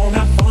up on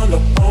that fun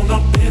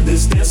up in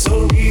this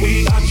dancery.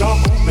 We got y'all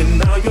open,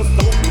 now you're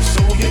floating,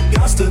 so you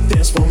got to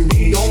dance for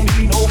me. Don't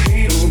need no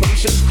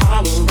hateration,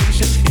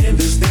 holleration in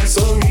this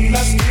dancery.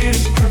 Let's get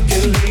it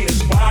percolated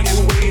while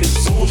you're waiting,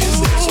 so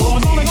just dance for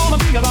me. It's only gonna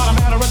be about a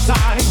matter of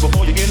time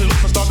before you get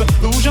loose and start to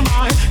lose your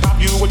mind. Pop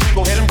you a drink,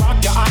 go ahead and rock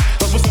your eye,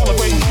 'cause we're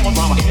celebrating more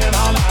drama in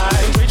our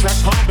lives. Great track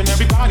pumping,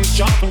 everybody's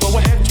jumping. Go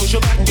ahead and twist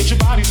your back and get your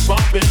bodies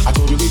bumping. I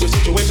told you we just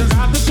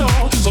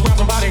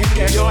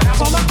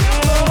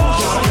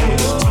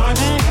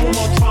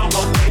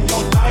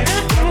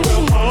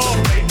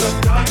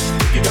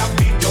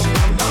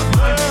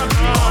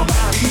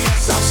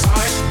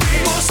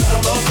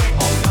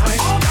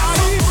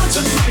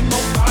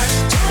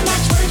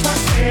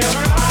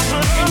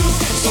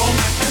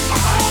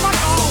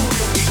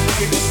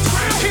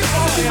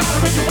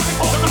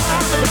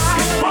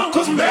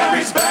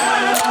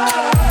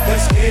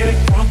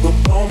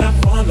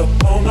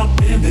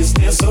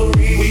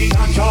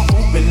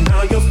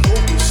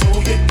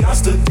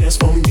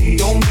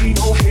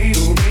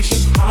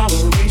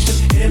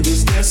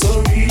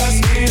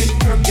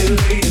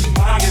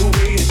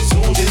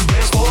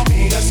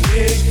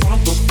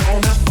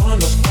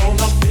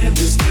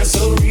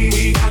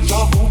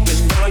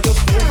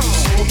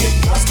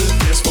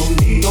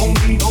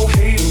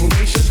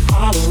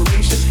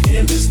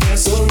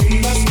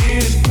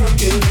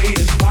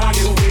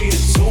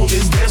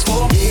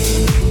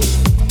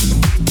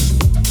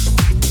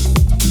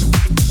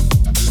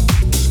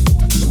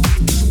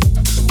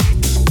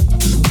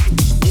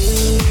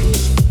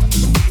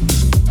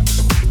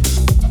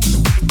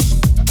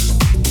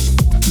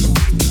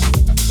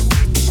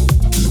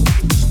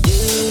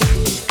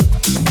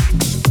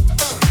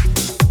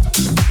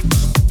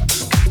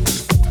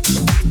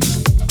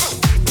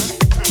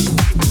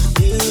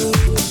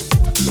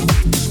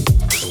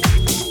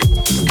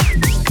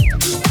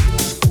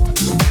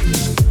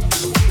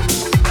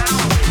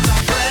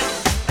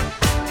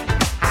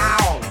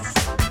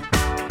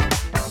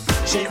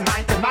She's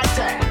mighty,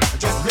 mighty,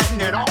 just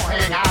letting it all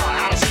hang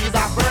out. She's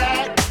a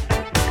bread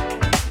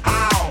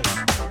house.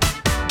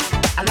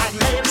 I like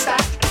lady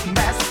stack,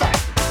 that's a fact.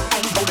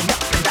 Ain't holding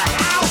nothing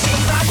back. Ow,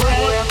 she's a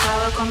bread. Eu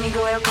falo comigo,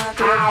 eu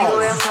canto,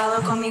 eu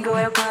falo comigo,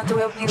 eu canto,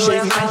 eu pingo.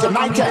 She's mighty,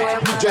 mighty,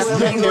 just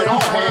letting it all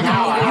hang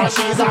out.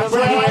 She's a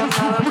bread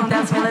house.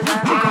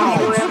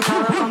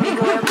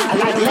 I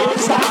like lady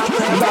stack,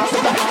 that's a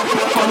fact.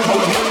 Ain't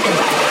holding nothing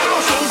back.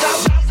 Ow, she's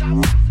a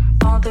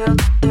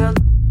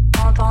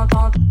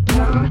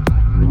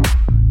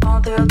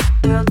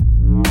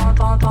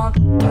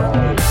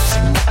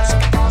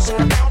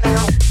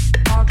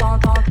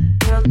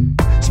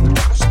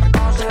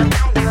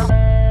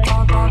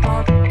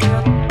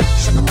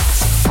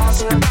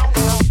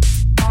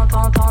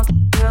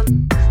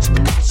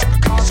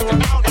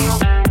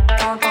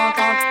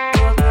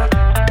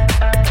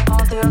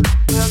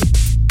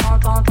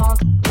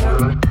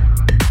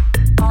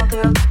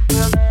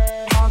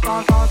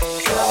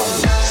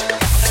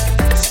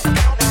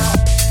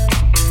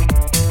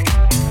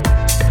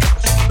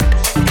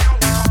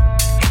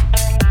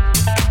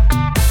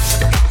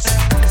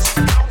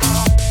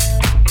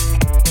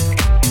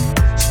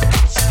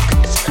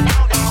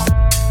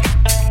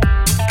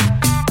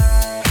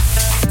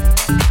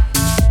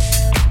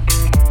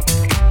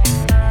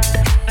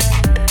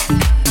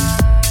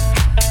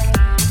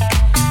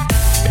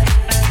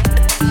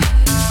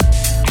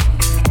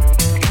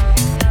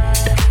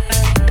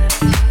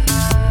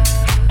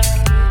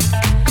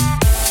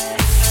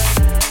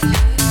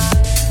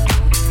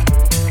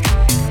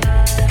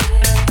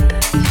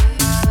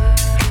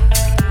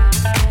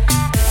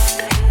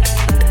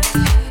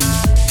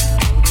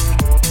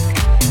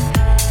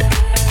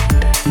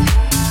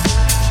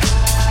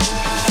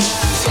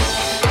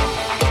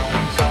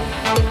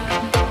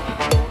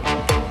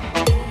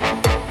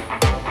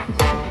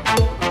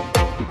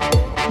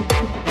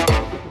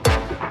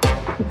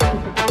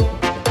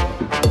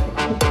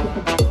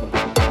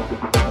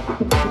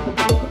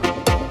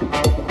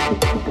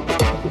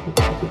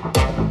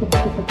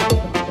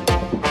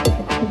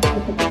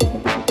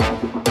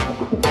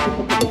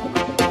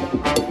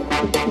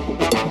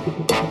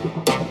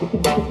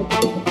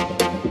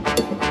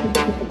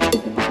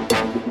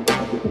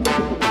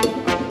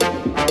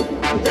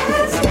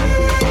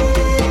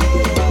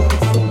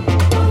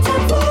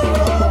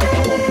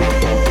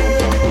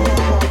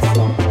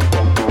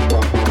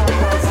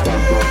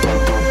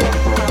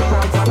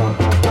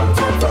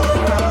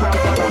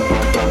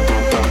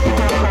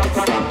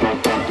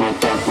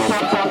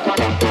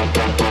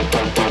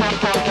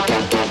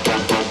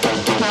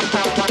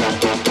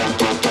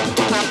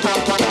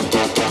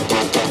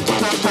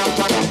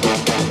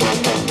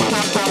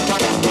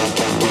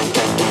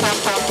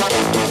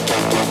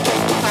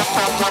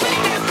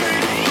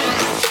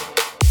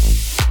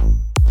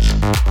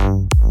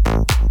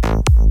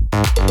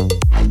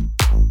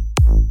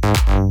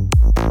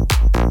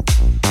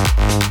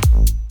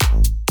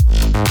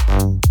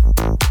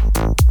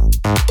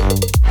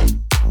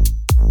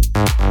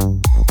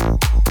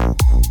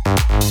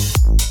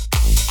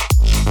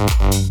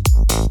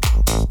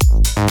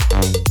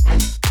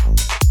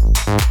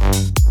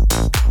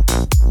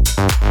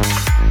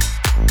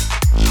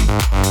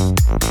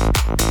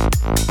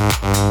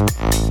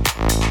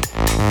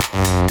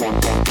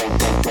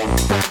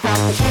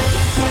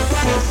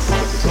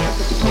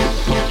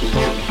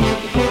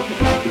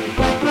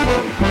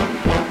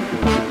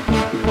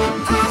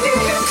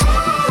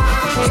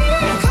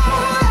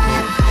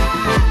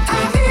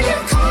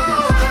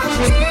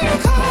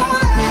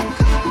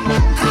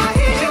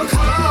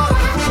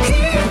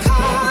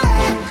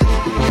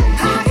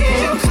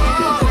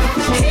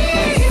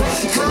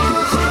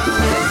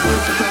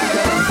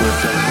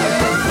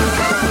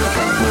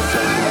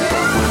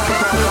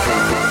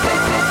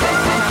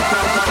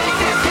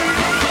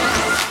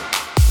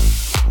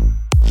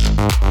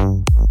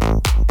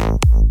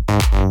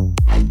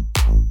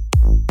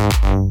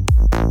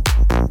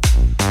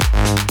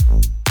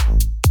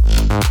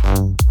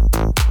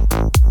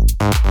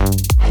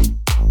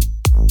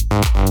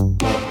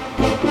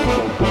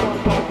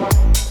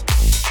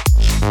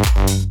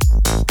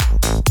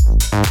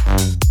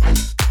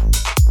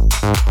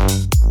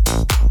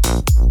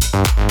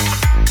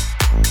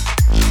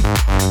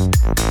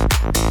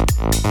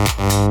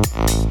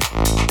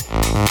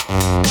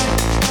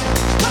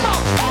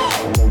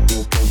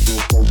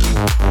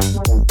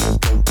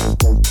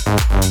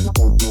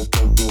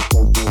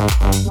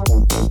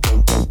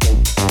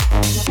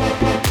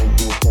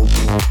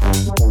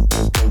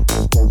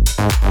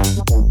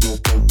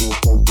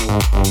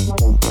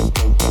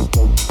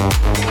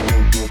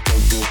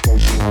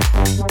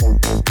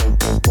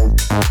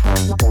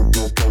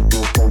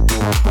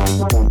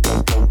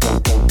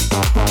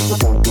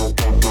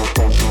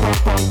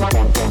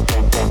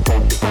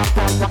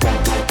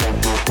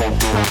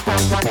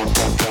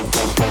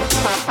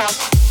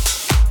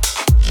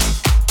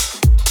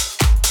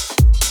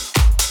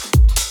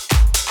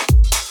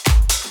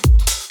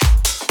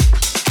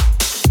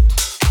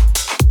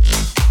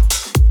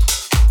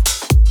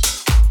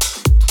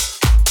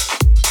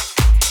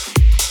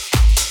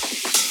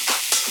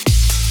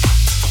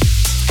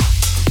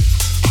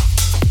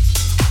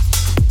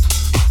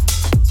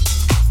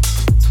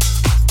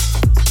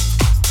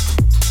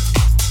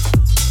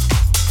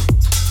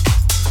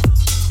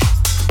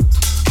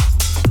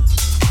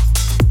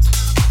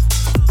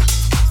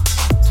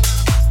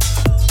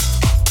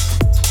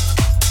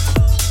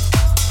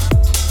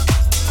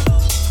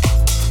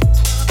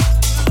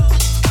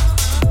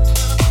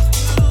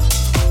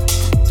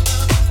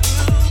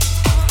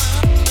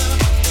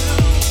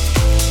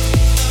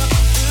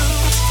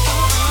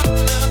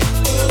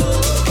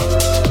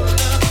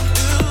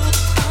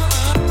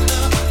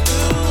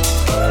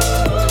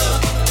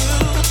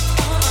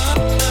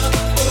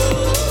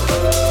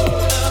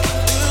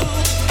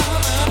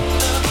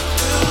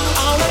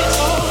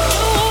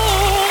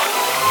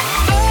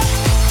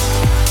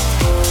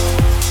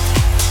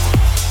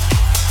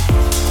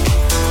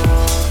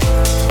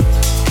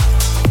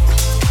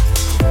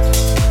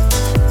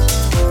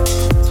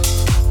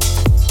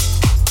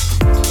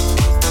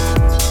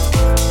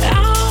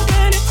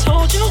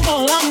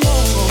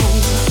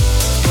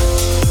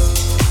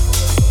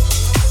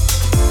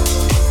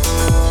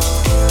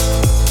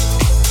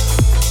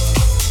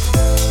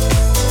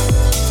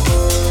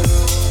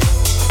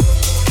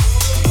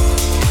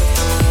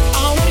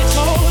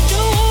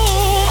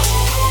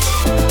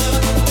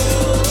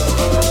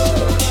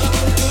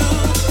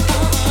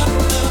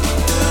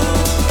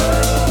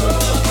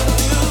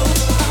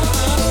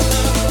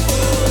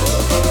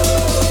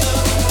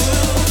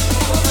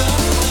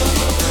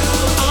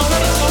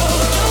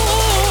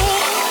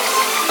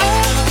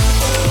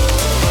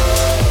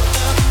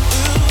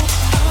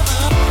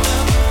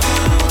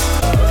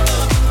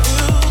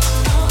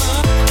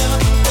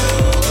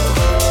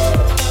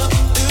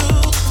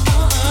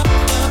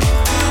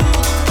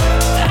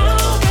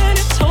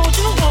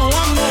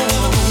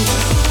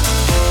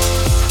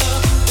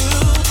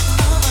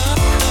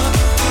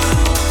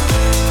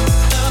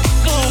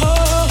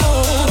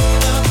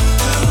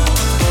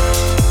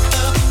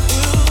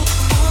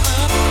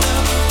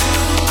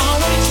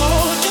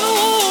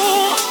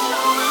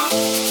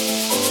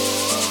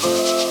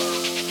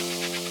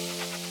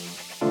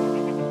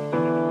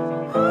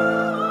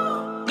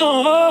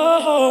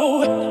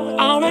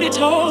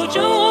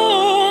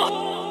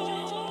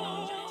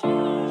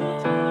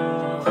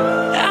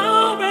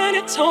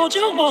told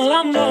you all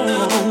I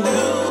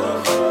know.